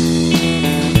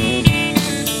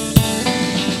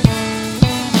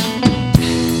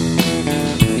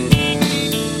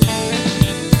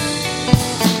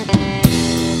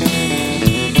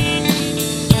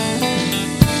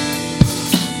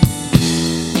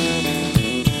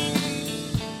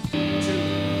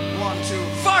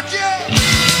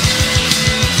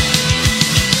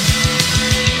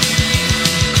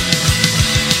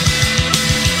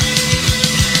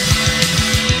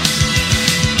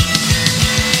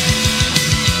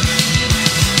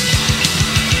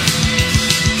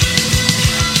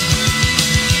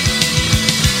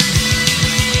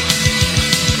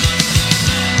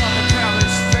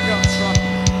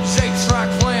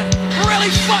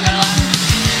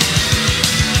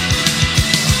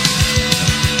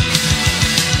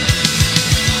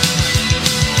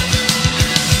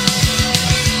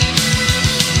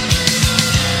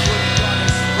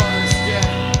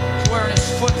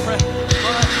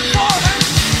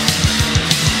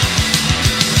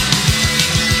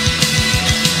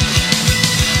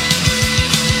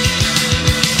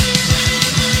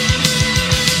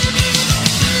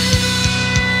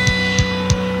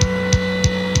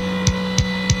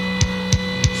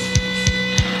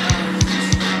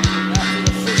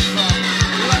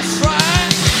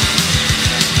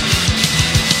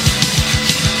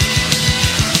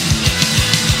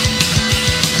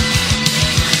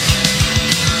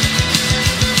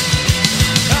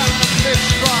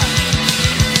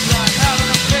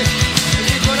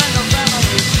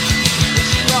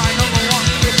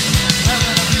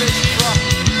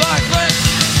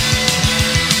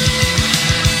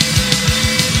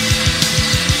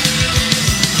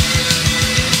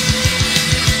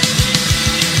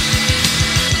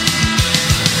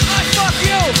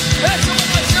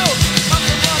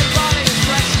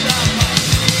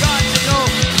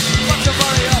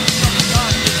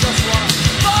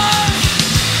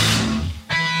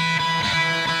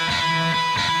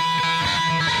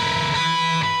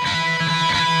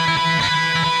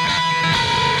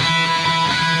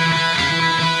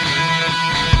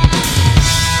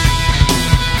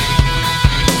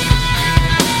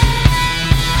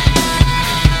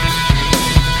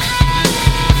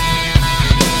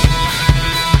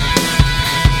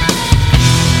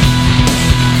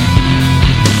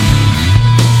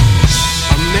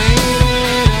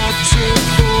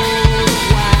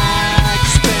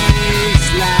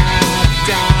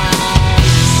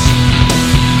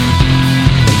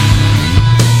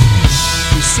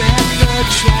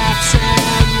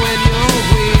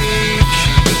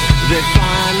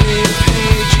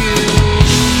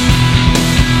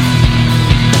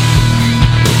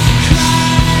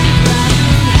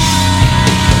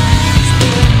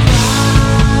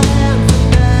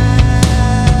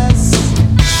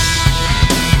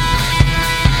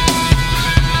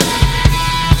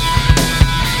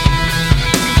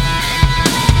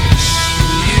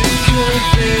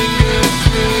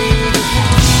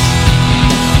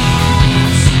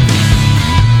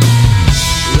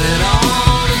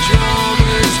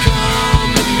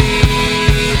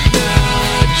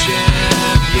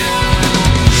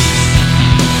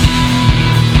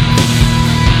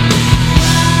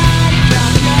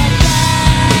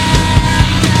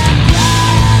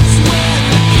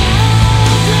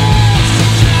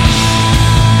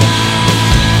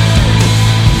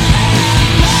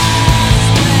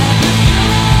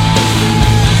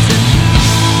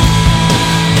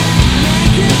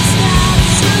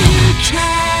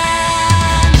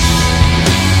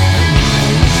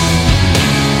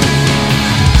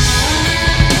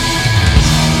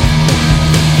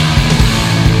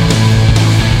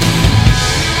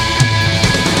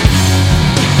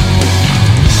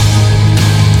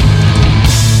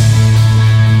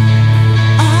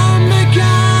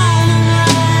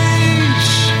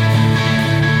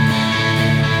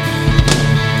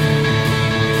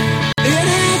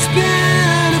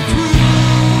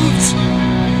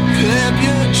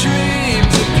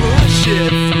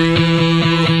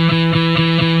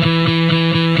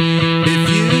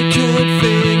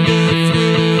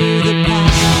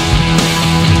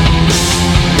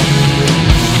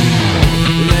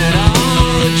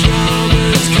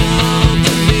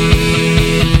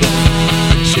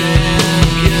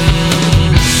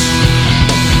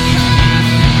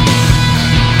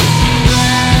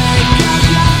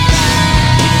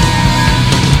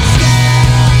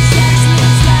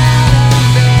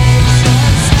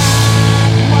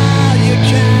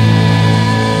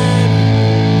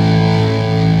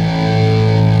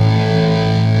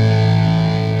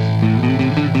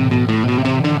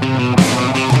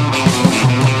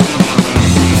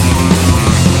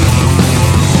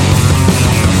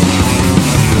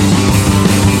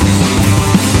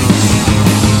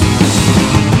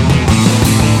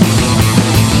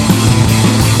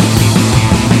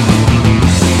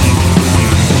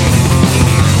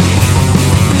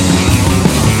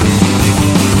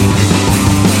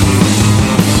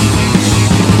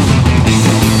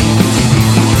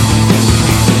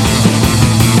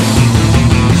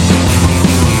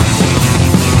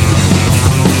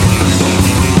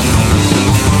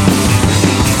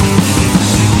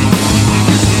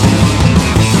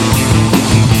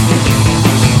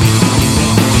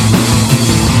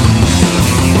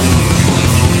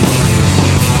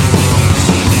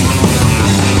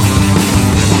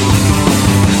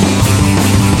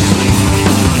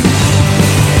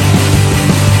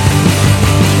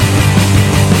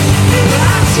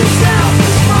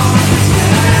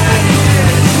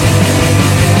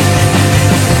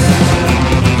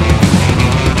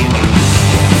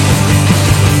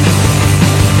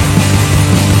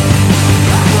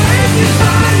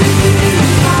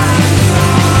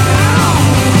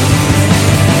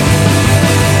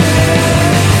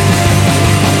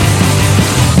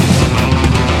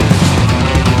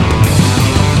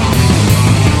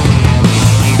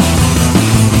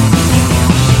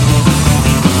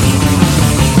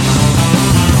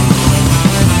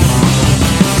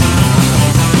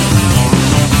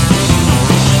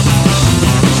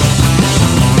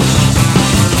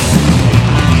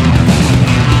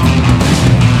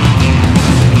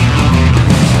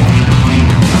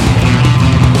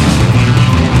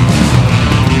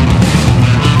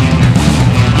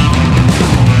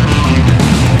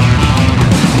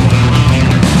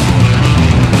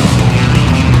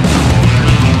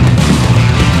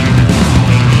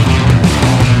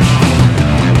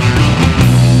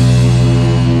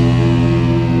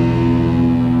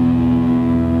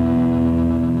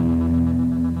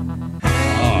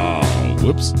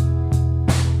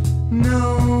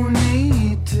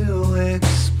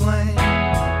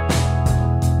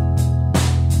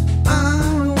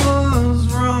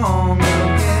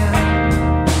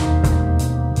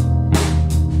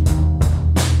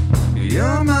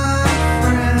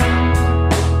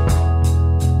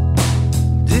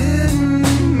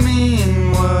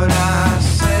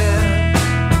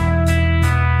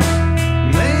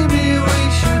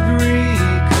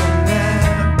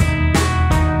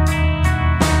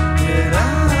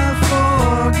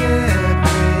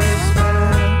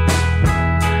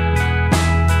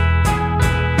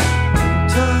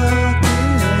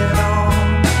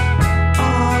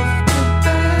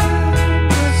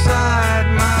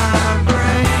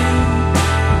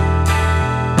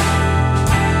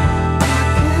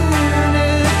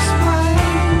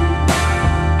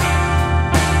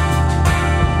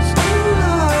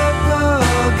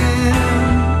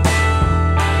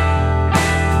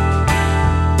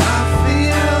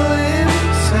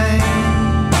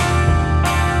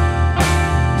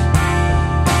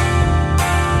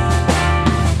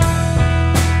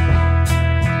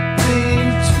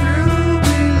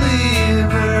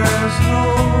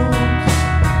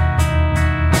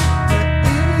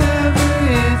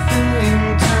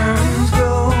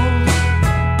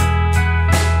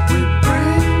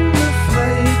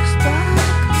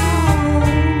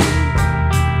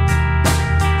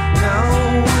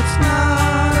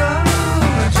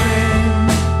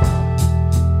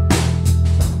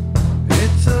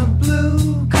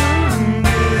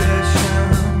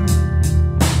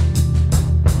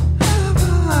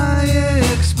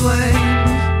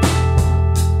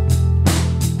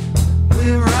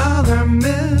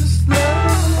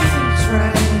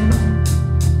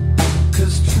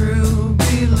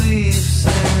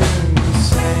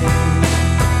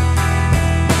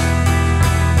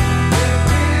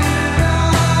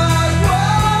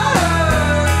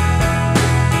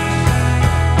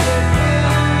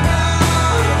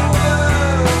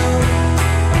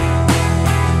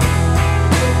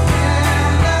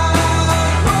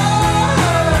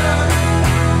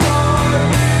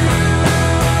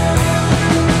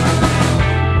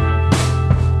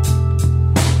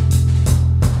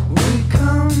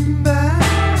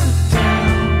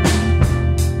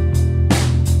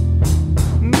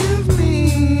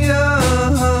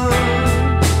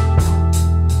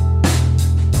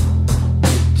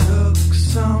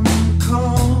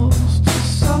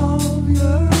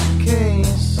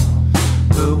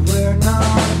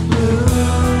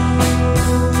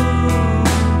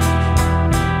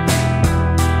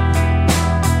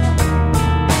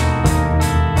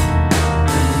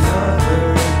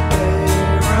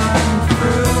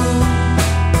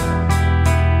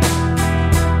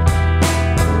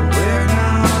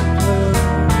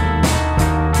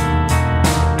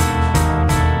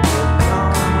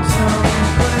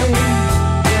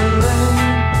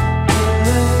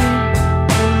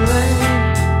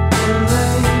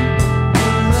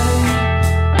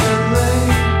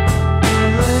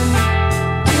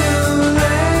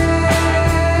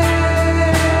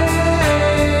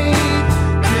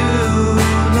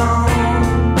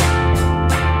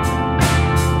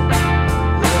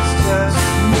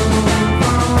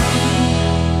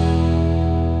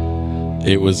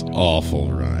 It was awful,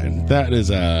 Ryan.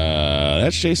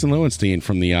 That's Jason Lowenstein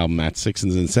from the album At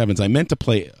Sixes and Sevens. I meant to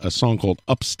play a song called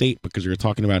Upstate because we were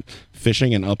talking about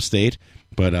fishing in upstate,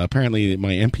 but apparently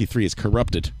my MP3 is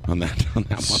corrupted on that one.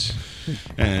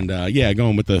 And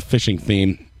going with the fishing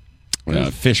theme.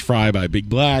 Fish Fry by Big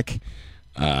Black.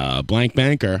 Blank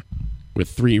Banker with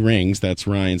 3 Rings. That's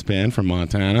Ryan's band from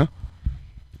Montana.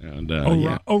 And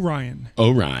Orion.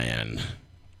 Orion.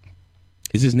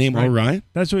 Is his name Orion?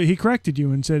 That's what he corrected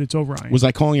you and said it's Orion. Was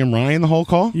I calling him Ryan the whole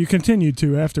call? You continued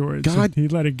to afterwards. God, he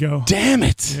let it go. Damn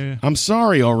it! Yeah. I'm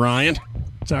sorry, Orion.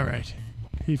 It's all right.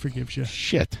 He forgives you.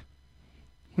 Shit.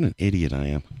 What an idiot I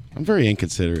am. I'm very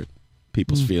inconsiderate.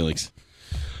 People's feelings.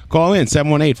 Call in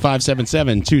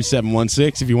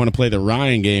 718-577-2716 if you want to play the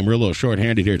Ryan game. We're a little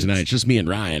short-handed here tonight. It's just me and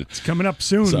Ryan. It's coming up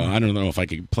soon. So I don't know if I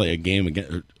could play a game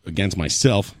against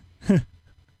myself.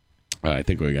 I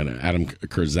think we got Adam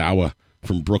Kurzawa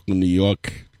from Brooklyn, New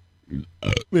York.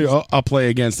 I'll play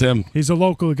against him. He's a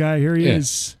local guy. Here he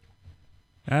is.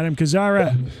 Adam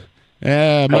Kazara.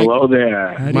 Hello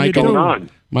there. What's going on?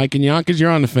 Mike and Yonkers,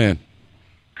 you're on the fan.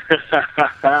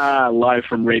 Live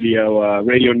from Radio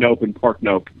Nope and Park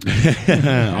Nope.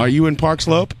 Are you in Park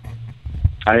Slope?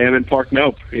 I am in Park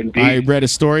Nope, indeed. I read a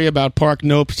story about Park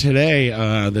Nope today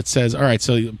that says, all right,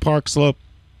 so Park Slope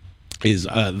is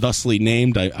thusly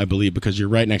named, I believe, because you're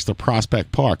right next to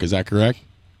Prospect Park. Is that correct?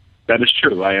 That is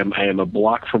true. I am a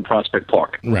block from Prospect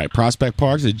Park. Right. Prospect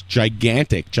Park is a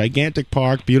gigantic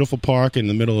park, beautiful park in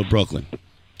the middle of Brooklyn.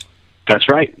 That's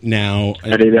right. Now,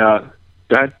 go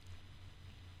ahead.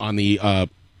 On the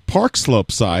Park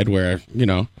Slope side, where,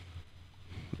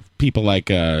 people like,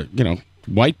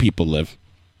 white people live.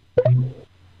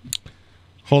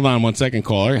 Hold on 1 second,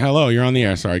 caller. Hello, you're on the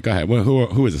air. Sorry, go ahead.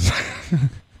 Who is this?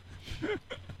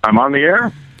 I'm on the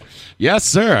air? Yes,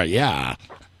 sir. Yeah.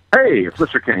 Hey, it's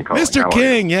Mr. King calling. Mr.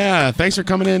 King, yeah. Thanks for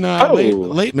coming in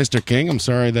late, Mr. King. I'm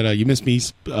sorry that you missed me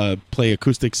play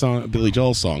acoustic Billy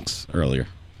Joel songs earlier.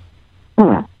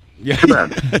 Yeah, too bad.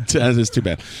 That is too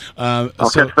bad. I'll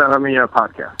catch that on the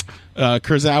podcast.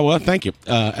 Kurzawa, thank you.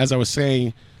 As I was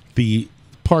saying, the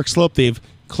Park Slope, they've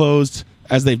closed,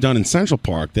 as they've done in Central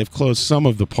Park, they've closed some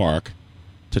of the park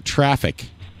to traffic,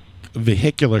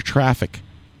 vehicular traffic.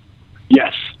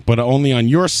 Yes. But only on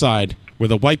your side, where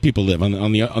the white people live.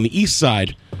 On the east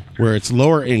side, where it's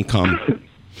lower income,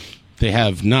 they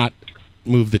have not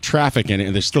moved the traffic in it,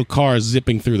 and there's still cars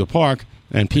zipping through the park,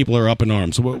 and people are up in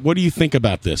arms. So what do you think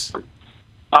about this?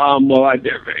 Well,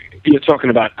 you're talking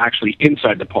about actually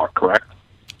inside the park, correct?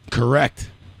 Correct.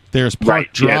 There's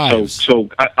park drives. Yeah, so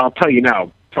I'll tell you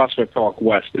now, Prospect Park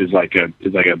West is like a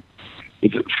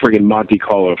friggin' Monte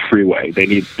Carlo freeway. They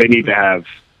need to have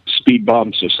speed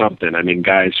bumps or something. I mean,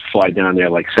 guys fly down there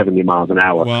like 70 miles an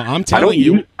hour. Well, I'm telling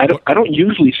you, I don't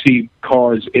usually see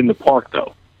cars in the park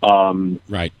though.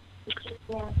 Right.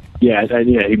 Yeah,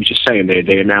 he was just saying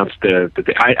they announced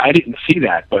I didn't see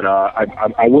that, but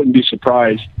I wouldn't be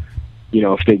surprised,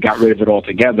 if they got rid of it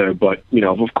altogether. But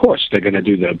of course they're going to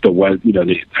do the west,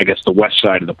 I guess the west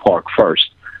side of the park first.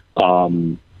 I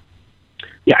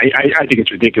think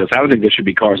it's ridiculous. I don't think there should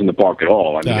be cars in the park at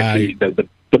all. I mean, the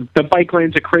bike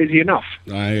lanes are crazy enough.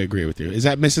 I agree with you. Is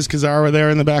that Mrs. Kazara there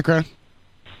in the background?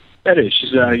 That is.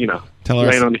 She's laying on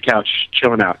the couch,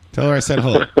 chilling out. Tell her I said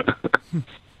hello.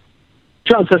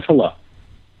 John says hello.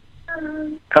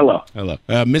 Hello. Hello.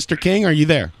 Mr. King, are you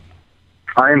there?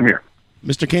 I am here.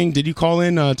 Mr. King, did you call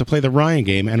in to play the Ryan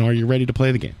game, and are you ready to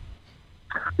play the game?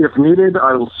 If needed,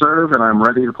 I will serve, and I'm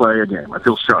ready to play a game. I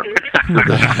feel sharp.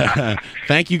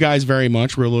 Thank you guys very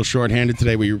much. We're a little short-handed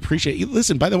today. We appreciate you.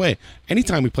 Listen, by the way,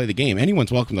 anytime we play the game,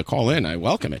 anyone's welcome to call in. I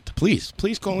welcome it. Please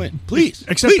call in. Please.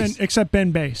 Except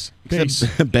Ben Bass. Ben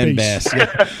Bass.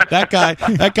 Yeah.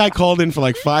 That guy called in for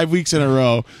like 5 weeks in a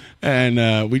row,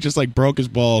 and we just like broke his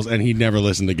balls, and he never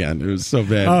listened again. It was so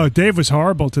bad. Oh, Dave was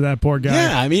horrible to that poor guy.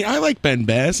 Yeah, I mean, I like Ben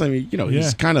Bass. I mean,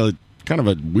 he's kind of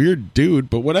a weird dude,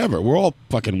 but whatever. We're all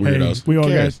fucking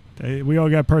weirdos. Hey, we all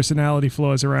got personality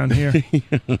flaws around here. What are you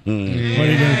gonna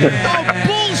do? Oh,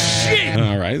 bullshit!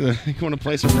 All right, you want to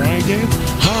play some Ryan game?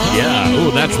 Yeah.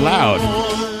 Oh, that's loud.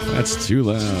 That's too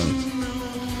loud.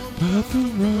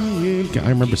 I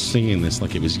remember singing this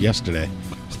like it was yesterday.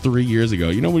 It was 3 years ago.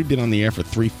 We've been on the air for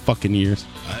 3 fucking years.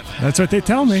 That's what they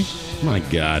tell me. My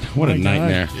God, what a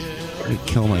nightmare! I'd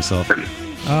kill myself.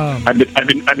 I've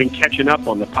been catching up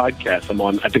on the podcast.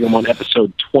 I think I'm on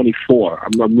episode 24.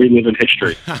 I'm reliving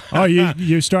history. Oh,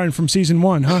 you're starting from season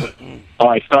 1, huh? Oh,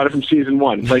 I started from season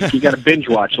 1. It's like you got to binge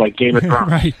watch, like Game of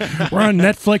Thrones. Right. We're on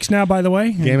Netflix now, by the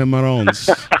way. Game of Thrones.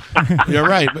 You're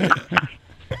right.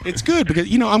 It's good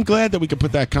because I'm glad that we could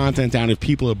put that content down. If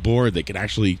people are bored, they could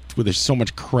actually. Where there's so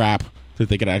much crap that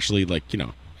they could actually what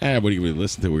do you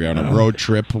listen to? We're on a road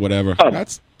trip, whatever. Oh.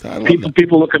 I love that.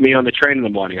 People look at me on the train in the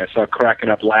morning. I start cracking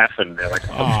up laughing. They're like,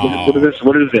 what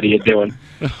is this idiot doing?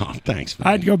 Oh, thanks,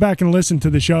 man. I'd go back and listen to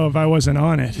the show if I wasn't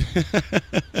on it.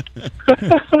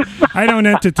 I don't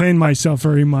entertain myself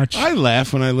very much. I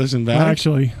laugh when I listen back.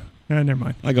 Actually, never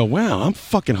mind. I go, wow, I'm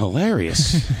fucking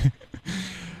hilarious.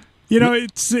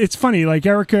 It's funny. Like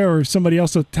Erica or somebody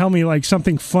else will tell me like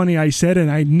something funny I said,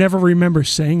 and I never remember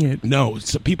saying it. No,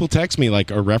 so people text me like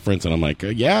a reference, and I'm like,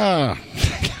 yeah.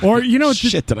 Or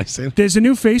shit, did I say that? There's a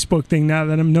new Facebook thing now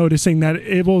that I'm noticing that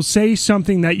it will say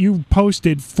something that you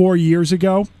posted 4 years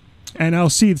ago, and I'll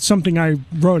see something I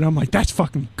wrote. And I'm like, that's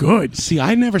fucking good. See,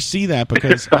 I never see that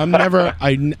because I'm never,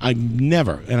 and I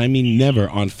mean never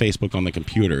on Facebook on the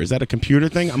computer. Is that a computer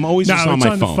thing? I'm always just on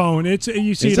my phone. No, it's on the phone.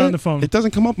 You see it on the phone. It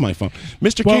doesn't come up on my phone.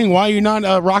 Mr. King, why are you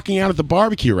not rocking out at the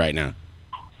barbecue right now?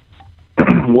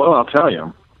 Well, I'll tell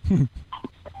you.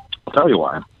 I'll tell you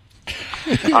why.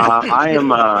 I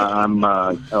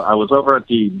was over at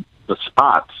the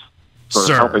spots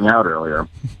helping out earlier.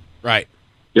 Right.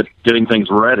 Getting things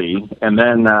ready, and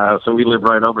then so we live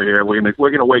right over here. We're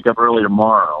gonna wake up early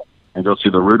tomorrow and go see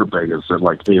the Rutabagas at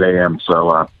like 8 a.m.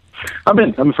 So I'm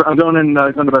going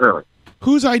to bed early.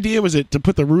 Whose idea was it to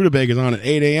put the Rutabagas on at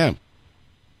 8 a.m.?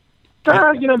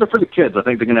 They're for the kids. I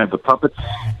think they're gonna have the puppets.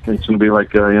 It's gonna be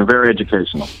like very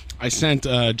educational. I sent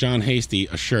John Hasty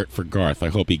a shirt for Garth. I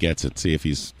hope he gets it. See if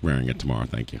he's wearing it tomorrow.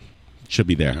 Thank you. It should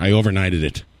be there. I overnighted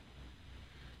it.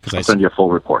 I'll send you a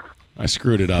full report. I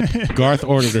screwed it up. Garth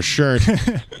ordered a shirt,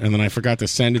 and then I forgot to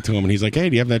send it to him. And he's like, hey,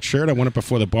 do you have that shirt? I want it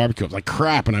before the barbecue. I was like,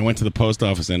 crap. And I went to the post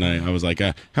office, and I was like,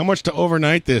 how much to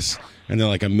overnight this? And they're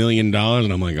like $1 million.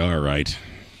 And I'm like, all right.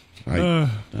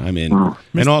 I'm in.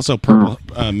 And also,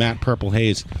 Matt Purple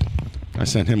Hayes. I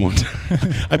sent him one.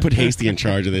 I put Hasty in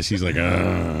charge of this. He's like, all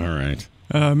right.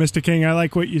 Mr. King, I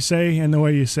like what you say and the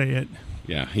way you say it.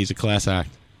 Yeah, he's a class act.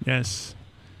 Yes.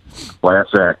 Class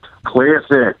act.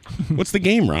 What's the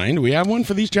game, Ryan? Do we have one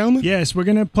for these gentlemen? Yes, we're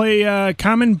going to play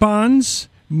Common Bonds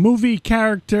Movie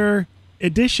Character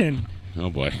Edition. Oh,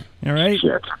 boy. All right?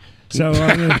 Shit. So,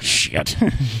 shit.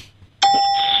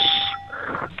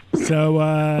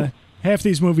 So, half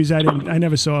these movies I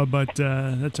never saw, but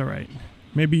that's all right.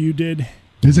 Maybe you did.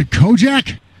 Is it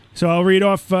Kojak? So I'll read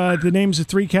off the names of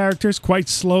 3 characters quite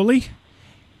slowly.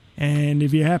 And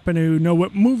if you happen to know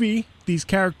what movie these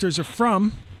characters are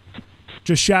from,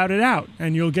 just shout it out,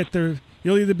 and you'll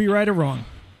either be right or wrong.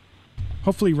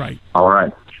 Hopefully right. All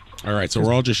right. All right, so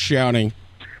we're all just shouting.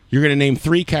 You're going to name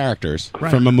 3 characters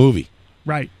from a movie.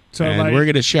 Right. So and we're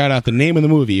going to shout out the name of the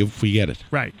movie if we get it.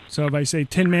 Right. So if I say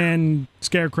Tin Man,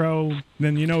 Scarecrow,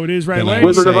 then you know it is right then away.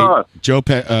 Wizard of Oz. Joe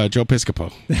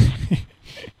Piscopo.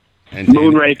 And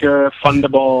Moonraker,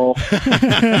 Thunderball.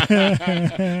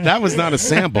 That was not a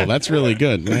sample. That's really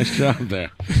good. Nice job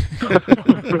there.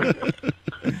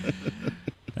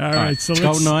 All right, so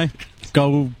Goldeneye,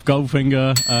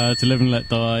 Goldfinger, To Live and Let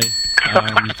Die,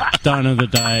 Dawn of the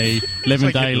Day,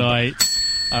 Living Daylights,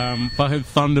 fucking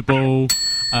Thunderball,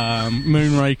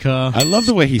 Moonraker. I love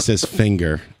the way he says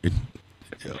finger.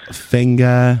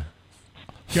 Finger.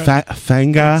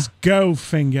 Finger. Let's go,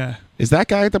 Finger. Is that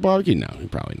guy at the barbecue? No,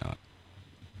 probably not.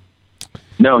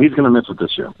 No, he's going to miss it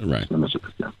this year. Right.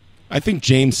 I think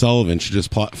James Sullivan should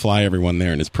just fly everyone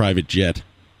there in his private jet.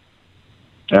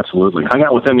 Absolutely. Hung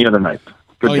out with him the other night.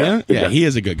 Good guy. Yeah? Good Yeah, guy. he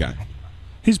is a good guy.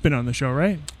 He's been on the show,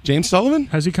 right? James Sullivan?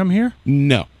 Has he come here?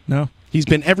 No. No. He's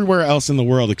been everywhere else in the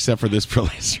world except for this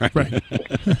place, right? Right.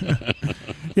 Yeah,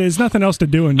 there's nothing else to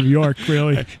do in New York,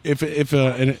 really. If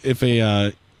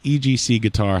a EGC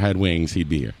guitar had wings, he'd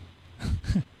be here.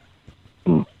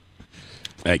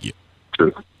 Thank you.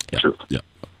 True. Yeah. True. Yeah.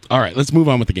 All right, let's move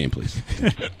on with the game, please.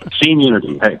 Scene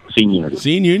Unity. Hey, Scene Unity.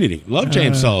 Scene Unity. Love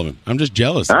James Sullivan. I'm just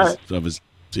jealous of his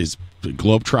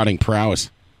globe-trotting prowess.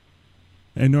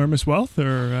 Enormous wealth,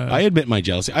 or I admit my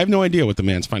jealousy. I have no idea what the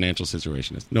man's financial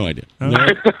situation is. No idea.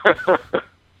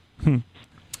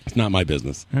 It's not my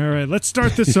business. All right, let's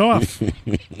start this off.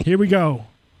 Here we go.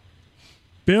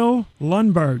 Bill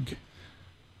Lundberg.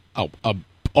 Oh,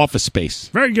 Office Space.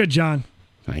 Very good, John.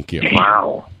 Thank you.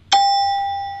 Wow.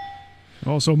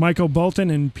 Also, Michael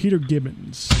Bolton and Peter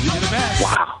Gibbons.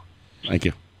 Wow. Thank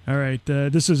you. All right,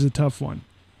 this is a tough one.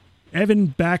 Evan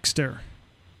Baxter.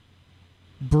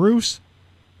 Bruce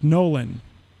Nolan.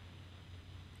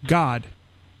 God.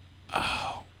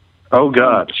 Oh,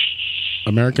 God.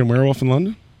 American Werewolf in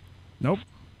London? Nope.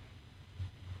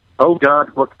 Oh,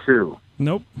 God, Book 2.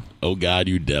 Nope. Oh, God,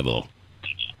 you devil.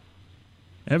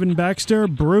 Evan Baxter,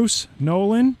 Bruce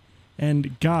Nolan,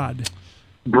 and God.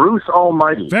 Bruce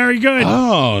Almighty. Very good.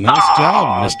 Oh, nice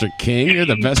job, Mr. King. You're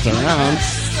the best around.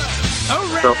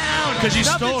 Around, because you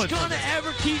stole it. gonna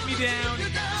ever keep me down.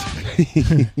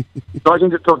 So I can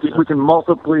just talk. We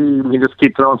can just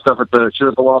keep throwing stuff at the.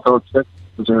 Should the law throw it six?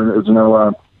 Is there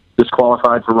no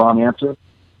disqualified for wrong answer?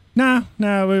 No,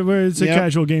 it's a Yep.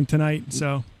 casual game tonight.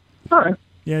 So, all right.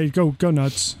 Yeah, you go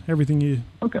nuts. Everything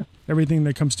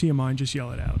that comes to your mind, just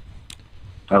yell it out.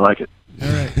 I like it. All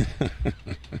right.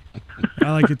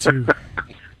 I like it too.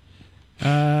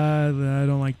 I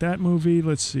don't like that movie.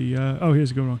 Let's see.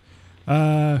 Here's a good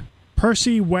one.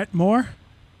 Percy Wetmore,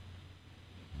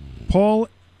 Paul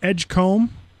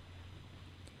Edgecombe,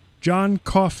 John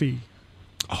Coffey.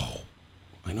 Oh,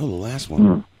 I know the last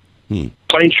one.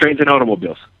 Planes, trains, and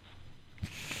automobiles.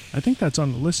 I think that's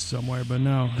on the list somewhere, but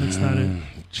no, that's not it.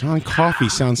 John Coffey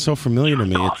sounds so familiar to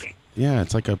me.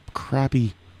 It's like a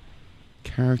crappy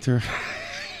character.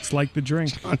 It's like the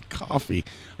drink. John Coffey.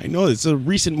 I know it's a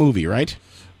recent movie, right?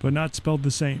 But not spelled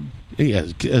the same. Yeah,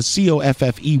 Coffey.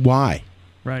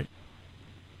 Right.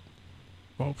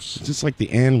 Is this like the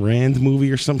Ayn Rand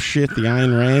movie or some shit? The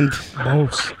Ayn Rand?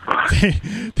 Both.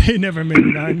 They never made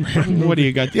an Ayn Rand movie. What do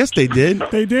you got? Yes, they did.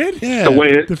 They did? Yeah.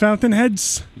 The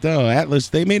Fountainheads. No, Atlas.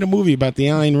 They made a movie about the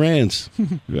Ayn Rands.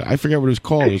 I forget what it was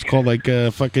called. It was called like a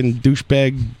fucking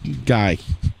douchebag guy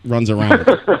runs around.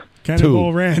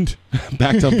 Cannonball Rand.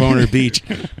 Back to Boner Beach.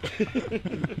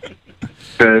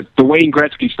 The Wayne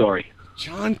Gretzky story.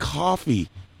 John Coffey.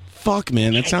 Fuck,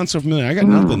 man, that sounds so familiar. I got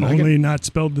nothing. Only not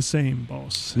spelled the same,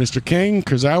 boss. Mr. King,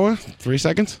 Kurzawa, 3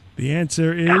 seconds. The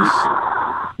answer is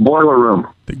Boiler Room.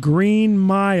 The Green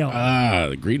Mile. Ah,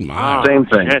 The Green Mile. Same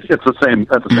thing. It's the same.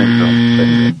 That's the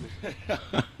same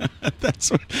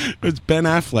film. It's Ben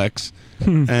Affleck's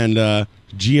and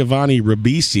Giovanni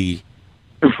Ribisi.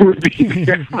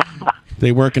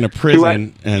 They work in a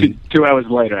prison, and 2 hours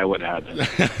later, I would have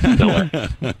had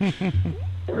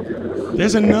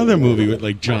there's another movie with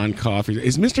like John Coffey.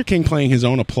 Is Mr. King playing his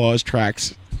own applause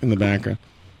tracks in the background?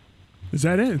 Is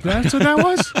that it? That's what that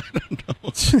was? I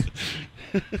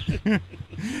don't know.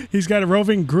 He's got a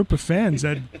roving group of fans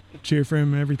that cheer for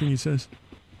him and everything he says.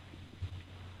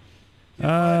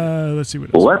 Let's see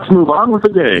what else. Let's move on with the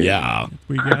game. Yeah.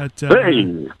 We got...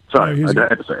 hey! Sorry, I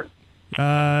had to say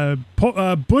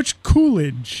it. Butch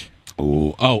Coolidge.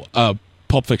 Oh,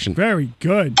 Pulp Fiction. Very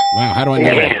good. Wow, how do I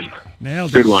know that?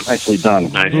 Nailed it. Good one. Nicely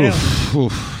done. Nailed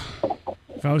it.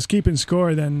 If I was keeping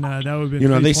score, then that would have been You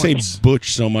know, 3 they points. say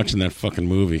Butch so much in that fucking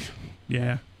movie.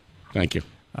 Yeah. Thank you.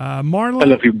 Marla. I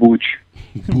love you, Butch.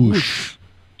 Butch.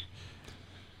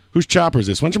 Whose chopper is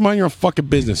this? Why don't you mind your own fucking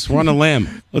business? We're on a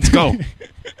lamb. Let's go.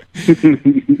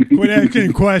 Quit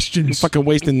asking questions. I'm fucking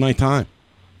wasting my time.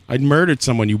 I murdered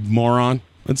someone, you moron.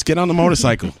 Let's get on the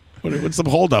motorcycle. What's the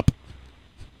holdup?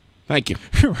 Thank you.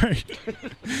 Right.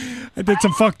 I did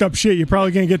some fucked up shit. You're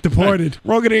probably going to get deported.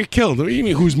 We're all going to get killed. What do you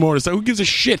mean, who's motorcycle? Who gives a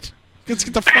shit? Let's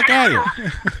get the fuck out of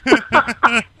here.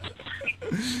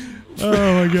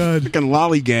 Oh, my God. Fucking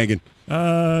lollygagging.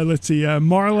 Let's see.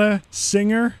 Marla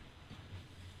Singer.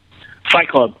 Fight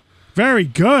Club. Very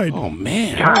good. Oh,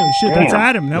 man. Holy shit, that's Damn.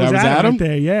 Adam. That was Adam right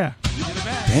there, yeah.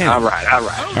 Damn. All right.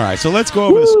 All right, so let's go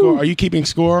over the score. Are you keeping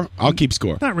score? I'll keep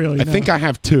score. Not really, I no. think I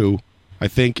have 2. I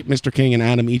think Mr. King and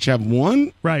Adam each have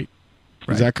 1. Right.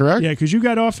 Is that correct? Yeah, because you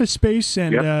got Office Space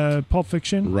and Pulp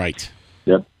Fiction. Right.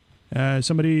 Yep.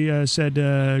 Somebody said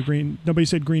Green. Nobody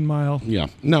said Green Mile. Yeah.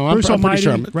 No, I'm Bruce pretty Almighty,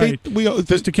 sure. right.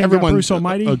 Mr. King got everyone Bruce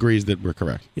Almighty. agrees that we're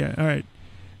correct. Yeah, all right.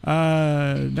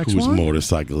 Next Whose one.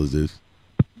 motorcycle is this?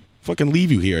 Fucking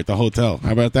leave you here at the hotel.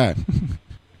 How about that?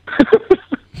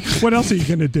 What else are you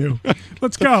going to do?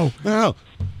 Let's go. No.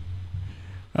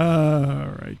 All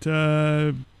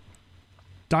right.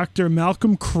 Dr.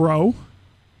 Malcolm Crowe,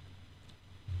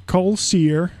 Cole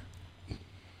Sear,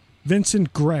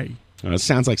 Vincent Gray. It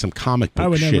sounds like some comic book I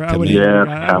would shit never. to I would me. never.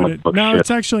 Yeah, I comic would. book No, shit. it's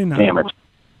actually not. Damn it.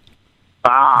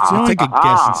 I'll take a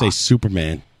guess and say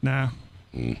Superman. Nah.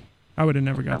 I would have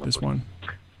never got this one.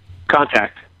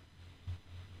 Contact.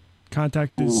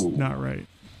 Contact is not right.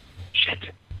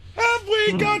 Shit. Have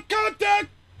we got contact?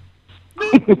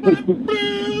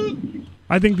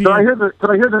 I think Could I hear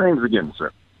the names again,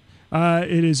 sir?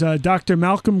 it is Dr.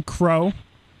 Malcolm Crowe,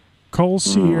 Cole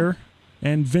Sear,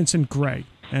 and Vincent Gray.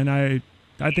 And I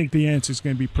think the answer is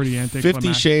going to be pretty anticlimactic.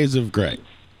 50 Shades of Grey.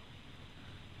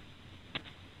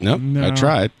 Nope, No. I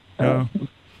tried. No.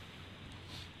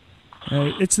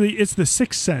 It's the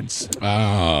Sixth Sense.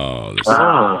 Oh,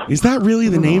 is that really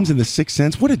the names in the Sixth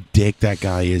Sense? What a dick that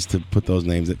guy is to put those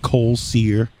names. Cole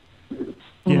Sear.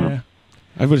 Yeah.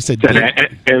 I would have said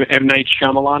M. Night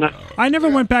Shyamalan. I never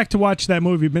went back to watch that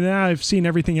movie, but now I've seen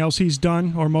everything else he's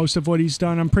done, or most of what he's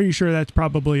done. I'm pretty sure that's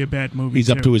probably a bad movie. He's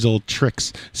up to his old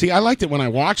tricks. See, I liked it when I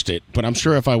watched it, but I'm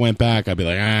sure if I went back, I'd be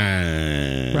like,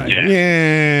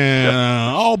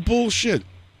 oh, bullshit.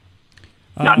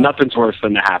 Nothing's worse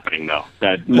than The Happening, though.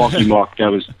 That Marky Mark, that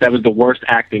was the worst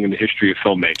acting in the history of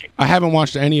filmmaking. I haven't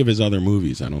watched any of his other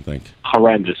movies, I don't think.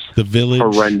 Horrendous. The Village.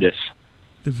 Horrendous.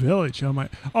 The Village. Oh my!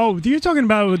 Oh, you're talking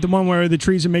about the one where the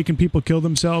trees are making people kill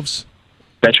themselves?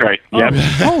 That's right. Yeah.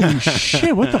 Holy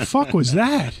shit! What the fuck was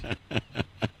that?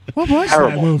 What was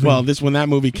that movie? Well, when that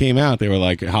movie came out, they were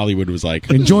like, Hollywood was like,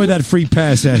 enjoy that free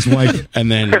pass, ass wife.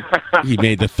 And then he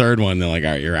made the third one. They're like, all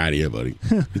right, you're out of here, buddy.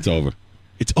 It's over.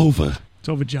 It's over. It's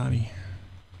over, Johnny.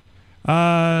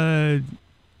 And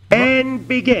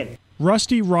begin.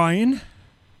 Rusty Ryan.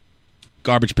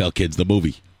 Garbage Pail Kids, the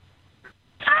movie.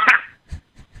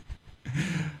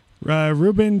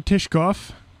 Ruben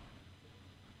Tishkoff.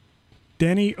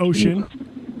 Danny Ocean.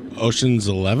 Ocean's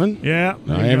 11? Yeah.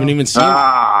 I haven't even seen.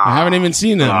 I haven't even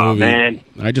seen that movie. Man.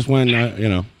 I just went.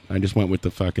 I just went with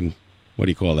the fucking. What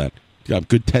do you call that?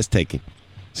 Good test taking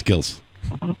skills.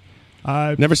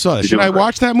 Never saw it. Should I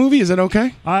watch that movie? Is it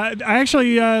okay? I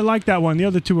actually like that one. The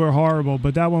other two are horrible,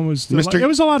 but that one was. It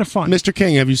was a lot of fun. Mr.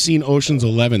 King, have you seen Ocean's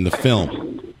 11, the film?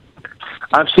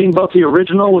 I've seen both the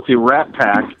original with the Rat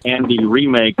Pack and the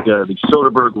remake, the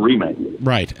Soderbergh remake.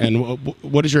 Right. And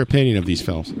what is your opinion of these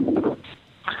films?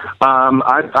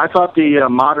 I thought the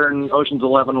modern Ocean's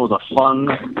 11 was a fun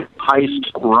heist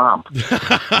romp.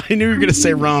 I knew you were going to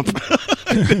say romp.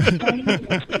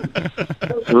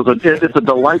 It's a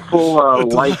delightful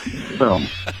light film.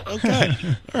 Okay.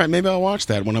 All right. Maybe I'll watch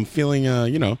that when I'm feeling,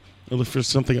 for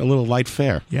something a little light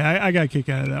fare. Yeah, I got a kick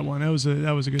out of that one. That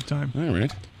was a good time. All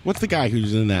right. What's the guy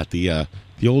who's in that? The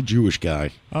old Jewish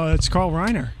guy. Oh, that's Carl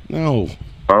Reiner. No.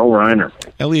 Carl Reiner.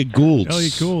 Elliot Gould.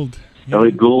 Elliot Gould. Yeah.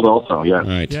 Elliot Gould also, yeah.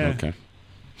 Right, Yeah. okay.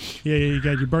 Yeah, you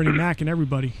got your Bernie Mac and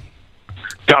everybody.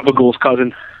 Gabagool's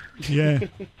cousin. Yeah.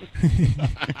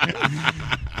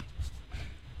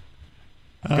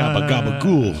 Gabba Gabba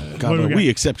Ghoul. Gabba, we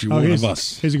accept you, one of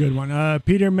us. Here's a good one.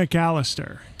 Peter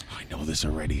McAllister. I know this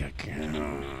already. I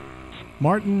can't.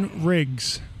 Martin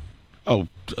Riggs. Oh,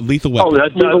 Lethal Weapon. Oh,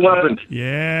 that's Lethal Weapon.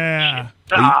 Yeah.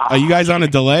 Are you guys on a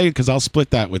delay? Because I'll split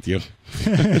that with you.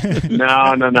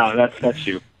 No. That's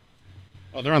you.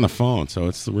 Oh, they're on the phone, so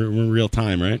we're in real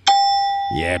time, right?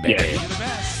 Yeah, baby.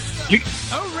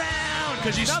 Around,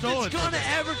 because you stole it. Nothing's gonna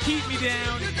ever keep me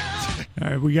down. All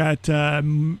right, we got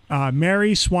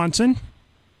Mary Swanson.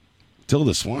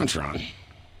 Tilda Swantron.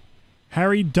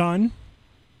 Harry Dunn.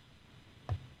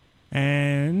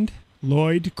 And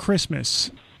Lloyd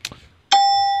Christmas.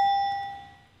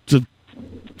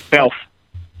 Elf.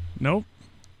 Nope.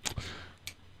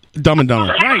 Dumb and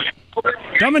Dumber. Right.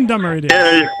 Dumb and Dumber it is.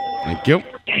 Thank you.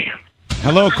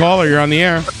 Hello, caller. You're on the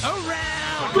air.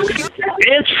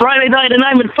 It's Friday night and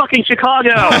I'm in fucking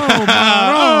Chicago.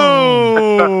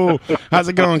 Oh, how's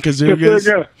it going,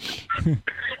 Kazoogas?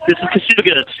 This is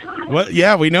Kazoogas. What?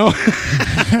 Yeah, we know.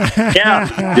 Yeah.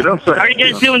 How are you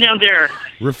guys doing down there?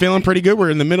 We're feeling pretty good.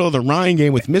 We're in the middle of the Ryan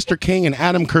game with Mr. King and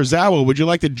Adam Kurzawa. Would you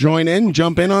like to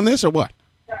jump in on this, or what?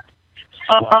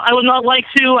 I would not like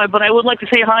to, but I would like to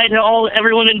say hi to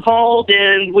everyone involved,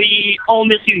 and we all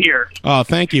miss you here. Oh,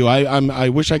 thank you. I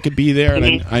wish I could be there,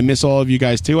 and I miss all of you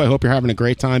guys too. I hope you're having a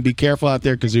great time. Be careful out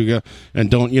there, Kazooga,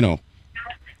 and don't Yeah,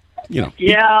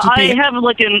 I have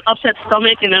like an upset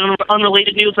stomach, and in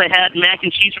unrelated news, I had mac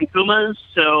and cheese from Kuma's.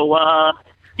 So,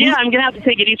 yeah, I'm gonna have to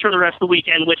take it easy for the rest of the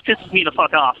weekend, which pisses me the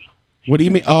fuck off. What do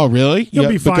you mean? Oh, really? You'll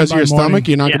be fine because of by your morning. stomach,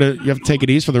 you're not gonna. You have to take it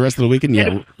easy for the rest of the weekend.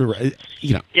 Yeah,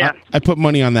 Yeah. I put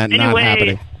money on that not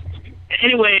happening.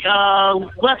 Anyway,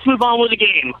 let's move on with the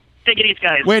game. Take it easy,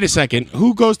 guys. Wait a second.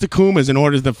 Who goes to Kuma's and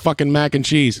orders the fucking mac and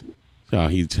cheese? Oh,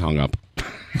 he's hung up.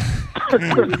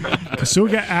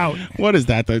 Kasuga out. What is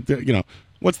that?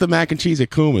 What's the mac and cheese at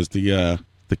Kuma's? The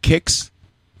Kicks,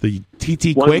 the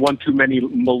TT Quick. One too many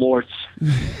Malorts.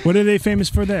 What are they famous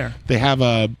for there? They have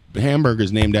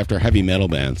hamburgers named after heavy metal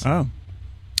bands. Oh,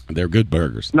 they're good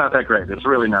burgers. Not that great. It's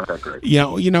really not that great.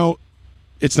 You know,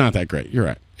 it's not that great. You're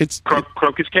right. It's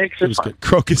Crocus cakes. It was good.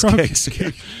 Crocus cakes.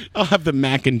 I'll have the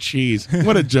mac and cheese.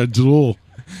 What a jadul.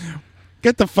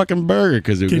 Get the fucking burger,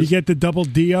 Kazookas. Can you get the double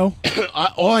Dio?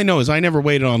 All I know is I never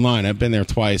waited online. I've been there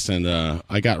twice, and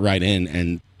I got right in,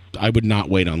 and I would not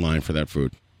wait online for that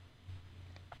food.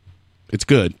 It's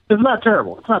good. It's not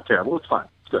terrible. It's fine.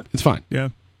 It's good. It's fine. Yeah.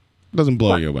 It doesn't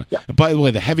blow you away. Yeah. By the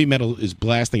way, the heavy metal is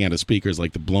blasting out of speakers,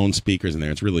 like the blown speakers in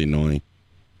there. It's really annoying.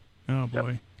 Oh,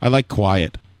 boy. I like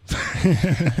quiet.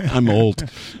 I'm old.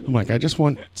 I'm like, I just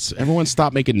want everyone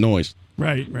stop making noise.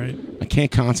 Right. I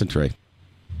can't concentrate.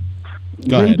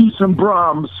 Go ahead. Maybe some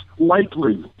Brahms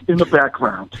lightly in the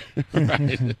background.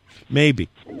 Right. Maybe,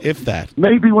 if that.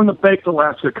 Maybe when the baked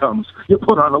Alaska comes, you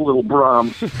put on a little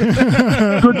Brahms. good for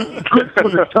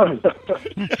the tongue.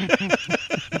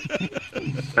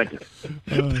 Thank you.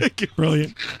 Thank you.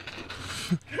 Brilliant.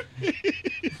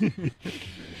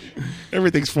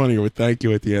 Everything's funnier with thank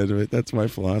you at the end of it. That's my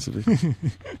philosophy.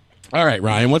 All right,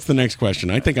 Ryan, what's the next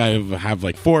question? I think I have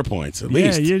like 4 points at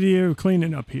least. Yeah, you're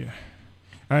cleaning up here.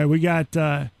 All right, we got...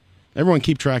 everyone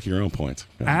keep track of your own points.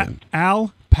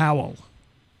 Al Powell.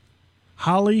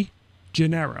 Holly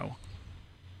Gennaro.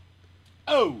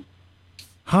 Oh.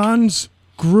 Hans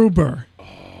Gruber.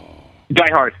 Die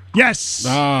Hard. Yes.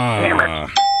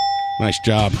 Ah, nice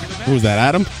job. Who was that,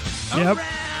 Adam? Yep.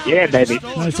 Yeah, baby.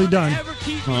 Nicely done.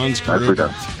 Hans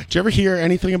Gruber. Did you ever hear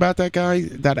anything about that guy,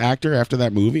 that actor, after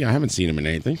that movie? I haven't seen him in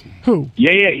anything. Who?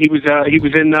 Yeah, he was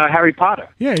in Harry Potter.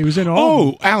 Yeah, he was in all.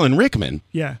 Oh, Alan Rickman.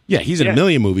 Yeah. Yeah, he's in a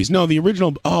million movies. No, the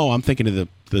original. Oh, I'm thinking of the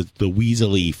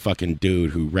Weasley fucking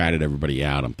dude who ratted everybody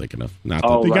out. I'm thinking of not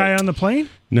the guy on the plane.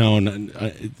 No,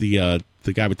 the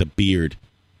guy with the beard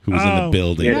who was in the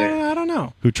building. Yeah, I don't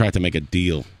know. Who tried to make a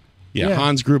deal. Yeah,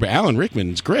 Hans Gruber. Alan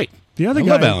Rickman's great. The other I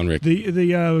guy, love Alan Rickman.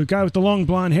 The guy with the long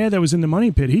blonde hair that was in the Money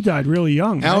Pit, he died really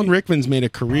young. Alan Rickman's made a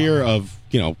career of,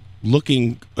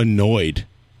 looking annoyed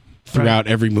throughout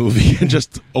every movie and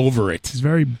just over it. He's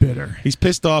very bitter. He's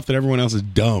pissed off that everyone else is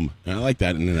dumb. And I like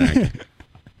that in an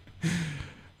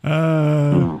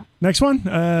actor. Next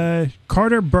one,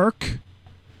 Carter Burke,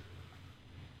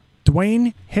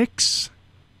 Dwayne Hicks,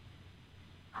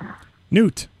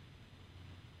 Newt.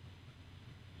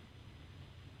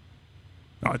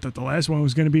 Oh, I thought the last one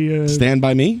was going to be... Stand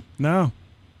By Me? No.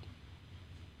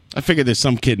 I figured there's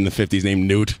some kid in the 50s named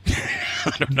Newt.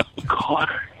 I don't know.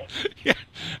 Carter. Yeah.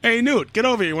 Hey, Newt, get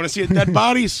over here. You want to see dead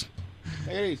bodies?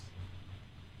 Hey.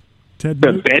 Ted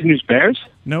The Newt? Bad News Bears?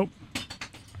 Nope.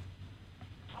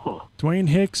 Dwayne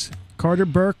Hicks, Carter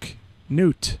Burke,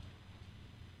 Newt.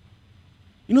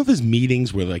 You know there's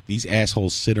meetings where like these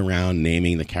assholes sit around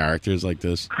naming the characters like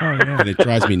this? Oh, yeah. And it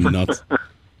drives me nuts.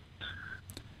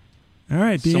 All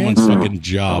right, the Someone's answer. fucking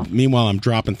job. Meanwhile, I'm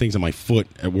dropping things on my foot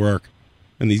at work,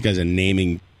 and these guys are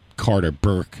naming Carter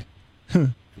Burke,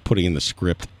 putting in the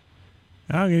script.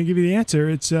 I'm going to give you the answer.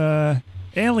 It's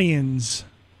Aliens.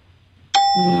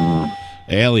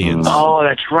 Aliens. Oh,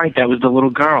 that's right. That was the little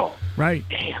girl. Right.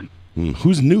 Damn.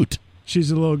 Who's Newt? She's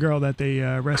the little girl that they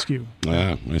rescue.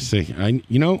 I see. I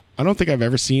don't think I've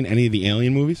ever seen any of the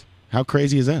Alien movies. How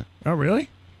crazy is that? Oh, really?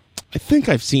 I think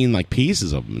I've seen like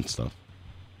pieces of them and stuff.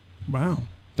 Wow.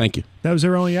 Thank you. That was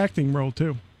her only acting role,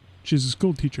 too. She's a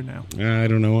school teacher now. I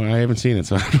don't know. I haven't seen it,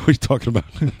 so I don't know what you're talking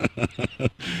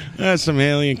about. Some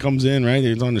alien comes in, right?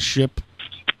 He's on the ship.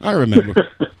 I remember.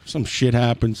 Some shit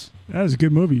happens. That was a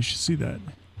good movie. You should see that.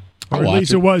 I'll Or at watch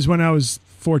least it. it was when I was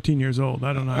 14 years old.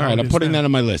 I don't know. All right, I'm putting that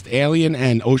on my list. Alien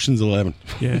and Ocean's 11.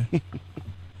 Yeah.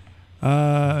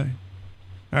 All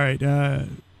right.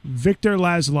 Victor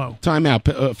Laszlo. Time out.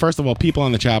 First of all, people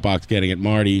on the chat box getting it.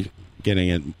 Marty getting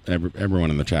it. Everyone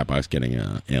in the chat box getting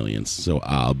Aliens. So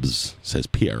OBS says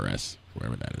PRS,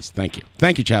 wherever that is. Thank you.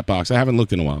 Thank you, chat box. I haven't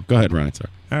looked in a while. Go ahead, Ryan. Sorry.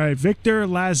 All right. Victor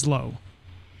Laszlo.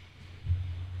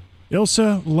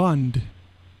 Ilsa Lund.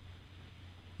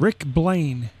 Rick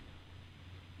Blaine.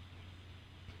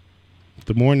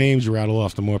 The more names you rattle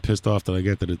off, the more pissed off that I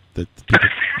get that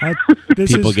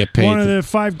This people is get paid. one of the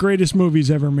 5 greatest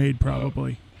movies ever made,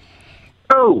 probably.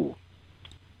 Oh.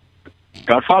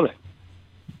 Godfather.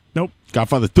 Nope.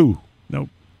 Godfather 2. Nope.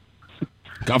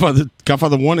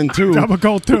 Godfather 1 and 2.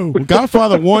 Gabagool 2.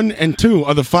 Godfather 1 and 2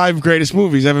 are the 5 greatest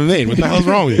movies ever made. What the hell's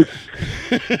wrong with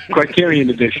you? Criterion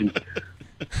Edition.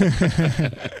 Could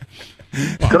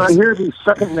I hear the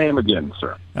second name again,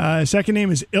 sir? Second name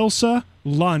is Ilsa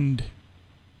Lund.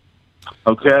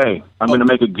 Okay. I'm going to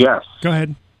make a guess. Go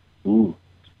ahead. Ooh.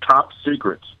 Top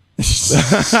Secret.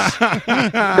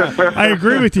 I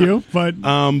agree with you, but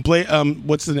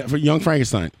what's the name for Young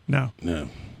Frankenstein? No. No.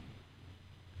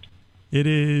 It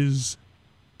is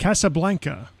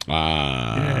Casablanca.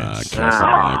 Yes.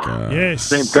 Casablanca.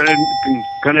 Yes.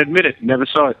 Gonna admit it. Never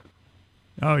saw it.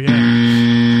 Oh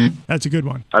yeah, that's a good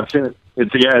one. I've seen it.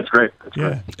 It's great. It's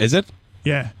great. Is it?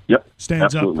 Yeah. Yep.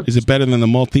 Stands Absolutely. up. Is it better than the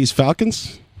Maltese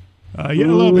Falcons? Yeah, a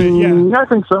little bit. Yeah. I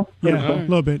think so. Yeah, a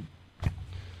little bit.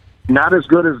 Not as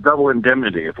good as Double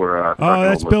Indemnity, if we're. Oh,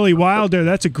 that's Billy Wilder.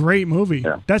 That's a great movie.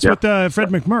 That's with Fred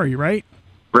McMurray, right?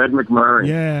 Fred McMurray.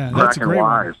 Yeah, that's a Cracking great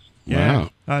Wise. Yeah, Wow.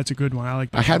 That's a good one. I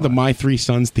like that. I had the My Three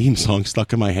Sons theme song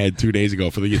stuck in my head 2 days ago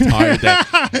for the entire day,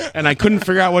 and I couldn't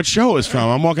figure out what show it was from.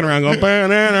 I'm walking around going,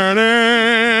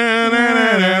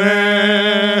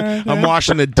 I'm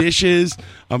washing the dishes.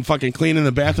 I'm fucking cleaning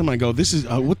the bathroom. I go, this is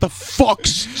what the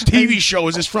fuck's TV show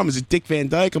is this from? Is it Dick Van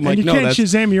Dyke? I'm like, and you no, can't that's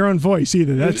Shazam your own voice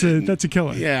either. That's a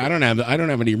killer. yeah. I don't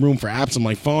have any room for apps on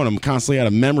my phone. I'm constantly out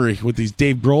of memory with these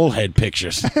Dave Grohl head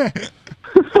pictures.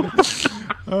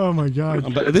 Oh my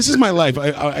God! But this is my life.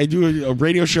 I do a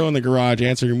radio show in the garage,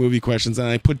 answering movie questions, and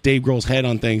I put Dave Grohl's head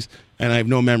on things, and I have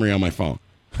no memory on my phone,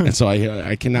 and so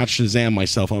I cannot Shazam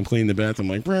myself. I'm cleaning the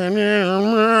bathroom, I'm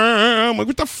like,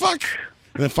 what the fuck?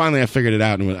 And then finally, I figured it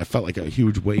out, and I felt like a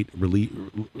huge weight relief.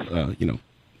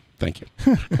 Thank you,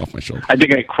 off my shoulder. I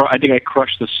think I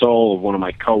crushed the soul of one of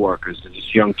my coworkers. There's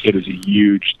this young kid who's a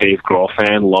huge Dave Grohl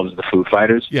fan, loves the Foo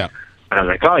Fighters. Yeah. And I was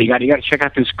like, oh, you got to check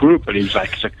out this group. And he's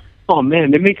like, oh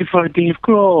man, they're making fun of Dave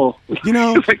Grohl. You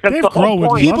know, like, that's Dave the whole Grohl would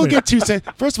point. people get too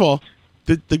sensitive. First of all,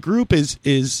 the group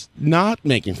is not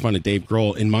making fun of Dave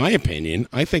Grohl, in my opinion.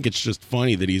 I think it's just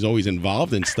funny that he's always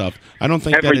involved in stuff. I don't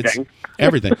think that it's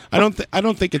everything. I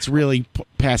don't think it's really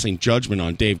passing judgment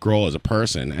on Dave Grohl as a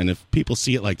person. And if people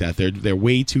see it like that, they're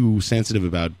way too sensitive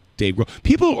about Dave Grohl.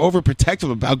 People are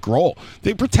overprotective about Grohl.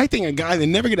 They're protecting a guy they're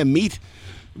never going to meet.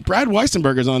 Brad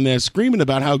Weissenberger's on there screaming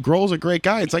about how Grohl's a great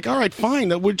guy. It's like, all right,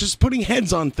 fine. We're just putting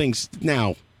heads on things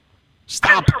now.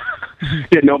 Stop.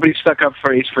 Yeah, nobody stuck up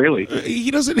for Ace Frehley. He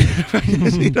doesn't.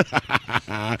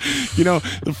 You know,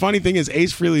 the funny thing is,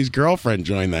 Ace Frehley's girlfriend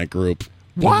joined that group.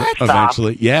 What?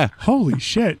 Eventually, yeah. Holy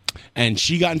shit! And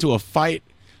she got into a fight.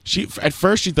 At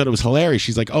first she thought it was hilarious.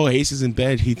 She's like, "Oh, Ace is in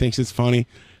bed. He thinks it's funny."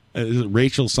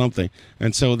 Rachel something,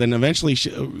 and so then eventually,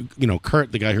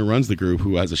 Kurt, the guy who runs the group,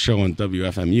 who has a show on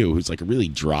WFMU, who's like really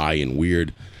dry and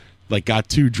weird, like got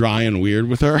too dry and weird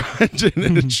with her,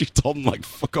 and she told him like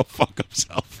go fuck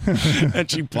himself,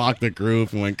 and she blocked the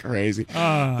group and went crazy.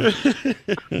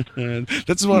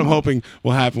 That's what I'm hoping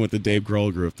will happen with the Dave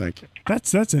Grohl group. Thank you.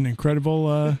 That's an incredible.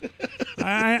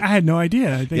 I had no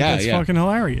idea. I think that's fucking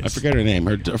hilarious. I forget her name.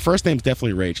 Her first name's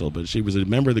definitely Rachel, but she was a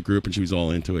member of the group and she was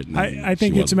all into it. And I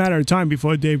think it's a matter of time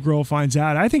before Dave Grohl finds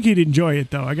out. I think he'd enjoy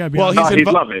it though. I gotta be honest. He'd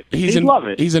love it. He'd love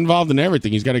it. He's involved in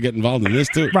everything. He's got to get involved in this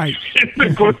too. Right. I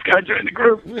joined the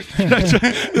group.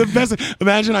 The best.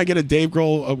 Imagine I get a Dave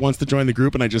Grohl wants to join the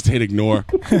group and I just hit ignore.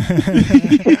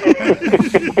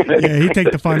 Yeah, he'd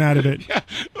take the fun out of it.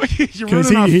 You're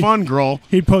ruining our fun, Grohl.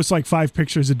 He'd post like 5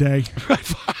 pictures a day.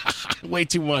 Way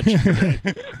too much. He'd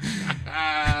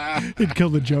kill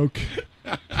the joke.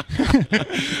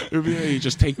 You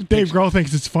just take Dave Grohl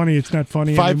thinks it's funny. It's not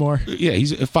funny anymore. Yeah,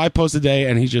 he's 5 posts a day,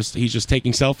 and he's just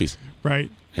taking selfies, right,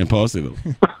 and posting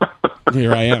them.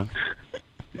 Here I am.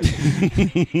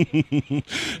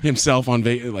 Himself on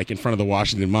like in front of the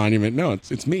Washington Monument. No,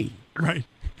 it's me. Right.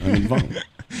 I'm involved.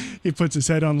 He puts his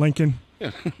head on Lincoln.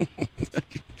 Yeah.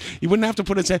 You wouldn't have to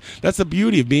put his head. That's the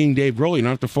beauty of being Dave Grohl. You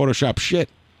don't have to Photoshop shit.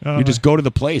 You just go to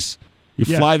the place. You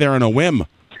fly there on a whim.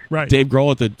 Right. Dave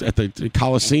Grohl at the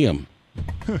Coliseum.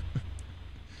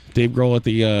 Dave Grohl at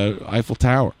the Eiffel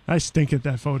Tower. I stink at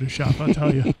that Photoshop, I'll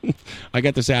tell you. I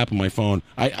got this app on my phone.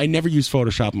 I never used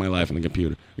Photoshop in my life on the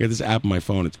computer. I got this app on my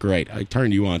phone. It's great. I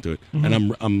turned you onto it,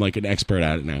 and I'm like an expert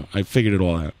at it now. I figured it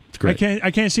all out. It's great.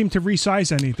 I can't seem to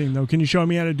resize anything though. Can you show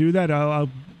me how to do that? I'll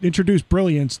introduce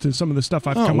brilliance to some of the stuff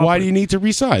I've come up with. Why do you need to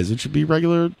resize? It should be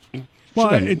regular.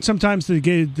 Well, sometimes the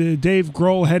Dave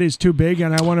Grohl head is too big,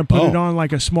 and I want to put it on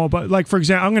like a small. But like for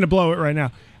example, I'm going to blow it right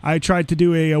now. I tried to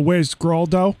do a Where's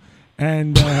Groldo,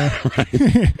 and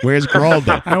Where's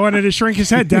Groldo? I wanted to shrink his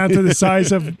head down to the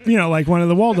size of like one of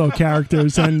the Waldo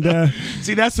characters, and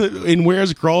see that's in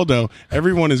Where's Groldo.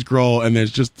 Everyone is Grohl, and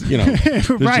there's just there's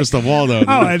right. just a Waldo.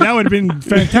 Oh, that would have been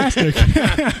fantastic.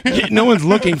 No one's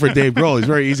looking for Dave Grohl. He's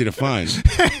very easy to find.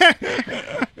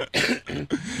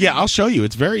 Yeah, I'll show you.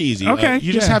 It's very easy. Okay,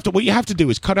 you just have to. What you have to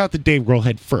do is cut out the Dave Grohl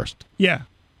head first. Yeah,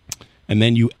 and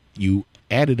then you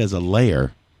add it as a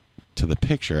layer to the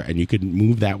picture, and you can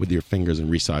move that with your fingers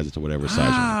and resize it to whatever size you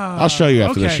want. I'll show you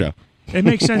after the show. It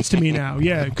makes sense to me now,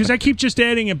 yeah, because I keep just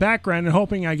adding a background and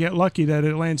hoping I get lucky that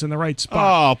it lands in the right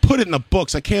spot. Oh, put it in the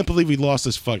books. I can't believe we lost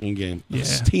this fucking game. Yeah.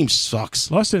 This team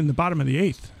sucks. Lost it in the bottom of the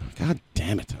 8th. God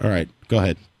damn it. All right, go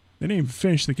ahead. They didn't even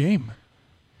finish the game.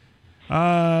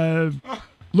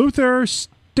 Luther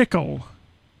Stickle,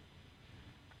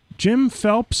 Jim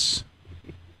Phelps,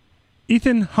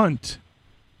 Ethan Hunt.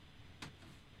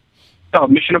 Oh,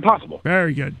 Mission Impossible.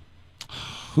 Very good.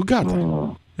 Who got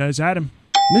that? That's Adam.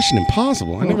 Mission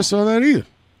Impossible. I never saw that either.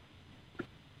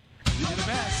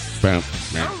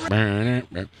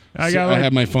 I got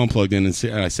had my phone plugged in and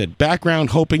I said,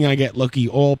 background, hoping I get lucky,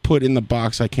 all put in the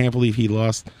box. I can't believe he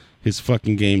lost. His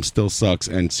fucking game still sucks.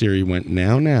 And Siri went,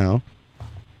 now.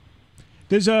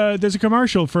 There's a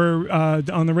commercial for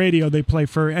on the radio they play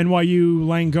for NYU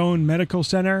Langone Medical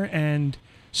Center, and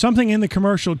something in the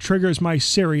commercial triggers my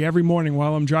Siri every morning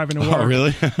while I'm driving to work. Oh,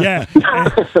 really? Yeah.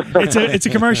 It's a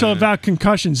commercial about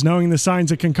concussions, knowing the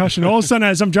signs of concussion. All of a sudden,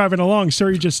 as I'm driving along,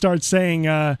 Siri just starts saying,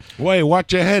 "Wait,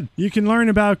 watch your head. You can learn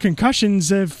about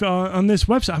concussions if on this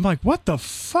website." I'm like, "What the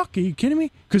fuck? Are you kidding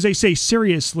me?" Because they say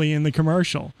seriously in the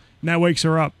commercial, and that wakes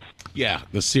her up. Yeah,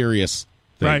 the serious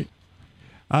thing. Right.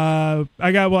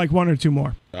 I got like one or two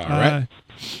more. All right.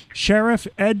 Sheriff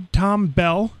Ed Tom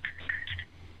Bell,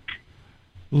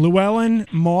 Llewellyn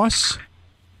Moss,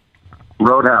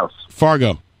 Roadhouse,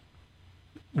 Fargo.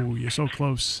 Oh, you're so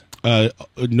close.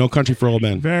 No Country for Old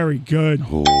Men. Very good.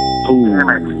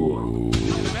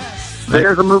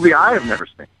 There's a movie I have never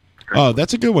seen. Oh,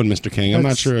 that's a good one, Mr. King. I'm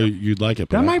not sure you'd like it.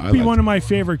 But That might I be like one of my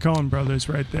favorite Coen brothers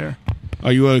right there.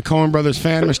 Are you a Coen Brothers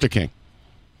fan, Mr. King?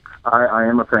 I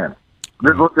am a fan.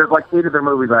 There's like 8 of their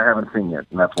movies I haven't seen yet,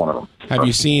 and that's one of them. Have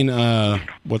you seen,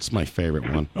 what's my favorite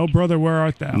one? Oh, Brother, Where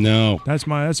Art Thou? No. That's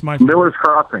my favorite. Miller's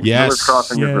Crossing. Yes. Miller's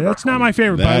Crossing is Yeah, the that's best not one. my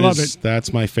favorite, but I love it.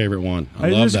 That's my favorite one. I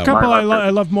love There's that a couple one.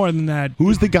 I love more than that.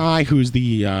 Who's the guy who's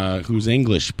who's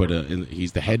English, but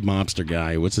he's the head mobster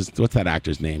guy? What's that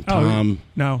actor's name? Tom?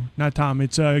 No, not Tom.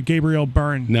 It's Gabriel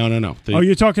Byrne. No.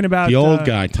 You're talking about the old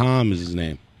guy. Tom is his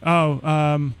name.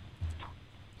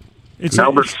 It's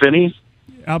Albert Finney.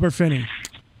 Albert Finney.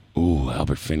 Ooh,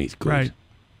 Albert Finney's good. Right.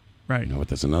 You know what?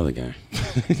 That's another guy.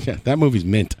 Yeah, that movie's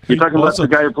mint. You're talking about the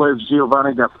guy who plays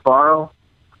Giovanni Gasparo?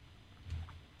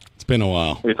 It's been a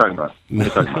while. What are you talking about?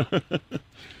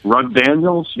 Rug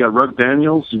Daniels. You got Rug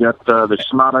Daniels. You got the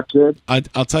Schmata Kid.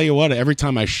 I'll tell you what. Every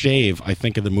time I shave, I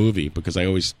think of the movie because I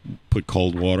always put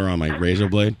cold water on my razor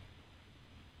blade.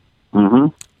 Mm-hmm.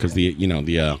 Because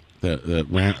the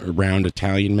round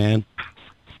Italian man,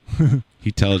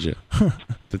 he tells you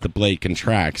that the blade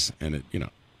contracts and it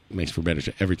makes for better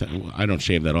shave. Every time. Well, I don't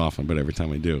shave that often, but every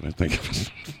time I do, I think of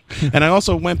it. And I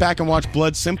also went back and watched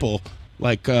Blood Simple.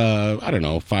 Like, I don't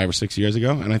know, 5 or 6 years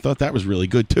ago, and I thought that was really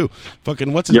good, too.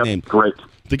 Fucking, what's his name? Great.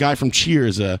 The guy from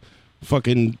Cheers,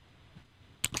 fucking,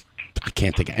 I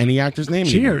can't think of any actor's name.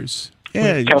 Cheers?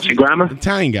 Yeah. Kelsey Grammer?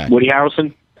 Italian guy. Woody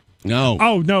Harrelson? No.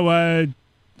 Oh, no,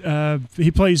 he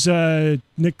plays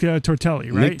Nick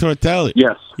Tortelli, right? Nick Tortelli.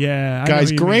 Yes. Yeah.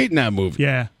 Guy's great in that movie.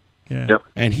 Yeah. Yep.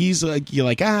 And he's like, you're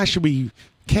like, should we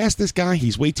cast this guy?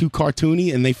 He's way too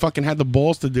cartoony, and they fucking had the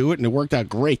balls to do it, and it worked out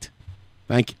great.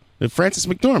 Thank you. Frances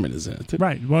McDormand is in it, too.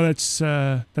 Right. Well, that's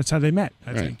how they met,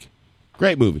 I think.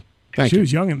 Great movie. Thank she you.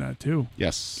 was young in that, too.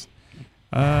 Yes.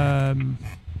 Hey,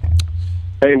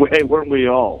 weren't we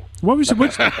all?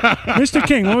 Mr.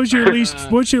 King,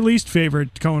 what's your least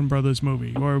favorite Coen Brothers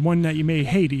movie, or one that you may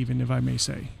hate, even if I may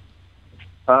say?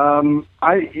 What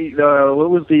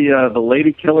was the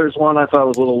Lady Killers one? I thought it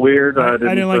was a little weird. I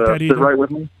didn't like that either. Sit right with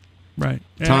me. Right.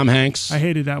 Tom Hanks. I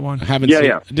hated that one. I haven't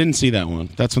didn't see that one.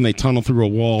 That's when they tunnel through a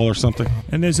wall or something.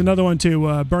 And there's another one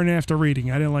too, Burn After Reading.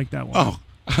 I didn't like that one. Oh,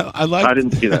 I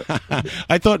didn't see that.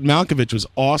 I thought Malkovich was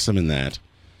awesome in that.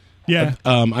 Yeah.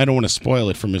 But, I don't want to spoil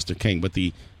it for Mr. King, but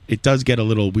it does get a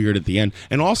little weird at the end.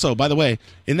 And also, by the way,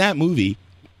 in that movie,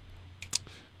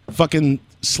 fucking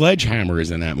Sledgehammer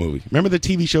is in that movie. Remember the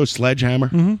TV show Sledgehammer?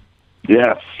 Mm-hmm.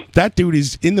 Yes. That dude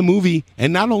is in the movie,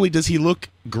 and not only does he look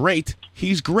great,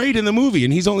 he's great in the movie,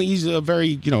 and he's a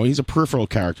very, he's a peripheral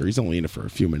character. He's only in it for a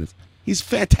few minutes. He's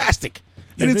fantastic.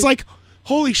 And it's like,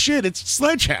 holy shit, it's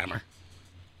Sledgehammer.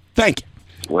 Thank you.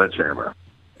 Sledgehammer.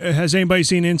 Has anybody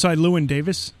seen Inside Llewyn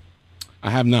Davis?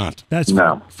 I have not. That's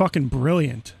fucking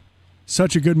brilliant.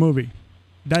 Such a good movie.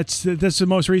 That's the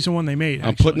most recent one they made.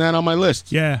 I'm putting that on my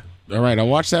list. Yeah. All right, I'll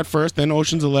watch that first, then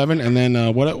Ocean's 11, and then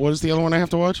what is the other one I have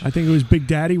to watch? I think it was Big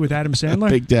Daddy with Adam Sandler.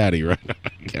 Big Daddy, right?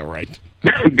 Yeah, right.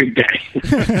 Big Daddy.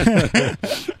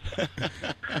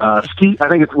 Ski. I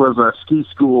think it was Ski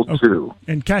School 2.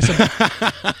 And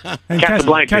Casablanca.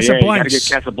 Casablanca. Yeah, you gotta get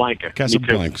Casablanca.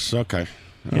 Casablanca. Okay.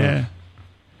 Yeah.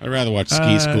 I'd rather watch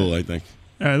Ski School, I think.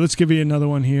 All right, let's give you another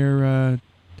one here.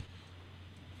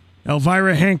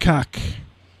 Elvira Hancock.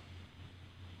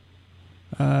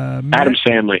 Adam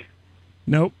Sandler.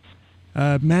 Nope.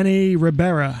 Manny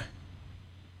Ribera.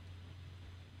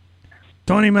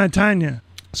 Tony Montana.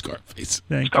 Scarface.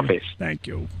 Scarface. Thank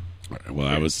you. Well,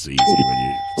 that was easy when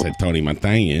you said Tony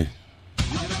Montana.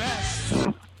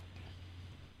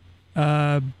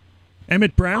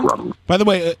 Emmett Brown. By the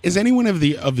way, is anyone of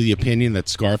the opinion that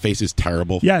Scarface is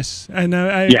terrible? Yes, and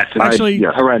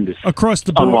horrendous, across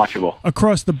the board. unwatchable.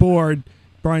 Across the board,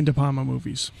 Brian De Palma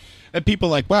movies. And people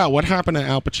are like, wow, what happened to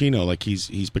Al Pacino? Like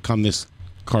he's become this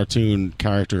cartoon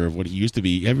character of what he used to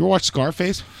be. Have you ever watched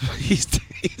Scarface? he's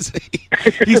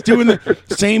doing the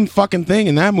same fucking thing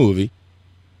in that movie.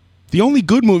 The only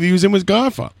good movie he was in was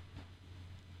Godfather.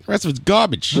 The rest of it's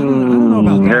garbage. Hey,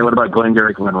 what about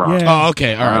Glengarry Glen Ross? Yeah. Oh,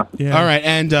 okay, all right, Yeah. all right,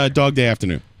 and Dog Day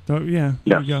Afternoon. Yeah,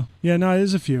 there you go. Yeah, no,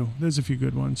 there's a few. There's a few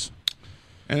good ones.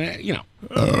 And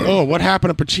what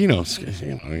happened to Pacino?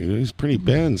 He was pretty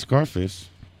bad in Scarface.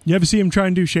 You ever see him try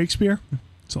and do Shakespeare?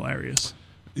 It's hilarious.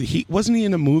 He wasn't he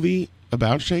in a movie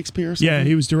about Shakespeare? Or something? Yeah,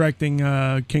 he was directing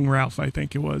King Ralph, I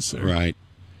think it was. Right.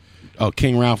 Oh,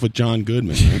 King Ralph with John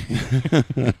Goodman.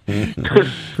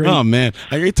 Right? Oh man,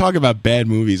 I can talk about bad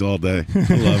movies all day.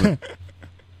 I love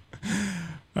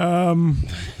it.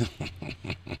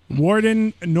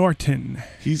 Warden Norton.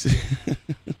 He's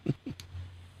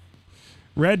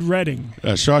Red Redding.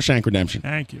 Shawshank Redemption.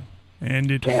 Thank you.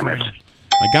 And it. Damn it.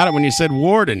 I got it when you said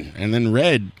Warden, and then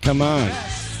Red. Come on.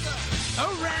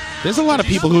 There's a lot of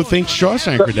people who think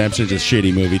Shawshank Redemption is a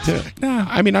shitty movie too.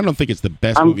 I mean, I don't think it's the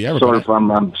best movie ever.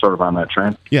 I'm sort of on that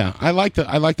train. Yeah, I like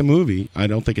the movie. I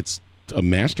don't think it's a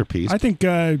masterpiece. I think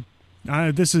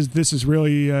this is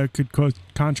really could cause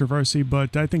controversy,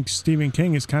 but I think Stephen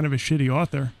King is kind of a shitty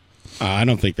author. I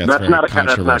don't think that's That's very not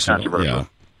controversial. controversial. Yeah.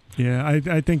 Yeah,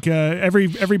 I think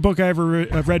every book I ever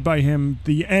read by him,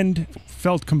 the end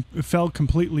fell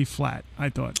completely flat. I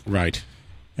thought. Right.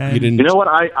 And You know what?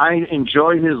 I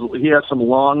enjoy he has some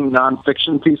long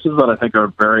nonfiction pieces that I think are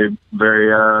very, very,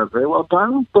 very well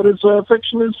done. But his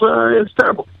fiction is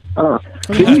terrible. I don't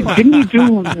know. Didn't he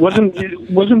do?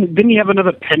 Didn't he have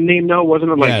another pen name though?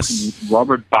 Wasn't it like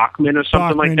Robert Bachman or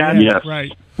something like that? Yeah,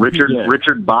 right.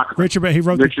 Richard Bachman. He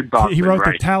wrote Bachman, the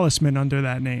right. Talisman under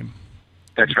that name.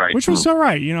 That's right. Which was all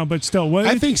right, but still.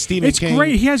 I think Stephen It's King-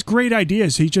 great. He has great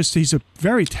ideas. He's a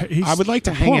very. I would like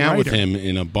to hang out with him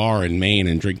in a bar in Maine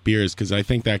and drink beers because I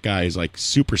think that guy is like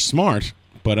super smart.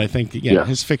 But I think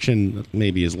his fiction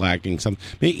maybe is lacking some.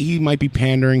 He might be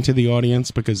pandering to the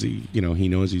audience because he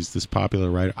knows he's this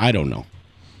popular writer. I don't know.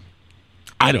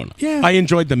 Yeah. I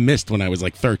enjoyed The Mist when I was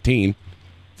like 13.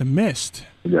 The Mist.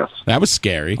 Yes. That was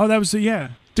scary. Oh, that was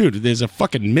Dude, there's a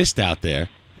fucking mist out there,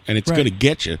 and it's Right. gonna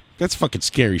get you. That's fucking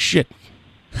scary shit.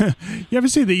 You ever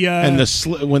see the? And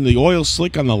when the oil's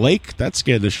slick on the lake, that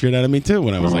scared the shit out of me too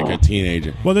when I was like a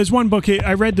teenager. Well, there's one book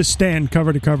I read, The Stand,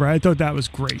 cover to cover. I thought that was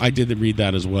great. I did read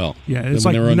that as well. Yeah, it's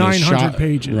When like they're on the 900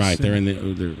 pages. Right, they're in the.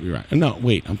 You're right. No,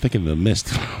 wait, I'm thinking of The Mist.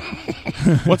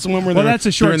 What's the one where Well, they're, that's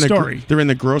a short they're in the, story. They're in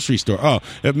the grocery store. Oh,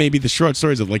 it may be the short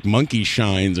stories of like Monkey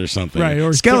Shines or something. Right,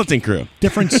 or Skeleton Crew.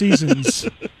 Different seasons.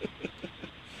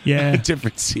 Yeah.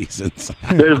 Different seasons.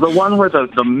 There's the one where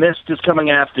the mist is coming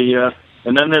after you,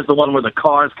 and then there's the one where the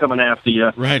car's coming after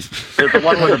you. Right. There's the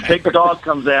one where the big dog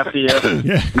comes after you.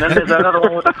 Yeah. And then there's another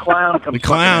one where the clown comes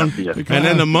after you. And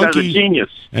then the Guy's monkey. a genius.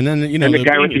 And then And the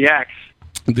guy with the axe.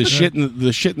 The shit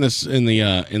in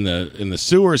the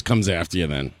sewers comes after you.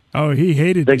 Then Oh, he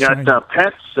hated. They The got Shining.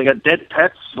 pets. They got dead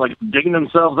pets, like digging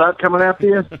themselves out, coming after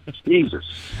you. Jesus.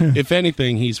 if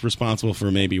anything, he's responsible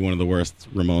for maybe one of the worst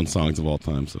Ramones songs of all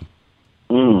time. So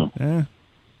Yeah.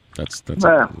 that's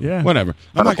Yeah. whatever.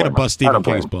 I'm not going to bust Stephen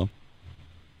King's ball.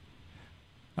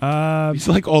 It's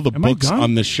like all the am I books done?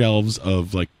 on the shelves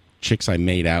of like chicks I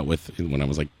made out with when I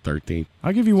was like 13.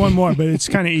 I'll give you one more, but it's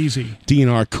kind of easy.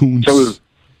 D.N.R. Coons. So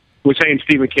we're saying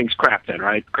Stephen King's crap then,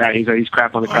 right? He's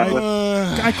crap on the crap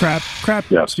list. I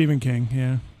crap. Stephen King.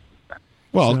 Yeah.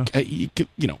 Well, what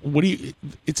do you?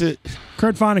 It's a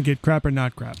Kurt Vonnegut, crap or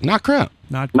not crap? not crap.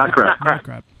 Not Not crap. crap. Not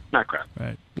crap. Not crap.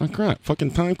 Right. Not crap.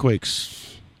 Fucking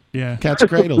Timequakes. Yeah. Cat's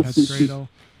Cradle. Cat's Cradle.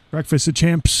 Breakfast of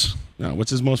Champs. No,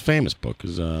 what's his most famous book?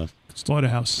 Is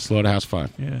Slaughterhouse. Slaughterhouse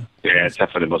 5. Yeah. Yeah, it's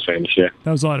definitely the most famous. Yeah.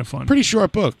 That was a lot of fun. Pretty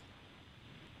short book.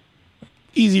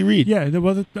 Easy read. Yeah. There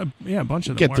was a bunch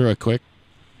of them. Get through it quick.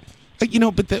 But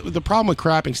the problem with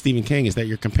crapping Stephen King is that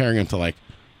you're comparing him to like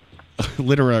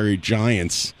literary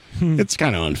giants. It's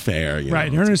kind of unfair,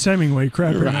 Right. Ernest Hemingway,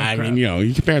 crap. Or not I crap. mean,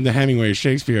 you compare him to Hemingway or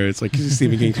Shakespeare, it's like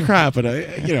Stephen King's crap, but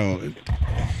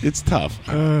it's tough.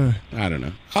 I don't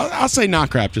know. I'll say not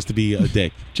crap just to be a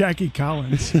dick. Jackie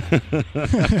Collins.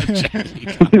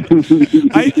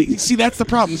 See, that's the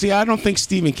problem. See, I don't think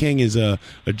Stephen King is a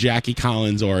Jackie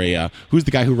Collins or who's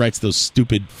the guy who writes those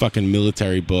stupid fucking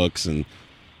military books and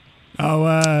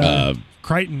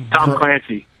Crichton. Tom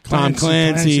Clancy. Tom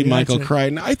Clancy, Michael that's it.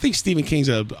 Crichton. I think Stephen King's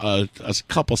a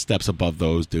couple steps above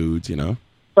those dudes,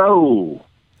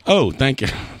 Oh, thank you.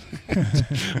 I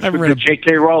haven't read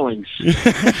J.K. Rowling's.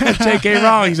 J.K.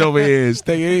 Rowling's over here.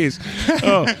 Take it easy.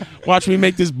 Oh, watch me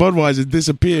make this Budweiser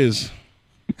disappears.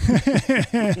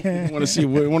 Want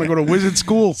to go to wizard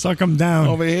school? Suck them down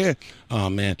over here. Oh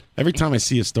man! Every time I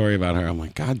see a story about her, I'm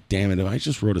like, God damn it! If I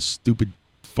just wrote a stupid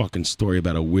fucking story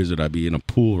about a wizard, I'd be in a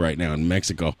pool right now in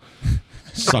Mexico,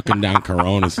 sucking down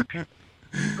Coronas.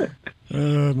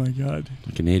 Oh my God!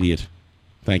 Like an idiot.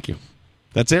 Thank you.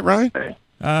 That's it, Ryan?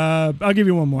 I'll give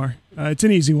you one more. It's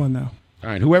an easy one though. All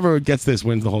right. Whoever gets this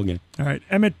wins the whole game. All right.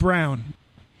 Emmett Brown.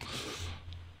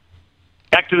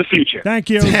 Back to the Future. Thank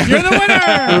you. You're the winner.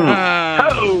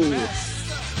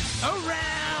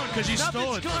 Because you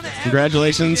stole it.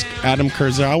 Congratulations, Adam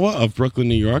Kurzawa of Brooklyn,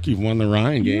 New York. You've won the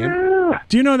Ryan game.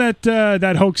 Do you know that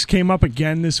that hoax came up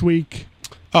again this week?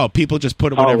 Oh, people just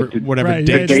put whatever right,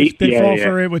 date. They fall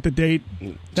for it with the date.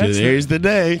 Today's the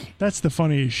day. That's the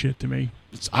funniest shit to me.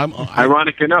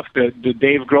 Ironic enough, the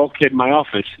Dave Grohl kid in my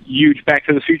office, huge Back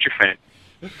to the Future fan.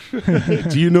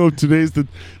 Do you know today's the...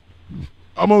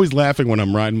 I'm always laughing when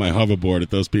I'm riding my hoverboard at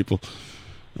those people.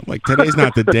 I'm like, today's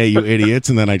not the day, you idiots,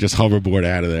 and then I just hoverboard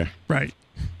out of there. Right.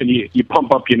 And you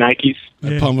pump up your Nikes.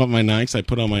 I pump up my Nikes, I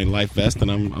put on my life vest, and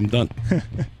I'm done.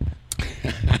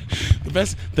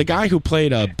 The guy who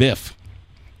played Biff.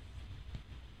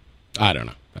 I don't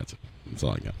know. That's it. That's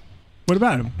all I got. What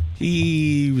about him?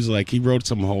 He was like, he wrote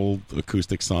some whole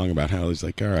acoustic song about how he's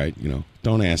like, all right,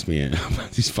 don't ask me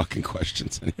about these fucking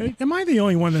questions anymore. Am I the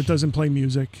only one that doesn't play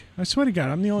music? I swear to God,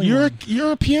 I'm the only one.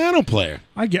 You're a piano player.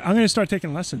 I'm going to start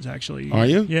taking lessons, actually. Are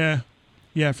you?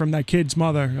 Yeah, from that kid's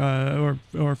mother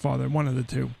or father, one of the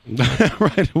two.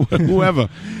 Right,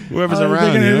 whoever's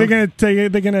around.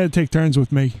 They're gonna take turns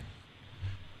with me.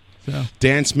 So.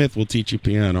 Dan Smith will teach you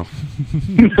piano.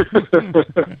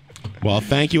 Well,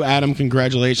 thank you, Adam.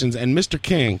 Congratulations. And Mr.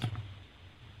 King,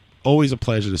 always a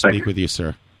pleasure to speak with you,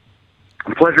 sir.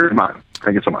 The pleasure is mine.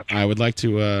 Thank you so much. I would like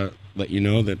to let you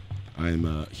know that I'm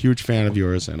a huge fan of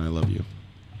yours, and I love you.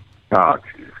 Oh,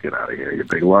 jeez, get out of here, you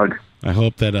big lug. I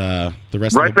hope that the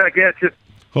rest back at you.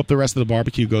 Hope the rest of the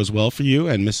barbecue goes well for you.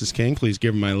 And Mrs. King, please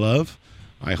give her my love.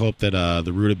 I hope that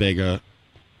the Rutabaga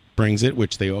brings it,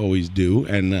 which they always do.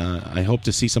 And I hope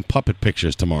to see some puppet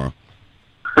pictures tomorrow.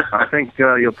 I think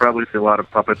you'll probably see a lot of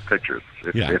puppet pictures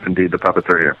if indeed the puppets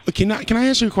are here. Can I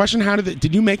ask you a question?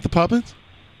 Did you make the puppets?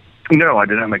 No, I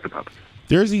did not make the puppets.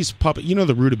 There's these puppets. You know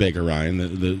the Rutabaga,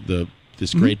 Ryan,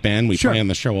 this great band we play on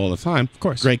the show all the time. Of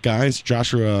course. Great guys,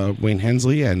 Joshua Wayne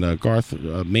Hensley and Garth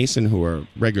Mason, who are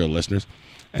regular listeners.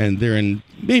 And they're in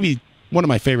maybe one of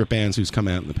my favorite bands who's come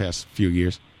out in the past few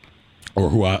years, or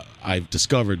who I've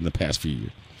discovered in the past few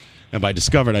years. And by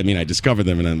discovered, I mean I discovered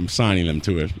them and I'm signing them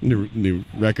to a new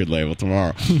record label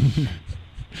tomorrow.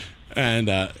 And,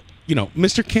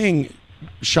 Mr. King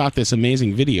shot this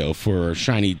amazing video for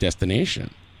Shiny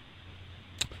Destination,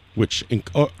 which,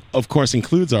 of course,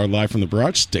 includes our Live from the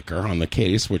Barrage sticker on the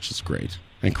case, which is great.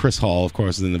 And Chris Hall, of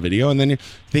course, is in the video. And then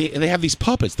they have these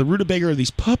puppets. The Rutabaga are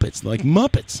these puppets, like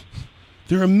Muppets.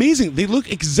 They're amazing. They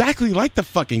look exactly like the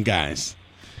fucking guys.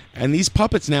 And these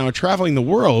puppets now are traveling the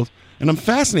world. And I'm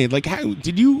fascinated. Like, how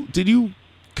did you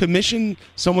commission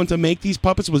someone to make these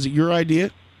puppets? Was it your idea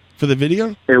for the video?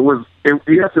 Yes,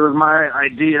 it was my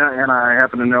idea, and I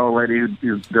happen to know a lady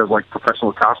who does like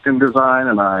professional costume design,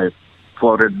 and I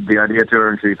floated the idea to her,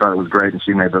 and she thought it was great, and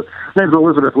she made the name's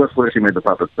Elizabeth Whistler. She made the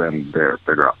puppets, and they're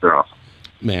awesome.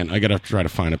 Man, I gotta try to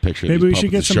find a picture. Maybe of these we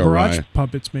should get some barrage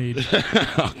puppets made.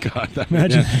 Oh God!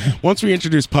 Imagine. Yeah. Once we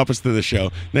introduce puppets to the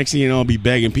show, next thing you know, I'll be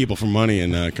begging people for money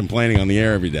and complaining on the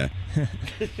air every day.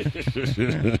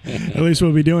 At least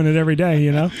we'll be doing it every day,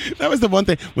 That was the one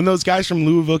thing when those guys from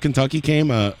Louisville, Kentucky came.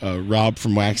 Rob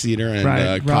from Wax Eater and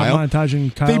Kyle. Rob Montage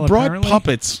and Kyle. They brought apparently.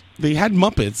 puppets. They had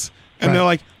Muppets, and they're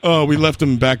like, "Oh, we left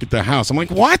them back at the house." I'm like,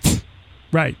 "What?"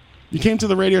 Right. You came to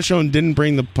the radio show and didn't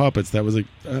bring the puppets. That was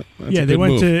they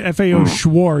went to FAO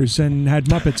Schwarz and had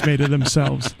Muppets made of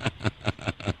themselves.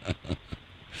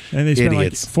 And they spent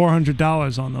Idiots. like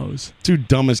 $400 on those. Two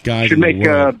dumbest guys Should in the make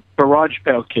world. Barrage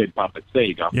Pail Kid puppets. There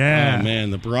you go. Yeah. Oh,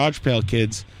 man, the Barrage Pail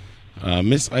Kids. I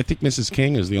think Mrs.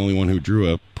 King is the only one who drew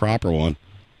a proper one.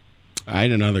 I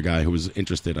had another guy who was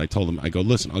interested. I told him, I go,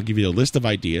 listen, I'll give you a list of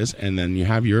ideas, and then you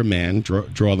have your man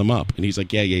draw them up. And he's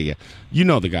like, yeah. You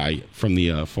know the guy from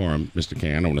the forum, Mr.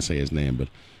 King. I don't want to say his name, but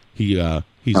he's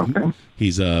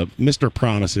Mr.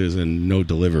 Promises and no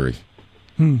delivery.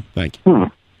 Thank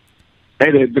you.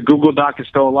 Hey, the Google Doc is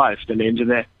still alive. The names are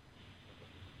there.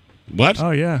 What? Oh,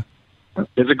 yeah.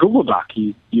 There's a Google Doc.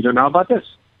 You don't know about this?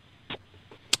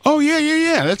 Oh,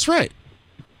 yeah. That's right.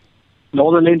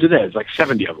 All the names are there. There's like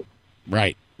 70 of them.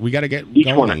 Right. We got to get Each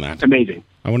going one on that. Amazing.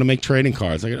 I want to make trading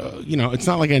cards. It's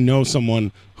not like I know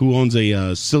someone who owns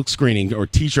a silk screening or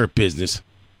T-shirt business.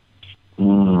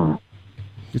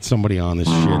 Get somebody on this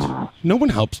shit. No one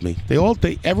helps me. Everyone's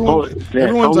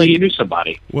only like, you knew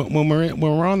somebody. When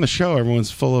we're on the show,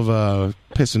 everyone's full of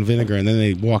piss and vinegar, and then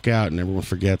they walk out, and everyone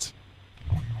forgets.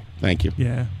 Thank you.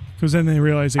 Yeah, because then they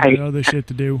realize they got other shit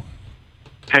to do.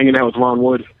 Hanging out with Ron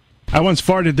Wood. I once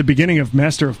farted at the beginning of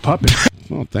Master of Puppets.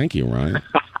 Well, thank you, Ryan.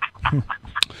 All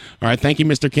right, thank you,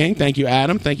 Mr. King. Thank you,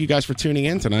 Adam. Thank you guys for tuning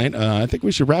in tonight. I think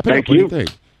we should wrap it up. What do you think?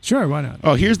 Sure, why not?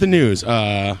 Oh, here's the news.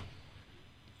 Yeah,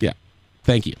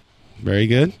 thank you. Very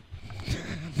good.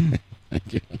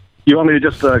 Thank you. You want me to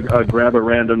just grab a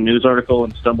random news article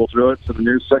and stumble through it to the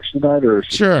news section tonight, or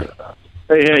sure?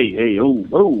 Hey!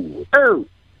 Oh!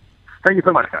 Thank you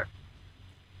so much, guys.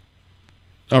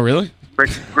 Oh, really?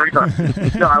 Great time.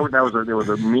 No, it was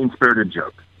a mean-spirited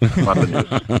joke about the news.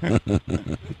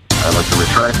 I'd like to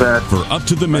retract that. For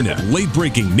up-to-the-minute,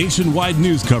 late-breaking nationwide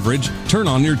news coverage, turn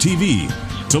on your TV.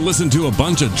 To listen to a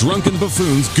bunch of drunken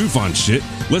buffoons goof on shit,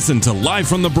 listen to Live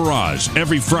from the Barrage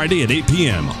every Friday at 8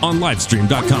 p.m. on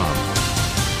Livestream.com.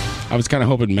 I was kind of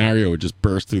hoping Mario would just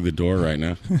burst through the door right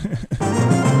now.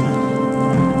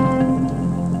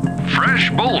 Fresh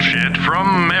bullshit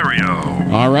from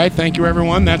Mario. All right, thank you,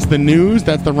 everyone. That's the news.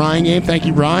 That's the Ryan game. Thank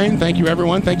you, Ryan. Thank you,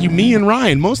 everyone. Thank you, me and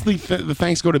Ryan. Mostly the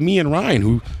thanks go to me and Ryan,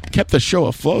 who kept the show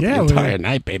afloat the entire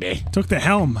night, baby. Took the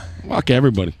helm. Fuck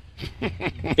everybody.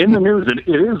 In the news, it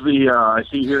is I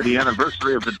see here the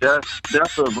anniversary of the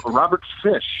death of Robert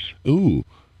Fish. Ooh,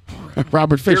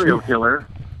 Robert Fish, serial killer,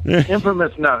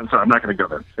 infamous. No, I'm sorry, I'm not going to go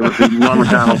there. It was the Ron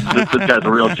McDonald. This guy's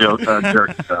a real jerk. Not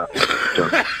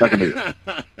going to do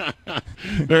that.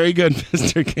 Very good,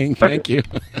 Mr. King. Thank you.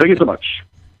 Thank you so much.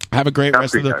 Have a great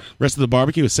rest of the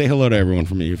barbecue. Say hello to everyone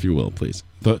for me, if you will, please.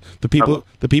 The people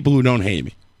who don't hate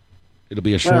me. It'll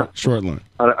be a short line.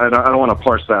 I don't want to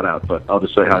parse that out, but I'll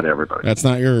just say hi to everybody. That's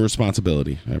not your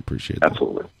responsibility. I appreciate that.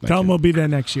 Absolutely. Tell them we'll be there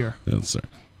next year. Yes, sir.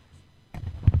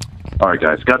 All right,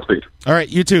 guys. Godspeed. All right,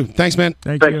 you too. Thanks, man.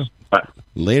 Thanks. You. Bye.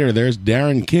 Later, there's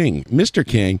Darren King. Mr.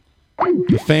 King.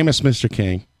 The famous Mr.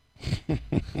 King.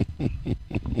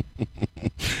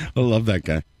 I love that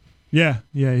guy. Yeah.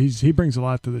 He brings a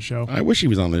lot to the show. I wish he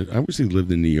was I wish he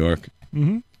lived in New York.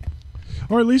 Mm-hmm.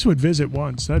 Or at least would visit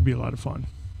once. That'd be a lot of fun.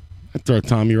 I'd throw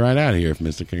Tommy right out of here if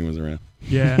Mr. King was around.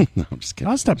 Yeah. No, I'm just kidding.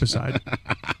 I'll step aside.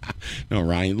 No,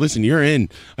 Ryan, listen, you're in.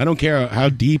 I don't care how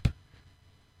deep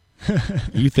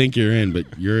you think you're in, but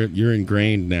you're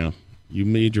ingrained now. You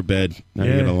made your bed. Now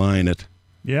you're gonna lie in it.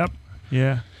 Yep.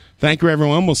 Yeah. Thank you,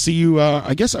 everyone. We'll see you.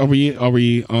 I guess are we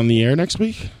on the air next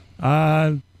week? You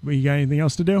got anything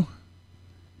else to do?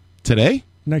 Today?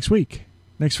 Next week.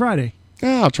 Next Friday.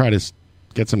 Yeah, I'll try to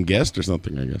get some guests or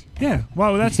something, I guess. Yeah,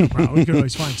 well, that's no problem. We could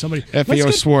always find somebody.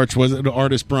 FAO Schwartz was the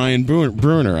artist Brian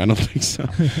Bruner. I don't think so.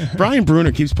 Brian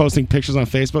Bruner keeps posting pictures on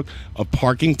Facebook of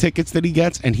parking tickets that he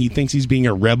gets, and he thinks he's being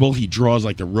a rebel. He draws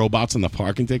like the robots on the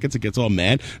parking tickets and gets all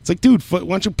mad. It's like, dude, why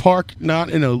don't you park not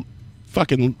in a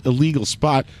fucking illegal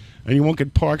spot, and you won't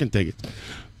get parking tickets.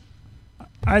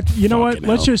 You know what?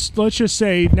 Let's just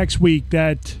say next week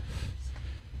that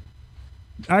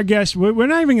I guess we're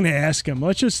not even going to ask him.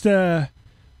 Let's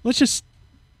just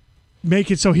make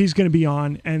it so he's going to be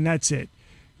on, and that's it.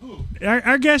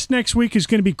 Our guest next week is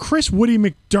going to be Chris Woody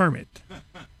McDermott,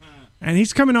 and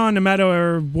he's coming on no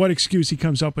matter what excuse he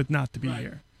comes up with not to be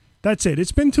here. That's it.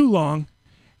 It's been too long,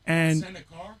 and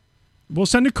we'll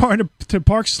send a car to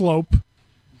Park Slope,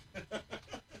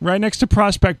 right next to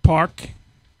Prospect Park.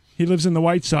 He lives in the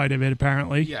white side of it,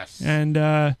 apparently. Yes.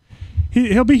 And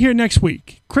he'll be here next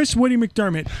week. Chris Woody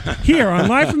McDermott here on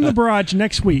Live from the Barrage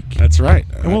next week. That's right.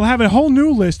 And we'll have a whole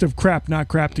new list of crap, not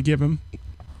crap to give him.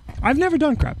 I've never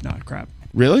done crap, not crap.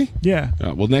 Really? Yeah.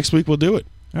 Well, next week we'll do it.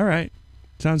 All right.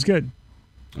 Sounds good.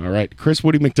 All right. Chris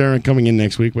Woody McDermott coming in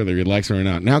next week, whether he likes it or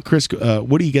not. Now, Chris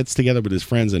Woody gets together with his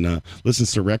friends and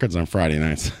listens to records on Friday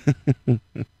nights.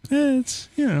 That's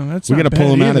we're gonna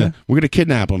pull him out of. We're gonna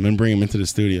kidnap him and bring him into the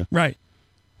studio. Right.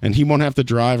 And he won't have to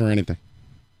drive or anything.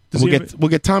 We'll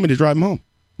get Tommy to drive him home.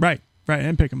 Right,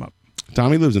 and pick him up.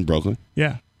 Tommy lives in Brooklyn.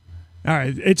 Yeah. All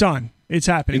right, it's on. It's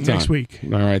happening next week.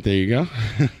 All right, there you go.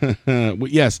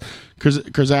 Yes,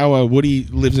 Kurzawa Woody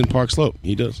lives in Park Slope.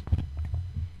 He does.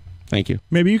 Thank you.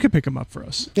 Maybe you could pick him up for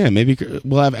us. Yeah, maybe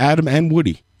we'll have Adam and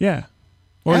Woody. Yeah.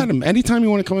 Or Adam, anytime you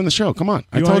want to come on the show, come on.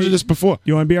 I told you this before.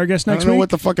 You want to be our guest next week? I don't know week? what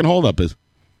the fucking holdup is.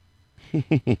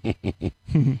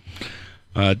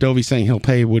 Dovey saying he'll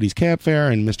pay Woody's cab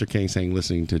fare, and Mr. King saying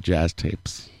listening to jazz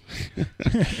tapes.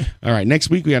 All right, next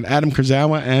week we got Adam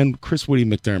Kurzawa and Chris Woody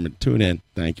McDermott. Tune in.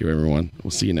 Thank you, everyone.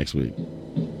 We'll see you next week.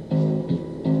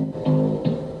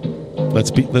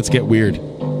 Let's get weird.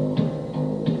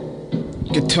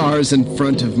 Guitars in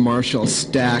front of Marshall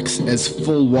stacks as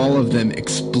full wall of them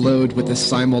explode with a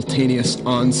simultaneous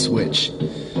on switch.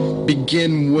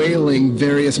 Begin wailing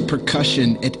various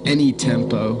percussion at any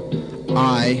tempo.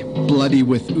 I, bloody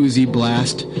with Uzi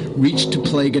blast, reach to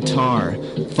play guitar,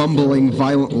 fumbling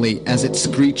violently as it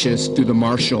screeches through the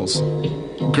Marshalls.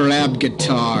 Grab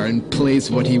guitar and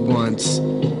plays what he wants.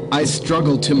 I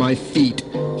struggle to my feet,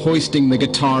 hoisting the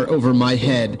guitar over my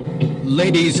head.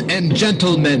 Ladies and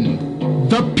gentlemen,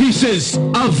 the pieces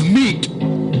of meat.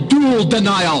 Dual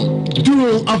denial.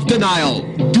 Duel of denial.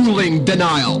 Dueling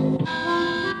denial.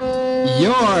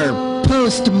 Your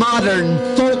postmodern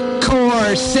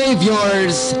folkcore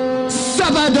saviors,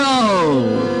 Sabado.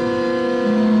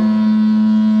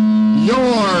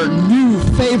 Your new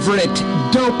favorite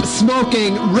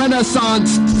dope-smoking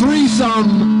Renaissance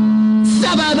threesome,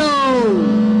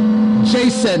 Sabado.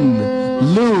 Jason,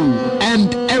 Lou,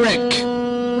 and Eric.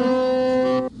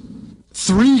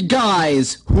 Three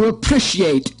guys who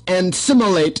appreciate and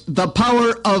simulate the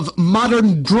power of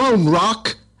modern drone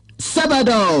rock,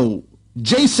 Sabado,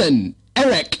 Jason,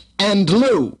 Eric, and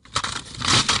Lou.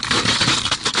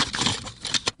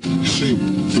 See,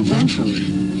 eventually,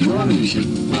 your music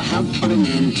will help put an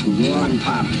end to war and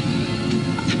poverty,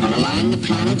 will align the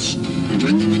planets and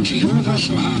bring them into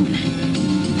universal harmony,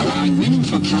 allowing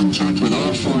meaningful contact with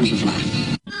all forms of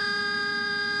life.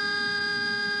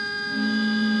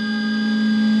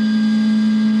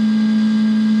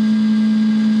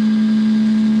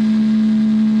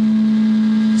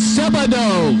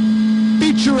 Sabado,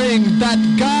 featuring that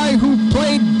guy who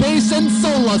played bass in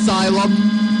Soul Asylum,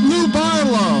 Lou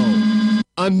Barlow.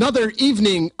 Another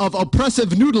evening of oppressive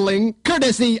noodling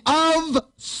courtesy of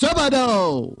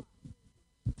Sabado.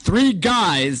 Three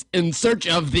guys in search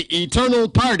of the eternal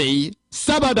party,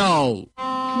 Sabado.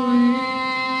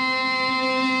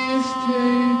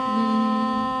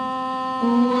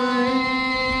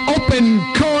 Open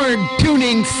chord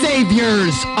tuning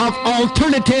saviors of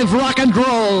alternative rock and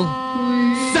roll,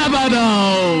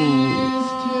 Sabado.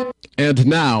 And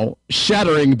now,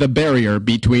 shattering the barrier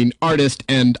between artist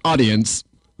and audience,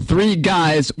 three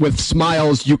guys with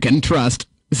smiles you can trust,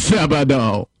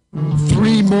 Sabado.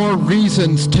 Three more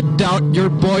reasons to doubt your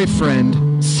boyfriend,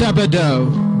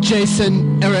 Sabado,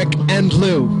 Jason, Eric, and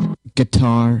Lou.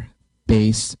 Guitar,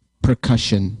 bass,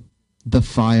 percussion, the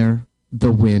fire,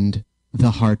 the wind,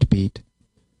 the heartbeat.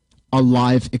 A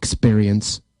live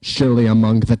experience, surely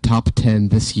among the top 10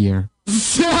 this year.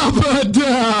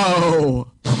 Sabado!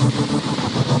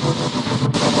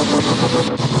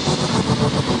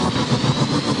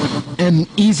 An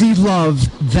easy love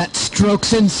that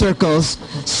strokes in circles.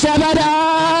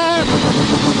 Sabado!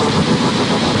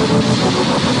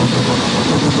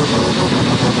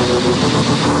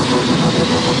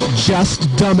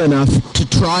 Just dumb enough to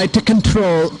try to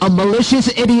control a malicious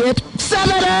idiot.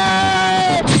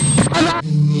 Sabado!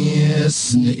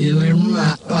 Yes,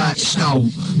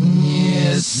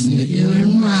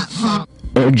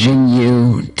 urging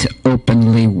you to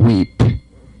openly weep.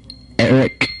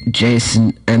 Eric,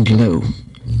 Jason, and Lou.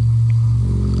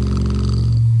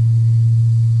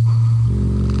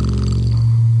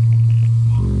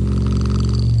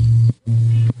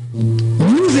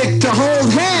 Music to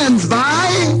hold hands by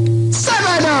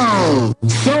Sabado.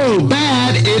 So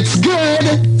bad it's good,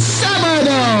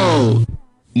 Sabado.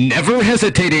 Never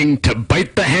hesitating to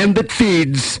bite the hand that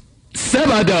feeds,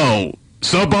 Sabado.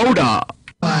 Saboda.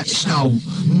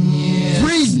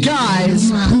 Three guys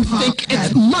who think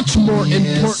it's much more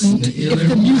important if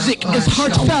the music is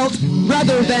heartfelt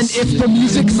rather than if the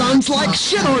music sounds like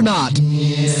shit or not.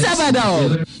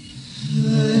 Sabado.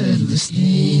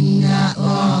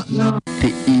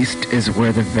 The East is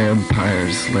where the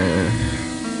vampires live.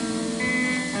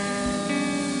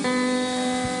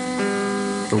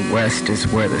 The West is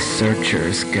where the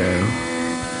searchers go.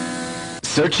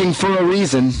 Searching for a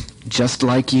reason, just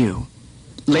like you.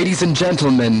 Ladies and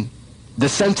gentlemen, the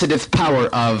sensitive power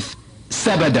of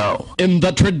Sabado. In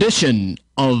the tradition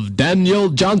of Daniel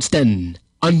Johnston,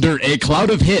 under a cloud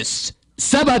of hiss,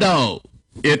 Sabado.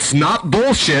 It's not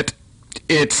bullshit,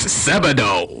 it's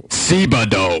Sabado.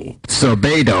 Sebado.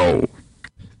 Sabado.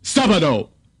 Sabado.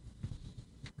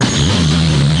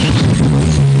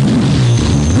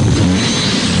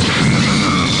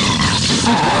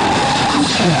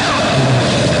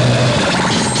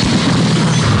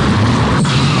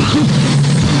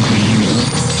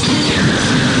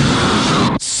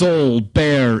 Soul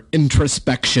bare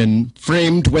introspection,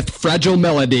 framed with fragile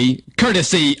melody,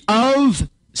 courtesy of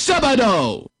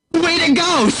Sabado. Way to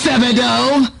go,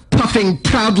 Sabado! puffing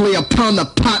proudly upon the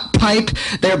pot pipe,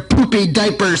 their poopy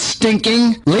diapers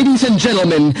stinking. Ladies and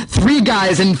gentlemen, 3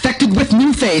 guys infected with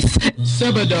new faith.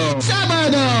 Sabado.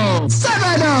 Sabado.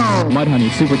 Sabado.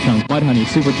 Mudhoney Super Chunk. Mudhoney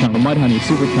Super Chunk. Mudhoney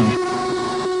Super Chunk.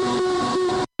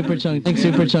 Super Chunk.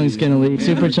 Super Chunk's gonna leak.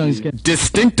 Super Chunk's gonna...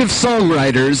 Distinctive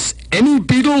songwriters, any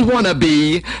Beatle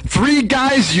wannabe, 3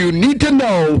 guys you need to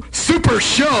know. Super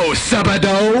show,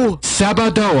 Sabado.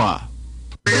 Sabadoa.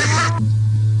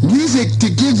 Music to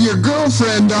give your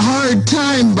girlfriend a hard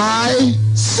time by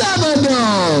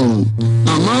Sabado.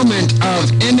 A moment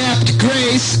of inept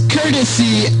grace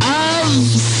courtesy of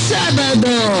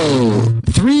Sabado.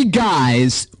 3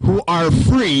 guys who are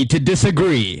free to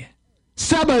disagree.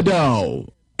 Sabado.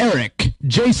 Eric,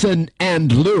 Jason,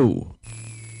 and Lou.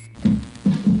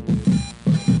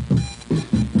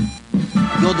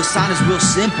 Yo, the sign is real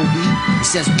simple, B. It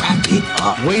says wrap it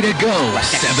up. Way to go,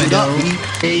 Sabado.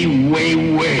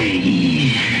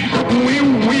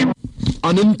 Way.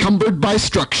 Unencumbered by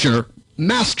structure.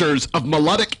 Masters of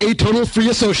melodic atonal free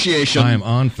association. I am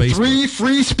on Facebook. 3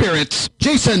 free spirits.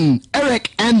 Jason, Eric,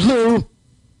 and Lou.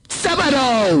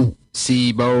 Sabado.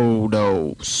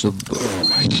 Sibodo.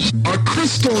 A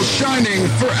crystal shining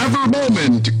forever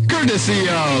moment, courtesy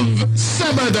of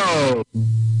Sabado.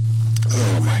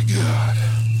 Oh my God.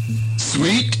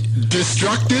 Sweet,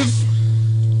 destructive,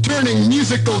 turning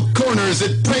musical corners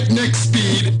at breakneck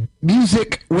speed.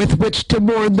 Music with which to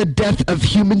mourn the death of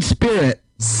human spirit.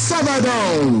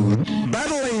 Sabado.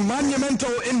 Battling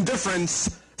monumental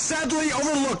indifference. Sadly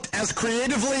overlooked as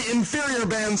creatively inferior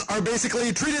bands are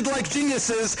basically treated like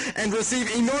geniuses and receive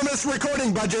enormous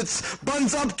recording budgets,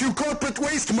 buns up to corporate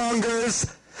waste mongers.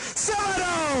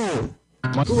 Sabado!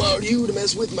 Who are you to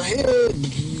mess with my head?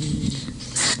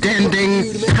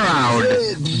 Standing proud,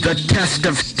 the test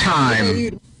of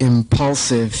time.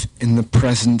 Impulsive in the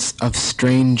presence of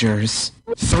strangers.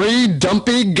 3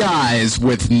 dumpy guys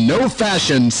with no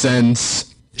fashion sense.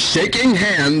 Shaking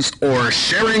hands or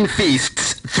sharing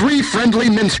feasts, 3 friendly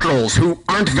minstrels who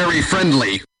aren't very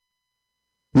friendly.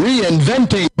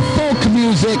 Reinventing folk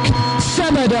music,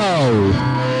 Sabado.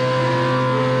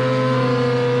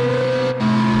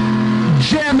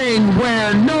 Jamming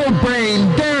where no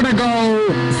brain dare to go,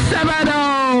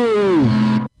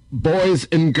 Sabado. Boys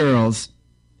and girls,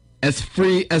 as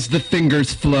free as the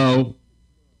fingers flow,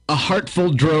 a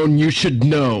heartful drone you should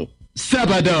know,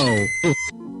 Sabado.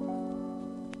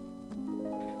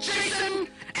 Jason,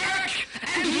 Eric,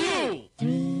 and Lou!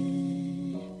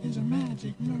 3 is a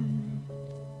magic number.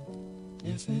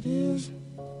 Yes, it is.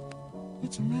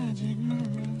 It's a magic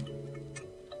number.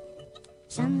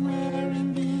 Somewhere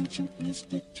in the ancient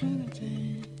mystic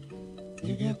trinity,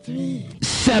 you get 3.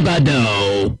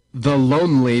 Sabado. The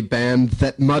lonely band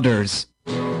that mutters.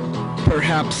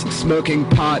 Perhaps smoking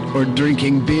pot or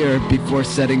drinking beer before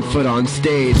setting foot on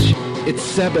stage. It's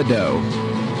Sabado.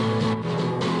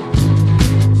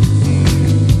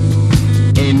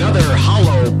 Another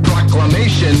hollow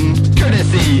proclamation,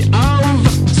 courtesy of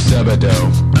Sabado.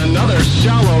 Another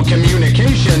shallow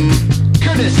communication,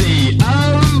 courtesy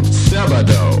of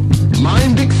Sabado.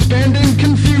 Mind-expanding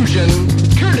confusion,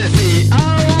 courtesy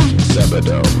of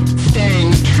Sabado.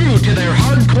 Staying true to their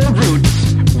hardcore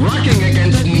roots, rocking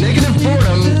against negative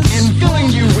boredom, and filling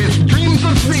you with dreams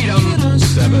of freedom,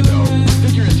 Sabado.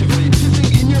 Figuratively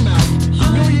pissing in your mouth,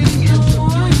 humiliating and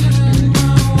subduing your spirit.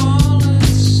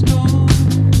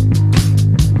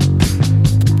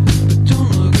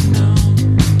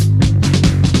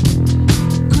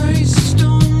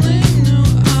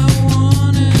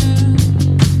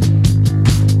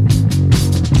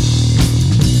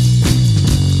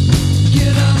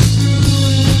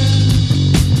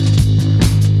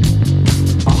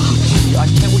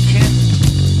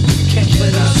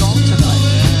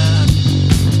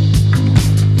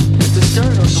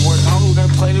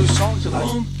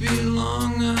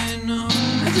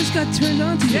 Got turned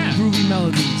on to the groovy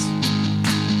melodies.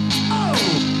 Oh!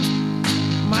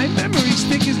 My memory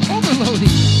stick is overloading.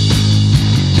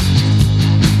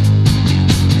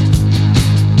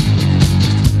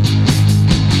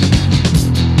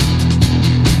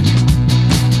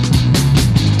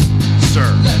 Sir.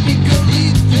 Let me go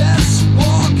lead this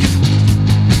walk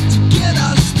to get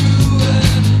us through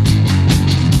it.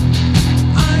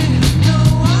 I know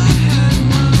I had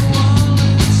my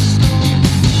wallet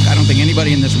stolen. I don't think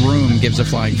anybody in this room gives a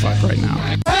flying fuck right now.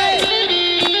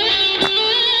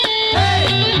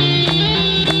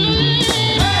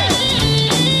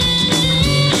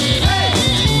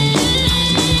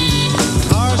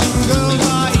 Cars and girls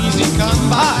are easy come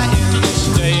by in this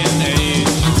day and age.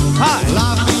 Hi.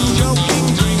 Laughing, joking,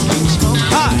 drinking, smoking.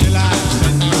 Hi. Till I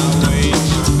spent my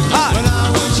wage. Hi. When I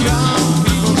was young,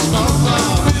 people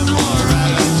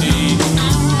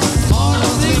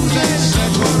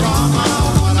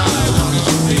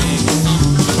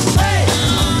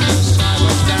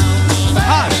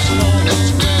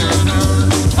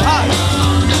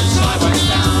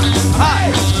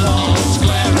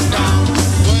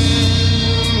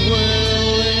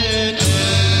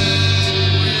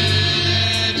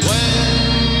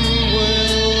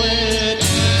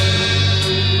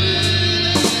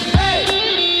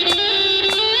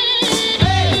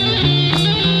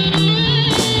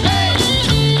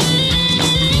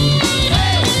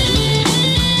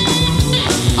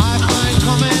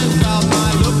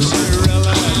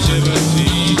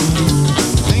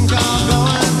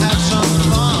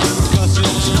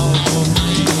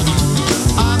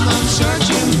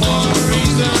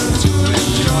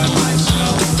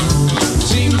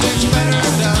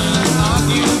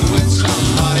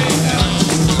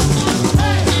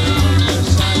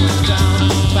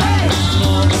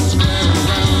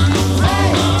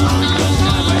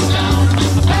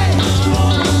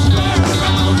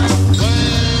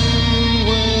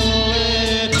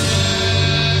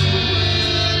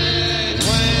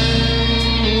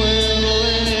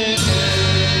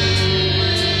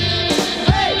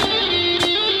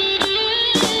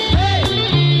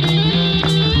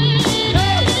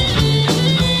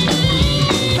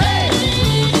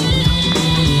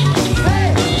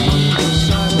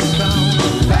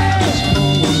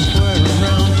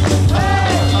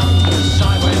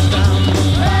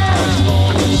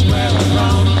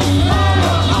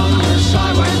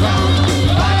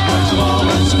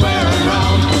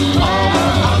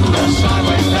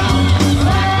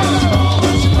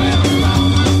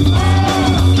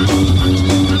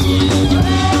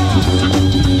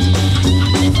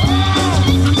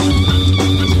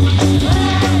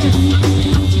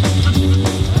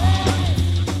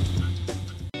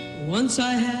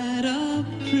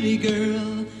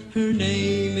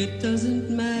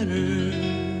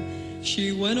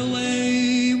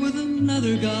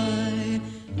guy.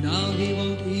 Now he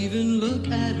won't even look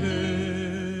at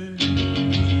her.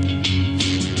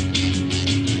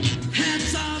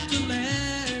 Hats off to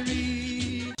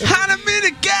Larry. Hot a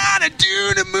minute, gotta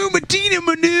do the moo, Martina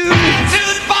Manu. To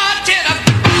the bartender.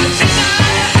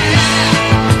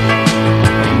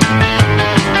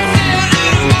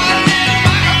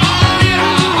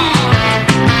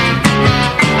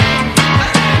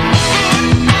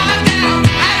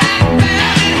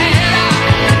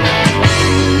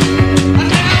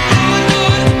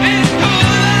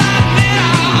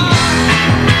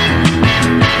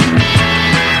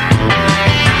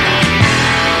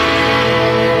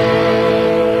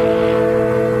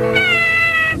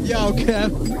 Yo,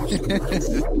 Kev.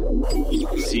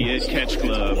 See you at Catch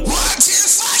Club.